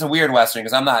 I guess it's a weird Western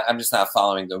because I'm just not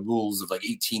following the rules of like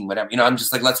 18, whatever. I'm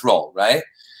just like, let's roll, right?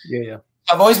 Yeah.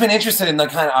 I've always been interested in the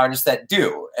kind of artists that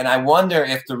do. And I wonder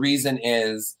if the reason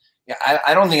is,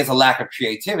 I don't think it's a lack of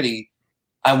creativity.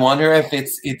 I wonder if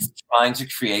it's trying to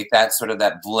create that sort of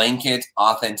that blanket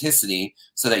authenticity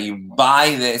so that you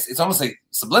buy this. It's almost like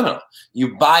subliminal.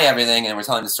 You buy everything and we're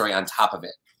telling the story on top of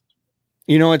it.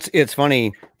 It's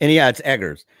funny. And yeah, it's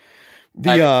Eggers.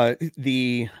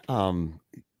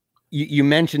 You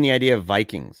mentioned the idea of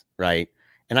Vikings, right?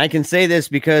 And I can say this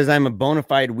because I'm a bona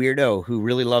fide weirdo who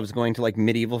really loves going to like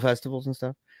medieval festivals and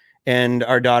stuff. And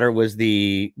our daughter was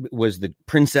the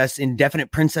princess,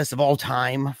 indefinite princess of all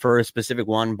time for a specific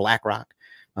one, Black Rock,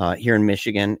 here in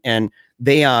Michigan. And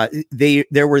there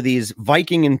were these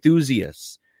Viking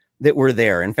enthusiasts that were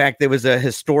there. In fact, there was a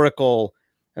historical,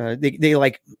 they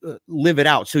live it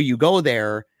out. So you go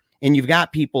there and you've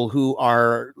got people who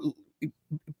are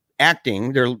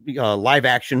acting their live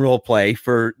action role play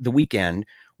for the weekend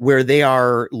where they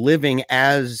are living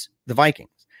as the Vikings.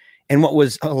 And what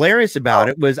was hilarious about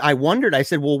it was I wondered, I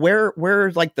said, well,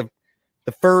 where's like the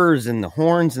furs and the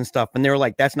horns and stuff? And they were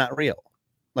like, that's not real.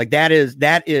 Like that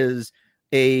is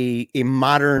a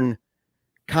modern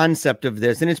concept of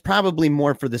this. And it's probably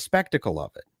more for the spectacle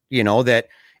of it. That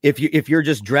if you're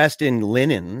just dressed in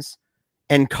linens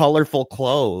and colorful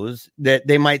clothes, that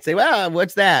they might say, well,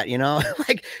 what's that?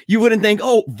 Like you wouldn't think,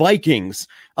 oh, Vikings.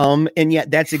 And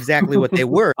yet that's exactly what they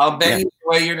were. I'll bet you the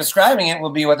way you're describing it will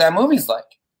be what that movie's like.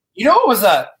 What was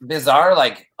a bizarre,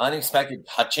 like unexpected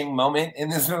touching moment in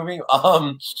this movie?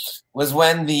 Was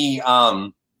when the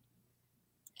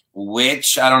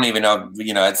witch, I don't even know,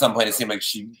 at some point it seemed like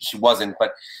she wasn't,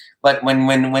 but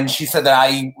when she said that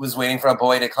I was waiting for a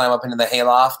boy to climb up into the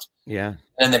hayloft. Yeah.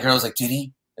 And the girl was like, did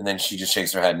he? And then she just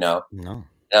shakes her head, no. No. And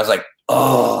I was like,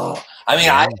 oh. I mean,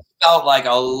 I felt like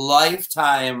a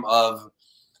lifetime of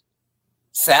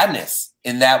sadness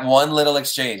in that one little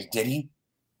exchange. Did he?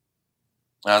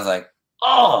 And I was like,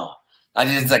 oh. I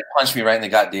just like punched me right in the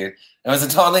gut, dude. It was a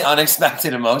totally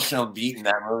unexpected emotional beat in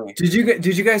that movie. Did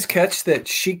you guys catch that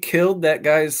she killed that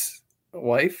guy's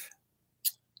wife?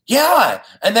 Yeah,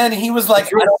 and then he was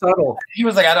like, subtle. He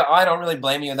was like, I don't really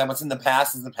blame you. That what's in the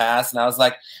past is the past. And I was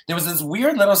like, there was this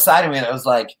weird little side of me that was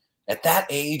like, at that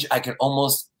age, I could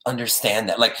almost understand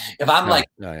that. Like, if I'm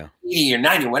 80 or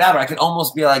 90 or whatever, I could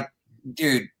almost be like,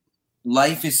 dude,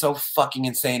 life is so fucking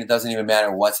insane. It doesn't even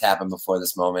matter what's happened before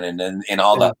this moment, and then in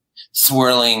all the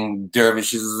swirling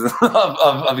dervishes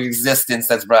of existence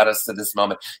that's brought us to this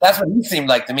moment. That's what he seemed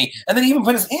like to me. And then he even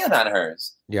put his hand on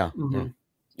hers. Yeah. Mm-hmm.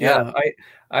 Yeah.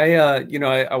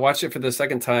 I watched it for the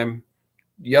second time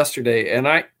yesterday, and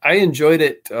I enjoyed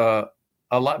it a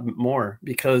lot more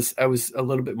because I was a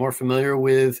little bit more familiar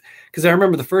with, because I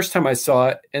remember the first time I saw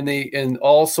it and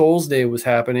All Souls Day was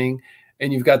happening,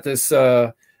 and you've got this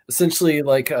essentially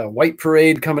like a white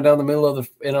parade coming down the middle of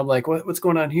and I'm like, what's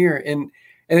going on here? And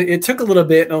it took a little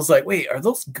bit, and I was like, wait, are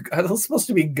those supposed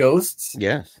to be ghosts?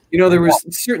 Yes. There was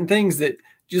certain things that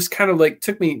just kind of like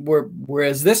took me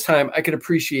whereas this time I could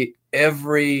appreciate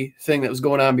everything that was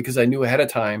going on because I knew ahead of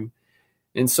time.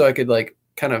 And so I could like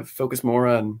kind of focus more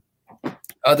on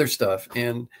other stuff.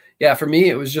 And yeah, for me,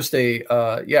 it was just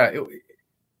I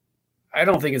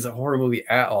don't think it's a horror movie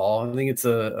at all. I think it's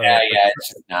it's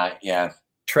just not,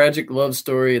 tragic love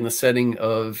story in the setting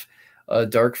of a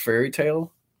dark fairy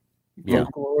tale.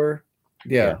 Folklore.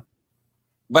 Yeah.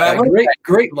 But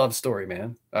great love story,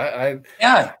 man.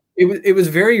 It was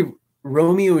very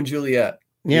Romeo and Juliet.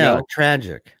 Yeah,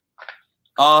 tragic.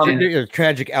 There's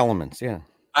tragic elements. Yeah,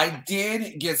 I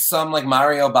did get some like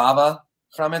Mario Bava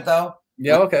from it though.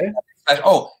 Yeah. Okay.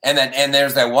 Oh, and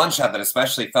there's that one shot that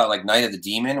especially felt like Night of the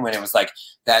Demon when it was like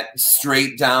that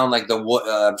straight down like the wood.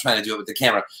 I'm trying to do it with the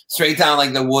camera, straight down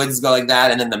like the woods go like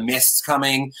that, and then the mist's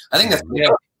coming. I think that's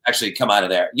actually come out of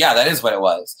there. Yeah, that is what it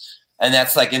was. And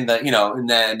that's like in the in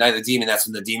the Night of the Demon, that's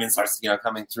when the demon starts,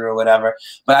 coming through or whatever.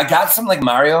 But I got some like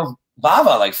Mario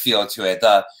Bava like feel to it.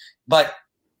 But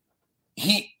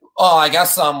I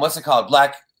guess what's it called?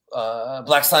 Black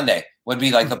Sunday would be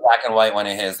like the black and white one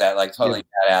of his that like totally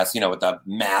badass, with the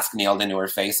mask nailed into her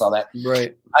face, all that.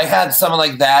 Right. I had some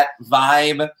like that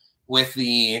vibe with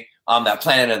the that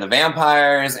Planet of the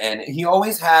Vampires, and he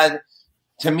always had,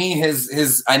 to me,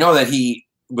 his I know that he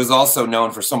was also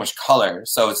known for so much color,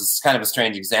 so it's kind of a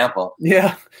strange example.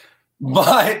 Yeah,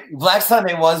 but Black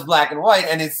Sunday was black and white,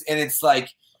 and it's like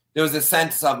there was a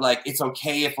sense of like it's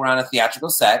okay if we're on a theatrical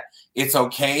set. It's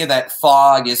okay that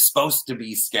fog is supposed to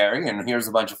be scary, and here's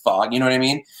a bunch of fog. You know what I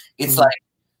mean? It's like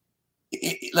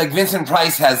like Vincent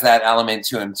Price has that element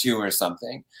to him too, or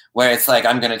something, where it's like,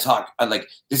 I'm going to talk like,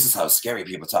 this is how scary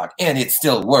people talk, and it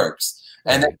still works.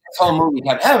 And then this whole movie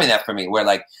kept having that for me, where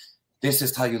like, this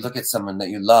is how you look at someone that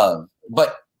you love,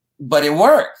 but it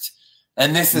worked.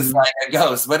 And this is like a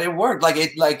ghost, but it worked. Like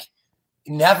it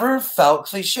never felt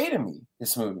cliche to me,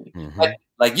 this movie. But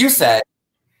like you said,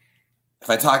 if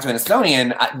I talk to an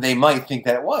Estonian, they might think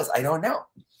that it was. I don't know.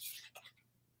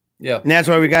 Yeah, and that's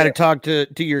why we got to talk to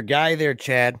your guy there,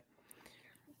 Chad.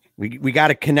 We got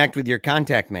to connect with your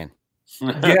contact man.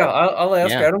 Yeah, I'll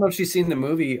ask her. I don't know if she's seen the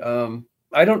movie.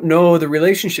 I don't know the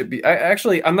relationship.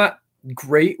 I'm not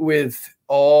great with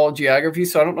all geography,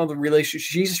 so I don't know the relationship.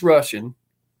 She's Russian,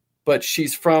 but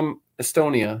she's from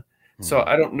Estonia, so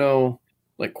I don't know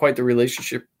like quite the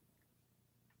relationship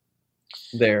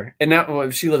there. And now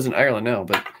she lives in Ireland now,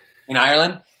 but in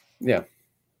Ireland, yeah.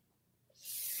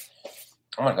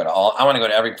 I want to go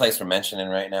to every place we're mentioning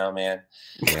right now, man.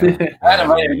 Yeah. I had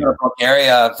invited to go to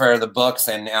Bulgaria for the books,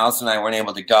 and Alice and I weren't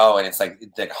able to go, and it's like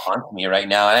it haunts me right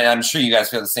now. And I'm sure you guys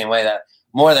feel the same way, that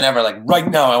more than ever, like right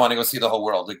now, I want to go see the whole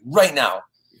world. Like right now,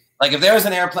 like if there was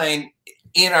an airplane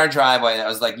in our driveway that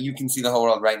was like, you can see the whole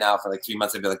world right now for like 3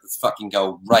 months, I'd be like, let's fucking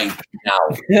go right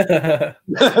now.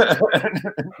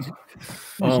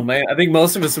 Oh man, I think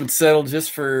most of us would settle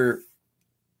just for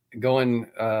going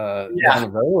down the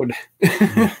road.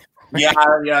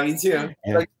 yeah, me too.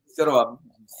 Yeah. Like go to a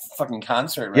fucking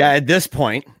concert. Right? Yeah, at this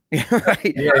point,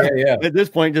 right? Yeah. At this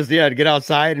point, just to get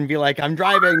outside and be like, I'm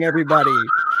driving, everybody.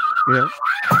 Yeah.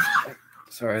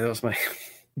 Sorry, that was my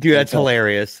dude. That's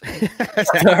hilarious.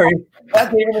 Sorry.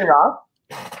 That's David Lee Roth?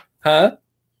 Huh?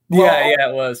 Yeah,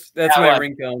 it was. That's my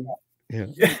ringtone. Yeah.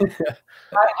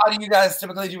 How do you guys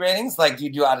typically do ratings? Like, do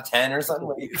you do out of 10 or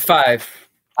something? 5.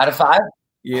 Out of 5?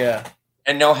 Yeah.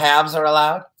 And no halves are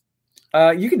allowed?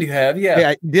 You can do half,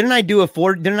 yeah. Didn't I do a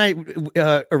 4? Didn't I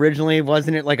originally,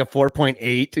 wasn't it like a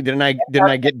 4.8? Didn't I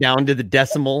get down to the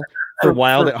decimal for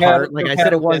Wild at Heart? Like I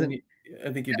said, it wasn't.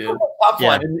 I think you did.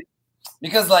 Yeah.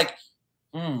 Because like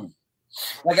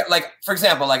for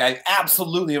example, like I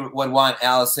absolutely would want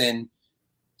Allison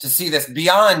to see this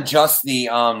beyond just the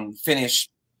Finnish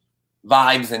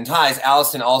vibes and ties.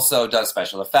 Allison also does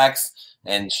special effects,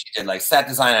 and she did like set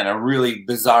design on a really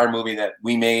bizarre movie that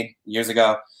we made years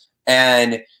ago.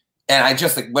 And I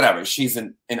just like, whatever. She's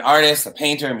an artist, a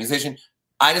painter, a musician.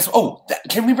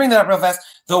 Can we bring that up real fast?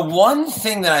 The one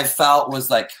thing that I felt was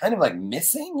like kind of like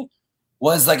missing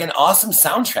was like an awesome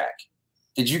soundtrack.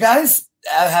 Did you guys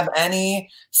have any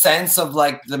sense of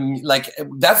like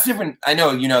that's different? I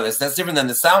know you know this. That's different than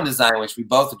the sound design, which we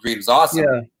both agreed was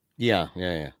awesome. Yeah.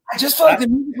 I just felt like the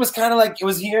music was kind of like it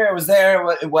was here, it was there,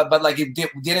 but like it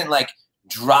didn't like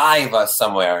drive us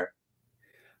somewhere.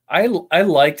 I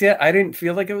liked it. I didn't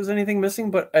feel like it was anything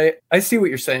missing, but I see what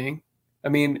you're saying. I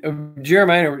mean,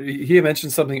 Jeremiah, he had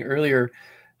mentioned something earlier.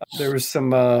 There was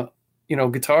some,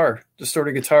 guitar,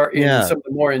 distorted guitar in some of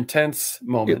the more intense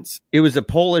moments. It was a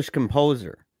Polish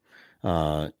composer,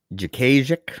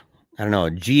 Jacek. I don't know,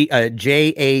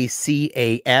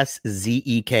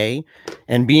 Jacaszek.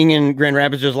 And being in Grand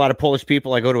Rapids, there's a lot of Polish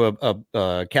people. I go to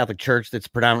a Catholic church that's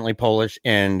predominantly Polish,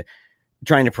 and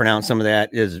trying to pronounce some of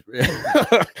that is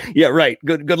yeah, right.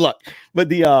 Good luck. But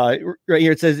the right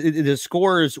here it says the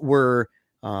scores were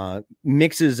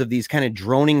mixes of these kind of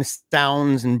droning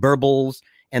sounds and burbles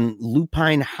and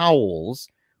lupine howls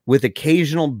with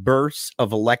occasional bursts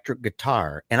of electric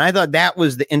guitar. And I thought that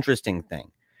was the interesting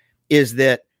thing, is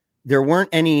that there weren't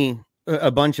a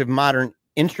bunch of modern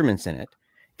instruments in it,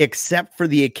 except for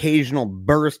the occasional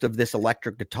burst of this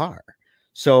electric guitar.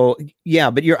 So yeah,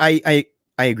 but I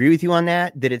agree with you on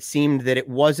that it seemed that it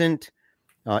wasn't,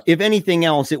 if anything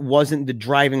else, it wasn't the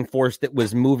driving force that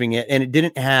was moving it. And it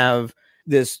didn't have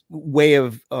this way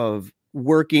of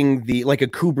working like a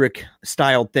Kubrick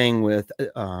style thing with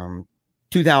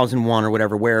 2001 or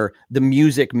whatever, where the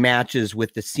music matches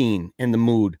with the scene and the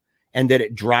mood, and that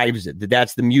it drives it.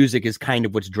 That's the music is kind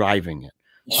of what's driving it.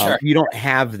 Sure. You don't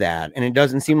have that. And it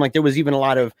doesn't seem like there was even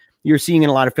you're seeing in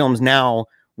a lot of films now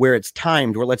where it's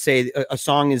timed, where let's say a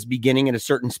song is beginning at a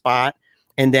certain spot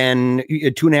and then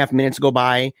 2.5 minutes go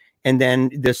by and then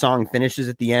the song finishes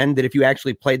at the end, that if you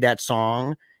actually played that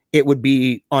song, it would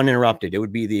be uninterrupted. It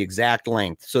would be the exact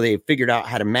length. So they figured out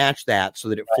how to match that so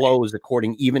that it flows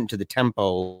according even to the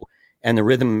tempo and the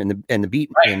rhythm and the beat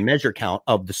and measure count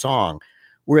of the song.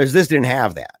 Whereas this didn't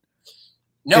have that.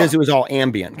 No, because it was all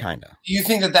ambient kind of. Do you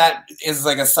think that is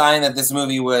like a sign that this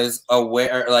movie was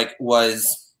aware that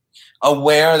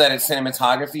its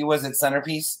cinematography was its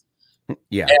centerpiece?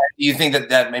 Yeah. And do you think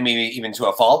that maybe even to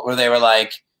a fault, where they were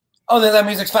like, oh, that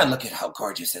music's fun. Look at how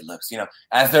gorgeous it looks,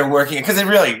 as they're working. Because it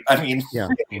really,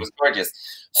 it was gorgeous.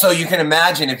 So you can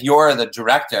imagine if you're the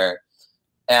director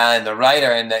and the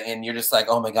writer and you're just like,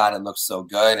 oh my God, it looks so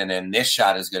good. And then this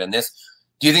shot is good. And this,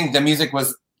 do you think the music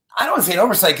was, I don't want to say an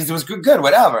oversight because it was good,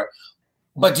 whatever.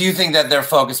 But do you think that their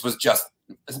focus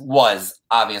was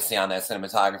obviously on that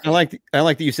cinematography? I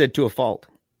like that you said to a fault,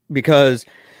 because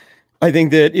I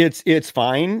think that it's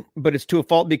fine, but it's to a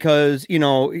fault because,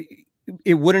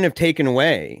 it wouldn't have taken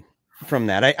away from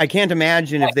that. I can't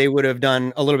imagine if they would have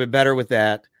done a little bit better with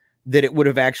that it would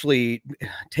have actually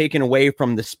taken away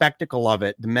from the spectacle of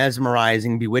it, the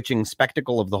mesmerizing, bewitching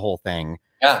spectacle of the whole thing.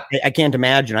 Yeah. I can't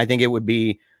imagine. I think it would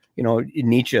be,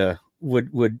 Nietzsche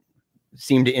would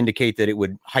seem to indicate that it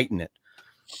would heighten it.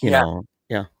 You know.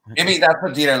 Yeah. Maybe that's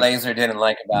what Dieter Laser didn't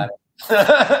like about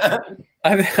it.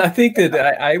 I think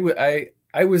that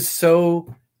I was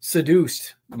so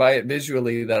seduced by it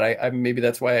visually that I maybe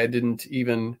that's why I didn't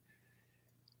even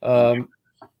for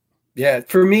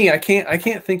me I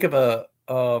can't think of a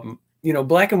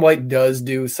black and white does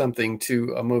do something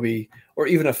to a movie or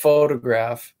even a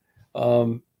photograph,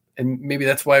 and maybe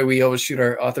that's why we always shoot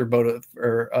our author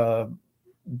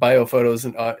bio photos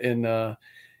in black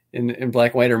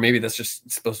and white, or maybe that's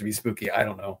just supposed to be spooky. I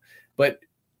don't know, but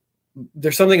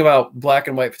there's something about black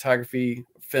and white photography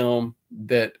film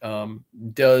that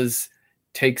does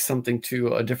take something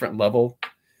to a different level,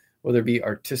 whether it be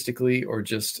artistically or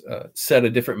just set a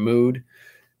different mood.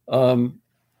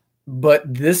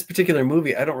 But this particular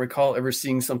movie, I don't recall ever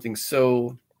seeing something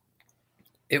so.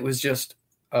 It was just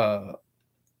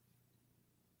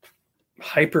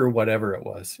hyper whatever it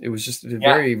was. It was just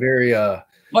very, very.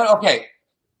 But okay,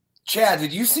 Chad,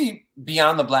 did you see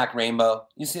Beyond the Black Rainbow?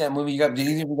 You see that movie? Did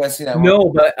either of you guys see that? No,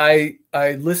 but I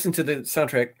listen to the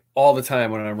soundtrack all the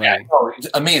time when I'm writing. It's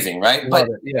amazing, right? Love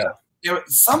it. Yeah. There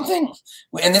was something,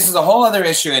 and this is a whole other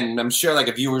issue, and I'm sure like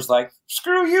a viewer's like,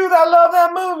 screw you, I love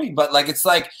that movie. But like, it's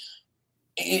like,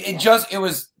 it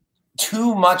was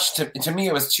too much to me.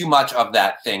 It was too much of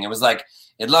that thing. It was like,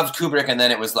 it loved Kubrick, and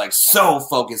then it was like so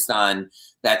focused on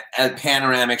that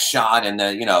panoramic shot and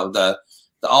the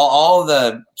all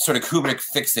the sort of Kubrick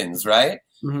fixins, right?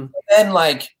 Mm-hmm. Then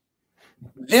like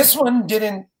this one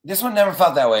never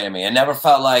felt that way to me. It never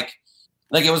felt like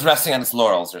it was resting on its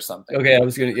laurels or something. Okay, I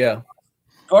was gonna,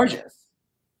 gorgeous.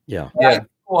 Yeah. I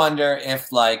wonder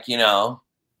if I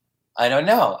don't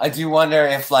know. I do wonder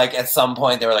if at some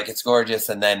point they were like, it's gorgeous,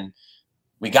 and then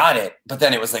we got it, but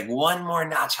then it was like one more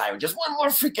notch higher, just one more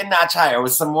freaking notch higher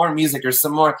with some more music or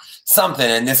some more something,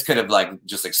 and this could have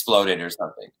just exploded or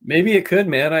something. Maybe it could,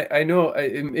 man. I know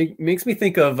it makes me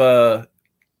think of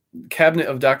Cabinet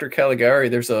of Dr. Caligari.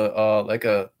 There's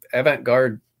a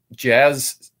avant-garde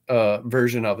jazz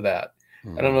version of that.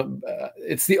 I don't know.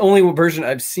 It's the only version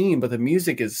I've seen, but the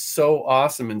music is so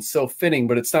awesome and so fitting,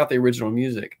 but it's not the original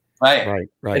music. Right.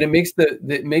 And it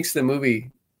makes the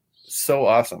movie so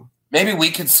awesome. Maybe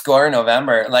we could score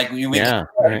November. We could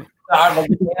play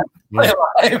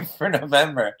live for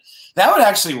November. That would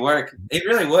actually work. It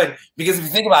really would. Because if you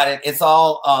think about it, it's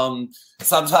all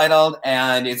subtitled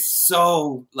and it's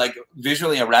so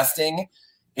visually arresting.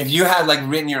 If you had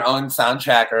written your own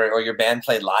soundtrack or your band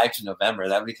played live to November,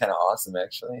 that would be kind of awesome,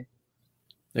 actually.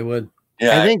 It would.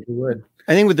 Yeah, I think it would.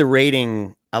 I think with the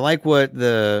rating, I like what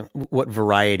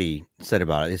Variety said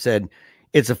about it. They said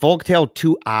it's a folktale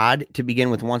too odd to begin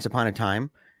with Once Upon a Time,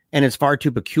 and it's far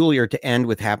too peculiar to end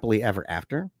with Happily Ever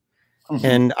After. Mm-hmm.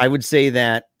 And I would say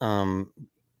that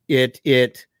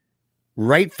it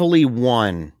rightfully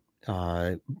won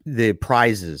the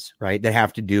prizes, right, that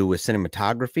have to do with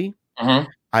cinematography. Mm-hmm.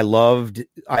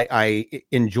 I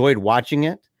enjoyed watching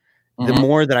it. Mm-hmm. The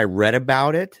more that I read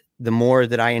about it, the more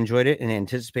that I enjoyed it and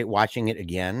anticipate watching it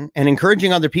again and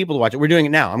encouraging other people to watch it. We're doing it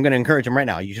now. I'm going to encourage them right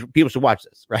now. People should watch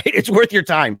this, right? It's worth your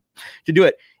time to do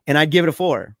it. And I'd give it a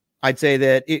 4. I'd say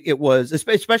that it was,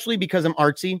 especially because I'm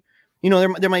artsy.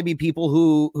 There might be people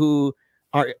who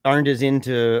aren't as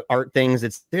into art things.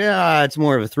 It's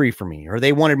more of a 3 for me, or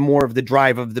they wanted more of the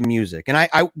drive of the music. And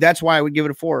I that's why I would give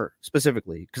it a 4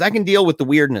 specifically, because I can deal with the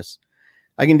weirdness.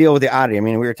 I can deal with the oddity. I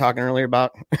mean, we were talking earlier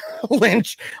about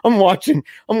Lynch. I'm watching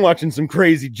some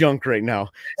crazy junk right now,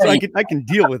 so I can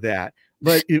deal with that.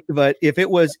 But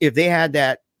if they had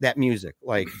that music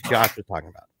like Josh was talking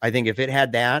about, I think if it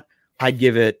had that, I'd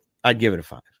give it a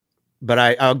 5. But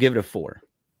I'll give it a 4,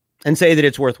 and say that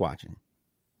it's worth watching.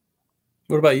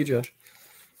 What about you, Josh?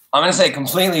 I'm going to say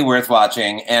completely worth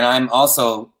watching, and I'm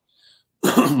also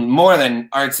more than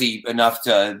artsy enough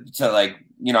to I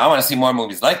want to see more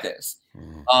movies like this.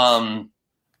 I'm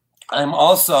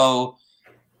also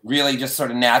really just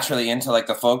sort of naturally into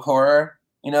the folk horror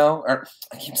you know, or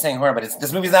I keep saying horror, but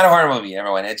this movie's not a horror movie,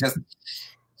 everyone. It just,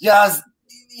 you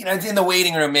know, it's in the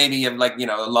waiting room, maybe of like, you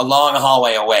know, a long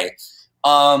hallway away.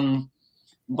 So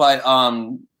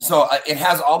it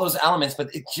has all those elements,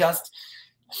 but it just,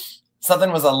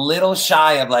 something was a little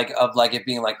shy of like it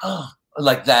being like, oh,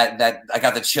 like that I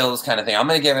got the chills kind of thing. I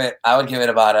would give it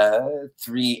about a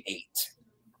 3.8.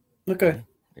 Okay.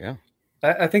 Yeah.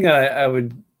 I think I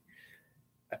would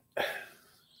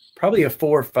probably a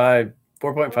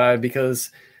 4.5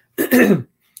 because to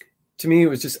me it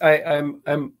was just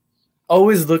I'm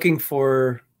always looking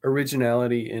for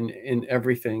originality in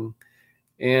everything,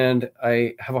 and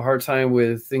I have a hard time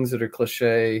with things that are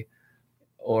cliche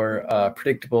or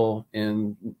predictable,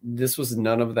 and this was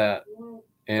none of that,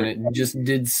 and it just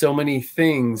did so many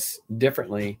things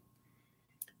differently.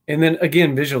 And then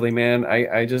again, visually, man,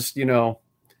 I just, you know,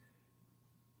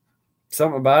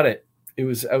 something about it. I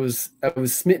was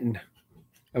smitten.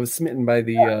 I was smitten by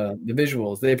the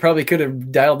visuals. They probably could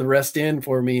have dialed the rest in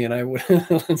for me, and I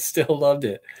would still loved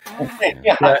it.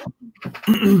 Yeah, but,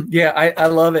 yeah, I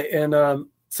love it. And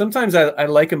sometimes I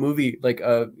like a movie, like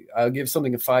I'll give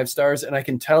something 5 stars, and I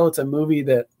can tell it's a movie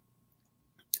that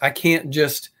I can't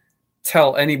just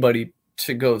tell anybody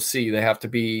to go see. They have to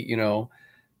be, you know.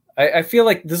 I feel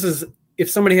like this is,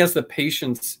 if somebody has the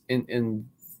patience in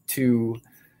to.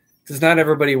 Because not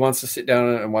everybody wants to sit down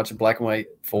and watch a black and white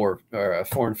or a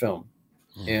foreign film,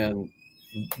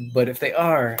 but if they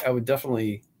are, I would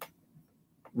definitely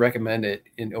recommend it,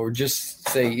 or just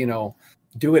say, you know,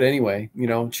 do it anyway. You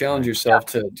know, challenge yourself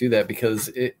to do that because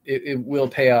it will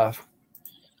pay off.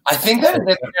 I think that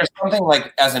there's something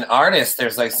like, as an artist,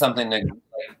 there's like something to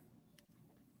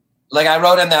like I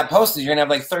wrote in that post that you're gonna have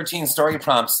like 13 story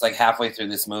prompts like halfway through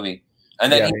this movie,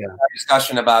 and then you have a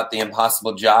discussion about The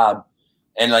Impossible Job.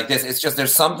 And like this, it's just,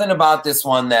 there's something about this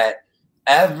one that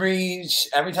every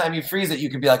time you freeze it, you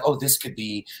could be like, oh, this could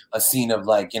be a scene of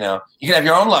like, you know, you could have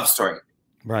your own love story.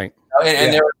 Right.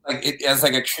 And there was like, as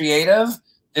like a creative,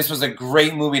 this was a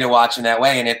great movie to watch in that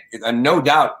way. And it no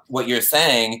doubt what you're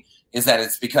saying is that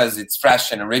it's because it's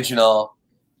fresh and original.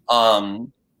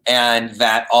 And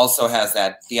that also has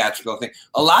that theatrical thing.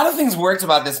 A lot of things worked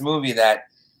about this movie that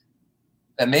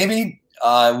maybe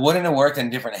wouldn't have worked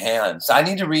in different hands. So I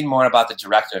need to read more about the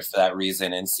director for that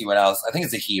reason and see what else. I think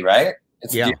it's a he, right?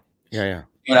 It's yeah.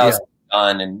 What else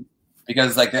done, and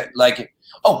because like that, like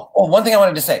one thing I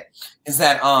wanted to say is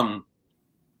that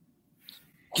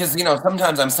because you know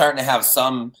sometimes I'm starting to have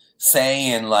some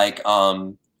say in like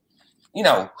you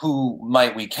know, who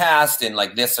might we cast in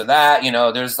like this or that. You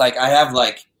know, there's like I have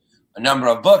like a number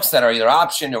of books that are either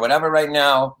optioned or whatever right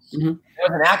now. Mm-hmm. There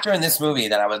was an actor in this movie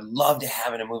that I would love to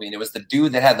have in a movie, and it was the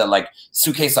dude that had the like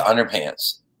suitcase of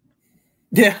underpants.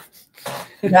 Yeah.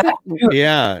 That dude,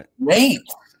 yeah. Great.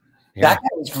 Yeah. That guy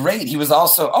was great. He was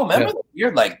also, remember the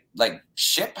weird like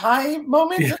ship high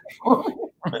moment? Yeah.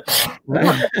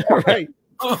 Right.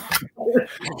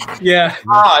 Yeah.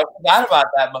 Oh, I forgot about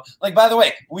that. Like, by the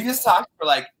way, we just talked for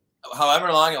like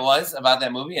however long it was about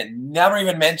that movie and never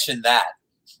even mentioned that.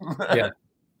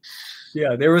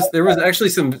 Yeah, there was actually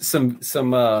some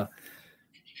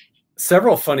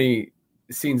several funny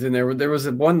scenes in there. There was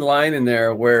one line in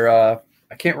there where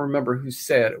I can't remember who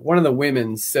said it. One of the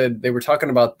women said they were talking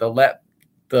about the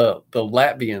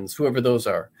Latvians, whoever those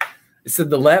are. It said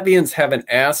the Latvians have an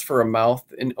ass for a mouth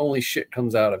and only shit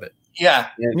comes out of it. Yeah,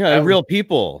 real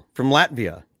people from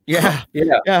Latvia. Yeah.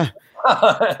 Yeah.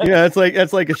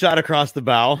 It's like a shot across the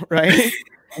bow, right?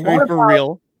 For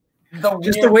real.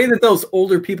 The way that those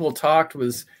older people talked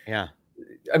was, I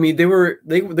mean, they were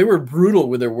brutal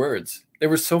with their words. They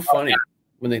were so funny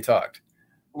when they talked.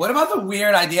 What about the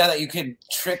weird idea that you could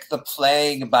trick the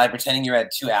plague by pretending you had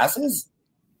 2 asses?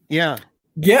 Yeah.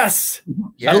 Yes.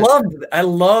 I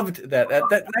loved that.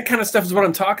 That kind of stuff is what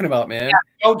I'm talking about, man. Yeah,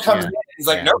 Joe comes in, he's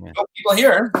like, no people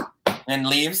here, and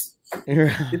leaves.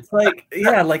 It's like,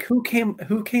 like who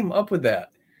came up with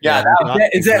that? Yeah,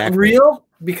 is that real?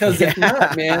 Because it's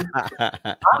not, man.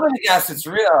 I'm gonna guess it's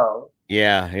real.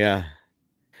 Yeah.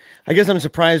 I guess I'm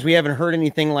surprised we haven't heard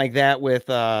anything like that with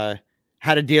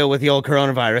how to deal with the old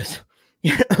coronavirus.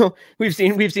 You know, we've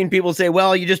seen people say,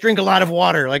 well, you just drink a lot of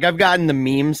water. Like I've gotten the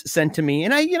memes sent to me,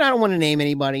 and I don't want to name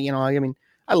anybody, I mean,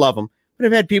 I love them, but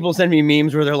I've had people send me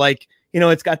memes where they're like,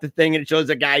 it's got the thing and it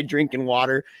shows a guy drinking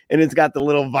water and it's got the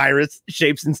little virus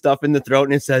shapes and stuff in the throat.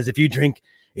 And it says, if you drink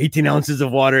 18 ounces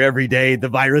of water every day, the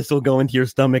virus will go into your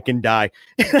stomach and die.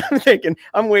 And I'm thinking,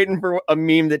 I'm waiting for a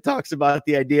meme that talks about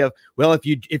the idea of, well, if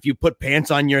you put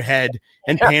pants on your head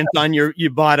and pants on your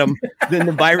bottom, then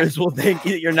the virus will think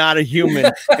you're not a human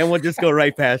and will just go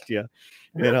right past you.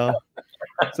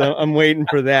 So I'm waiting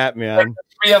for that, man.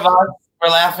 The 3 of us we're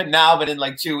laughing now, but in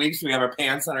like 2 weeks we have our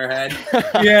pants on our head.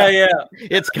 Yeah.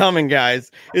 It's coming,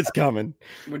 guys. It's coming.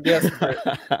 We're desperate.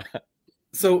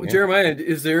 So, Jeremiah,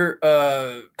 is there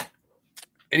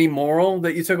any moral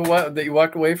that you that you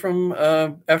walked away from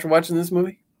after watching this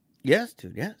movie? Yes,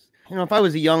 dude. Yes. You know, if I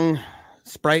was a young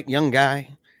guy,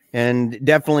 and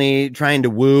definitely trying to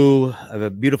woo a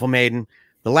beautiful maiden,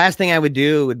 the last thing I would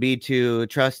do would be to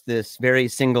trust this very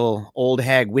single old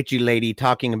hag witchy lady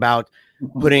talking about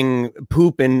putting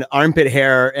poop and armpit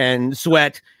hair and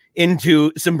sweat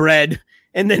into some bread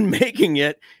and then making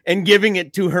it and giving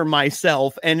it to her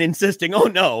myself and insisting, oh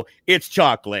no, it's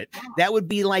chocolate. That would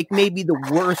be like maybe the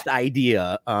worst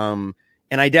idea. And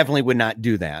I definitely would not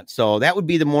do that. So that would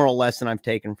be the moral lesson I've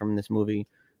taken from this movie,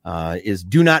 is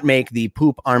do not make the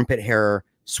poop, armpit hair,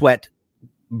 sweat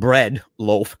bread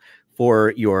loaf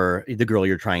for the girl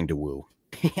you're trying to woo.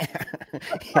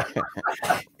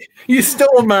 You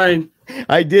stole mine.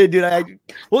 I did, dude.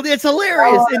 Well, it's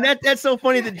hilarious, and that's so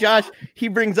funny that Josh, he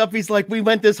brings up. He's like, we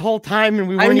went this whole time and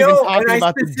we weren't even talking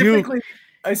about the Duke.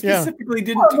 I specifically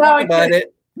didn't talk about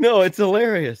it. No, it's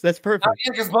hilarious. That's perfect.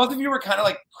 Because both of you were kind of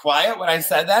like quiet when I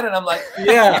said that, and I'm like,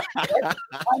 yeah, that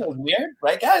was weird,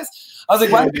 right, guys? I was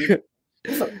like, what?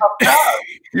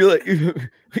 You're like,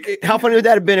 how funny would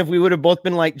that have been if we would have both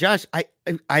been like, Josh,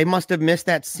 I must have missed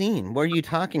that scene. What are you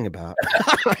talking about?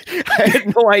 I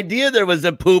had no idea there was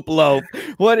a poop loaf.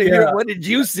 What did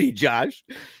you see, Josh?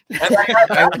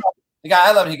 The guy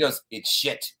I love, he goes, it's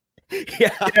shit.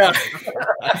 Yeah.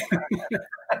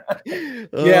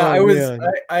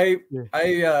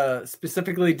 I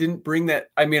specifically didn't bring that.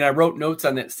 I mean, I wrote notes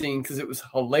on that scene because it was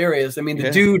hilarious. I mean,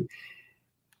 the dude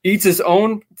eats his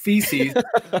own feces,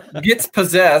 gets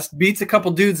possessed, beats a couple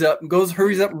dudes up,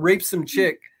 hurries up, and rapes some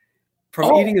chick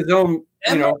from eating his own.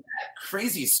 That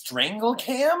crazy strangle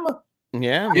cam.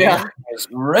 Yeah, it's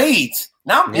great.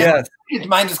 Now,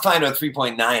 mine just climbed to a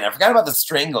 3.9. I forgot about the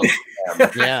strangle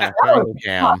cam. Strangle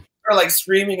cam. Or like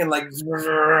screaming and like through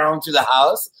the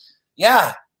house.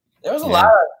 Yeah, there was a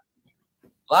lot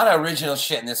of original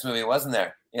shit in this movie, wasn't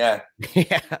there? Yeah.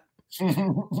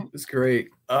 It's great.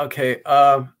 Okay.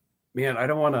 Man, I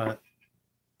don't want to.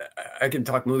 I can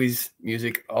talk movies,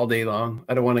 music all day long.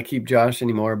 I don't want to keep Josh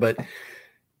anymore, but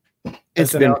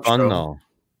it's been fun though.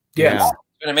 Yes.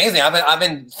 It's been amazing. I've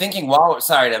been thinking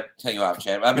sorry to cut you off,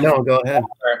 Chad. Go ahead.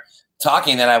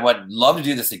 Talking that I would love to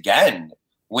do this again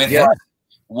with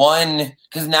one,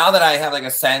 because now that I have like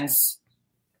a sense,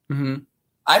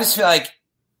 I just feel like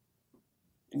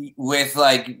with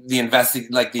like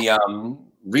the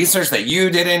research that you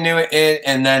did into it,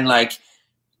 and then like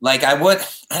I would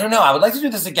like to do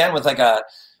this again with like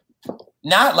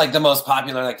not like the most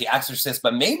popular like The Exorcist,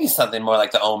 but maybe something more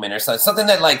like The Omen or something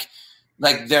that like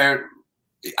they're,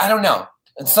 I don't know,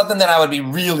 it's something that I would be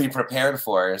really prepared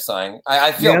for or something.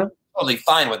 I feel totally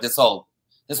fine with this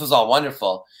was all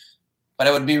wonderful, but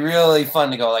it would be really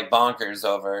fun to go like bonkers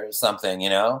over something,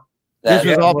 This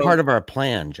was all part of our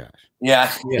plan, Josh.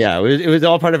 Yeah. It was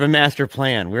all part of a master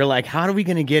plan. We were like, how are we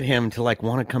going to get him to like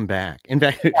want to come back? In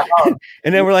fact,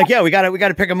 and then we're like, we got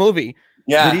to pick a movie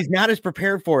that he's not as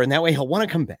prepared for, and that way he'll want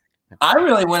to come back. I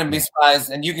really wouldn't be surprised,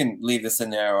 and you can leave this in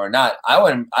there or not.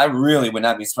 I really would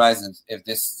not be surprised if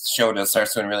this show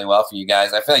starts doing really well for you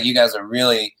guys. I feel like you guys are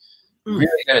really,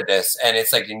 really good at this, and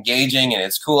it's like engaging and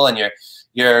it's cool, and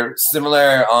you're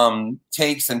similar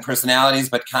takes and personalities,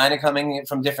 but kind of coming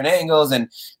from different angles and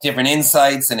different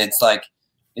insights. And it's like,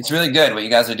 it's really good what you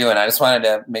guys are doing. I just wanted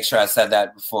to make sure I said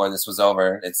that before this was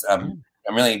over. It's I don't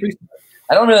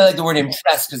really like the word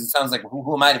impressed because it sounds like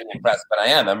who am I to be impressed, but I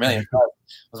am. I'm really impressed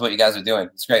with what you guys are doing.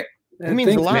 It's great. It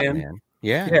means a lot, man.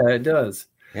 Yeah, it does.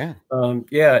 Yeah.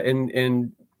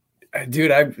 And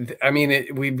dude, I mean,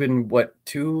 we've been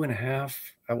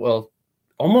 2.5,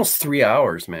 almost 3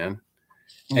 hours, man.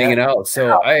 Hanging out.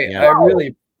 So I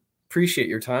really appreciate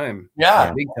your time.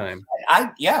 Yeah. Big time.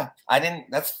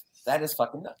 That is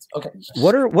fucking nuts. Okay.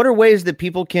 What are ways that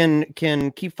people can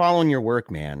keep following your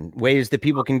work, man? Ways that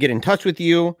people can get in touch with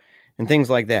you and things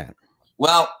like that.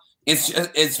 Well,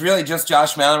 it's really just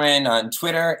Josh Malloran on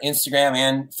Twitter, Instagram,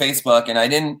 and Facebook. And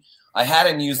I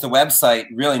hadn't used the website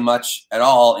really much at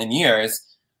all in years.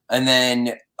 And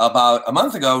then about a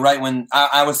month ago, right when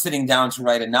I was sitting down to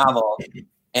write a novel,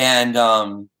 and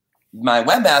my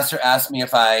webmaster asked me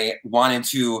if I wanted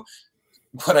to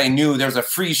put there's a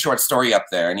free short story up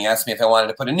there. And he asked me if I wanted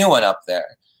to put a new one up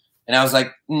there. And I was like,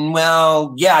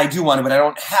 well, yeah, I do want to, but I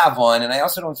don't have one. And I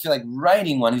also don't feel like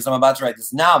writing one because I'm about to write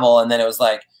this novel. And then it was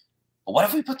like, well, what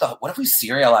if we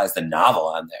serialize the novel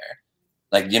on there?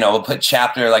 Like, we'll put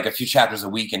a few chapters a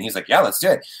week. And he's like, yeah, let's do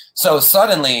it. So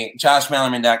suddenly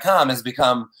joshmallerman.com has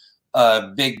become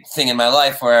a big thing in my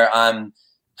life where I'm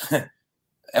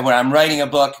writing a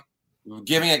book,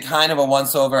 giving it kind of a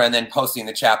once over, and then posting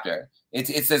the chapter.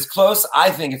 It's as close.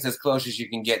 I think it's as close as you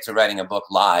can get to writing a book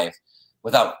live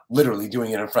without literally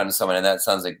doing it in front of someone, and that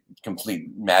sounds like complete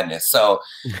madness. So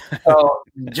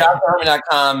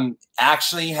JoshMaillerman.com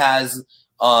actually has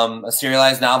a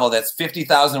serialized novel that's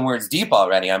 50,000 words deep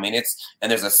already. I mean,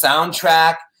 and there's a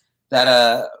soundtrack,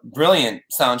 brilliant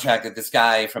soundtrack that this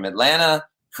guy from Atlanta,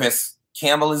 Chris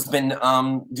Campbell, has been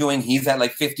doing. He's at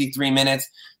like 53 minutes.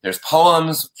 There's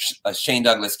poems. Shane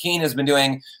Douglas Keene has been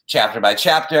doing chapter by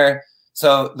chapter.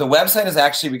 So the website has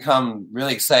actually become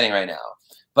really exciting right now.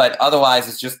 But otherwise,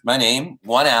 it's just my name,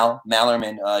 1L,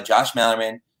 Maillerman, Josh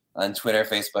Maillerman, on Twitter,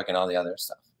 Facebook, and all the other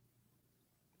stuff.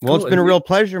 Well, It's been a real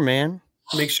pleasure, man.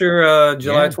 Make sure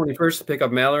July 21st to pick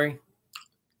up Mallory.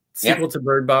 Sequel to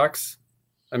Bird Box.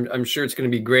 I'm sure it's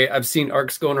going to be great. I've seen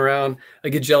arcs going around. I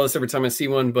get jealous every time I see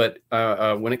one, but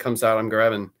when it comes out, I'm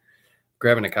grabbing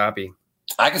a copy.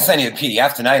 I can send you the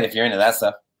PDF tonight if you're into that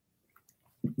stuff.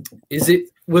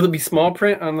 Will it be small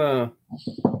print on the?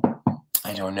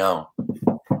 I don't know.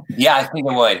 Yeah, I think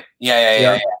it would.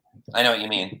 Yeah. I know what you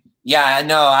mean. Yeah,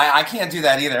 no, I can't do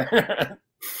that either.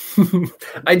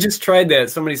 I just tried that.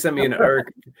 Somebody sent me an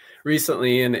arc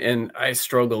recently, and I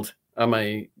struggled on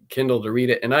my Kindle to read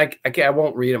it, and I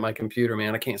won't read it on my computer,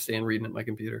 man. I can't stand reading it on my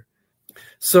computer.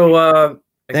 So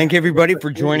thank everybody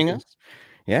for joining us.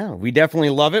 Yeah, we definitely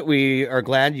love it. We are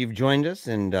glad you've joined us,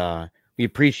 and we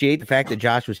appreciate the fact that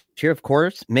Josh was here. Of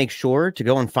course, make sure to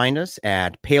go and find us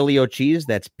at Paleo Cheese.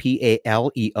 That's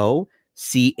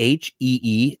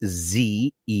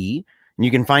PaleoCheeze. And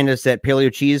you can find us at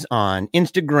Paleo Cheese on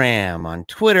Instagram, on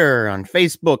Twitter, on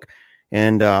Facebook,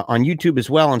 and on YouTube as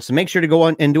well. And so make sure to go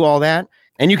on and do all that.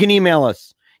 And you can email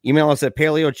us. Email us at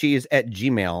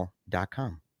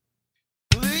paleocheese@gmail.com.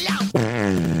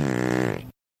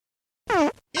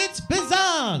 It's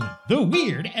Bazong, the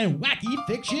weird and wacky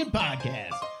fiction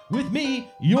podcast. With me,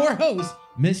 your host,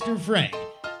 Mr. Frank.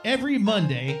 Every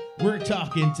Monday, we're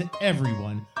talking to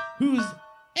everyone who's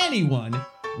anyone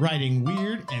writing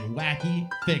weird and wacky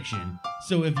fiction.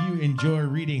 So if you enjoy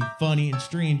reading funny and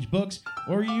strange books,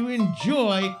 or you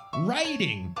enjoy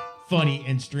writing funny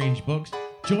and strange books,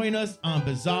 join us on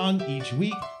Bazong each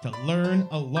week to learn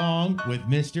along with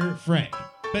Mr. Frank.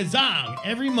 Bazong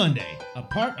every Monday, a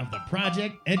part of the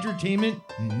Project Entertainment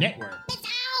Network.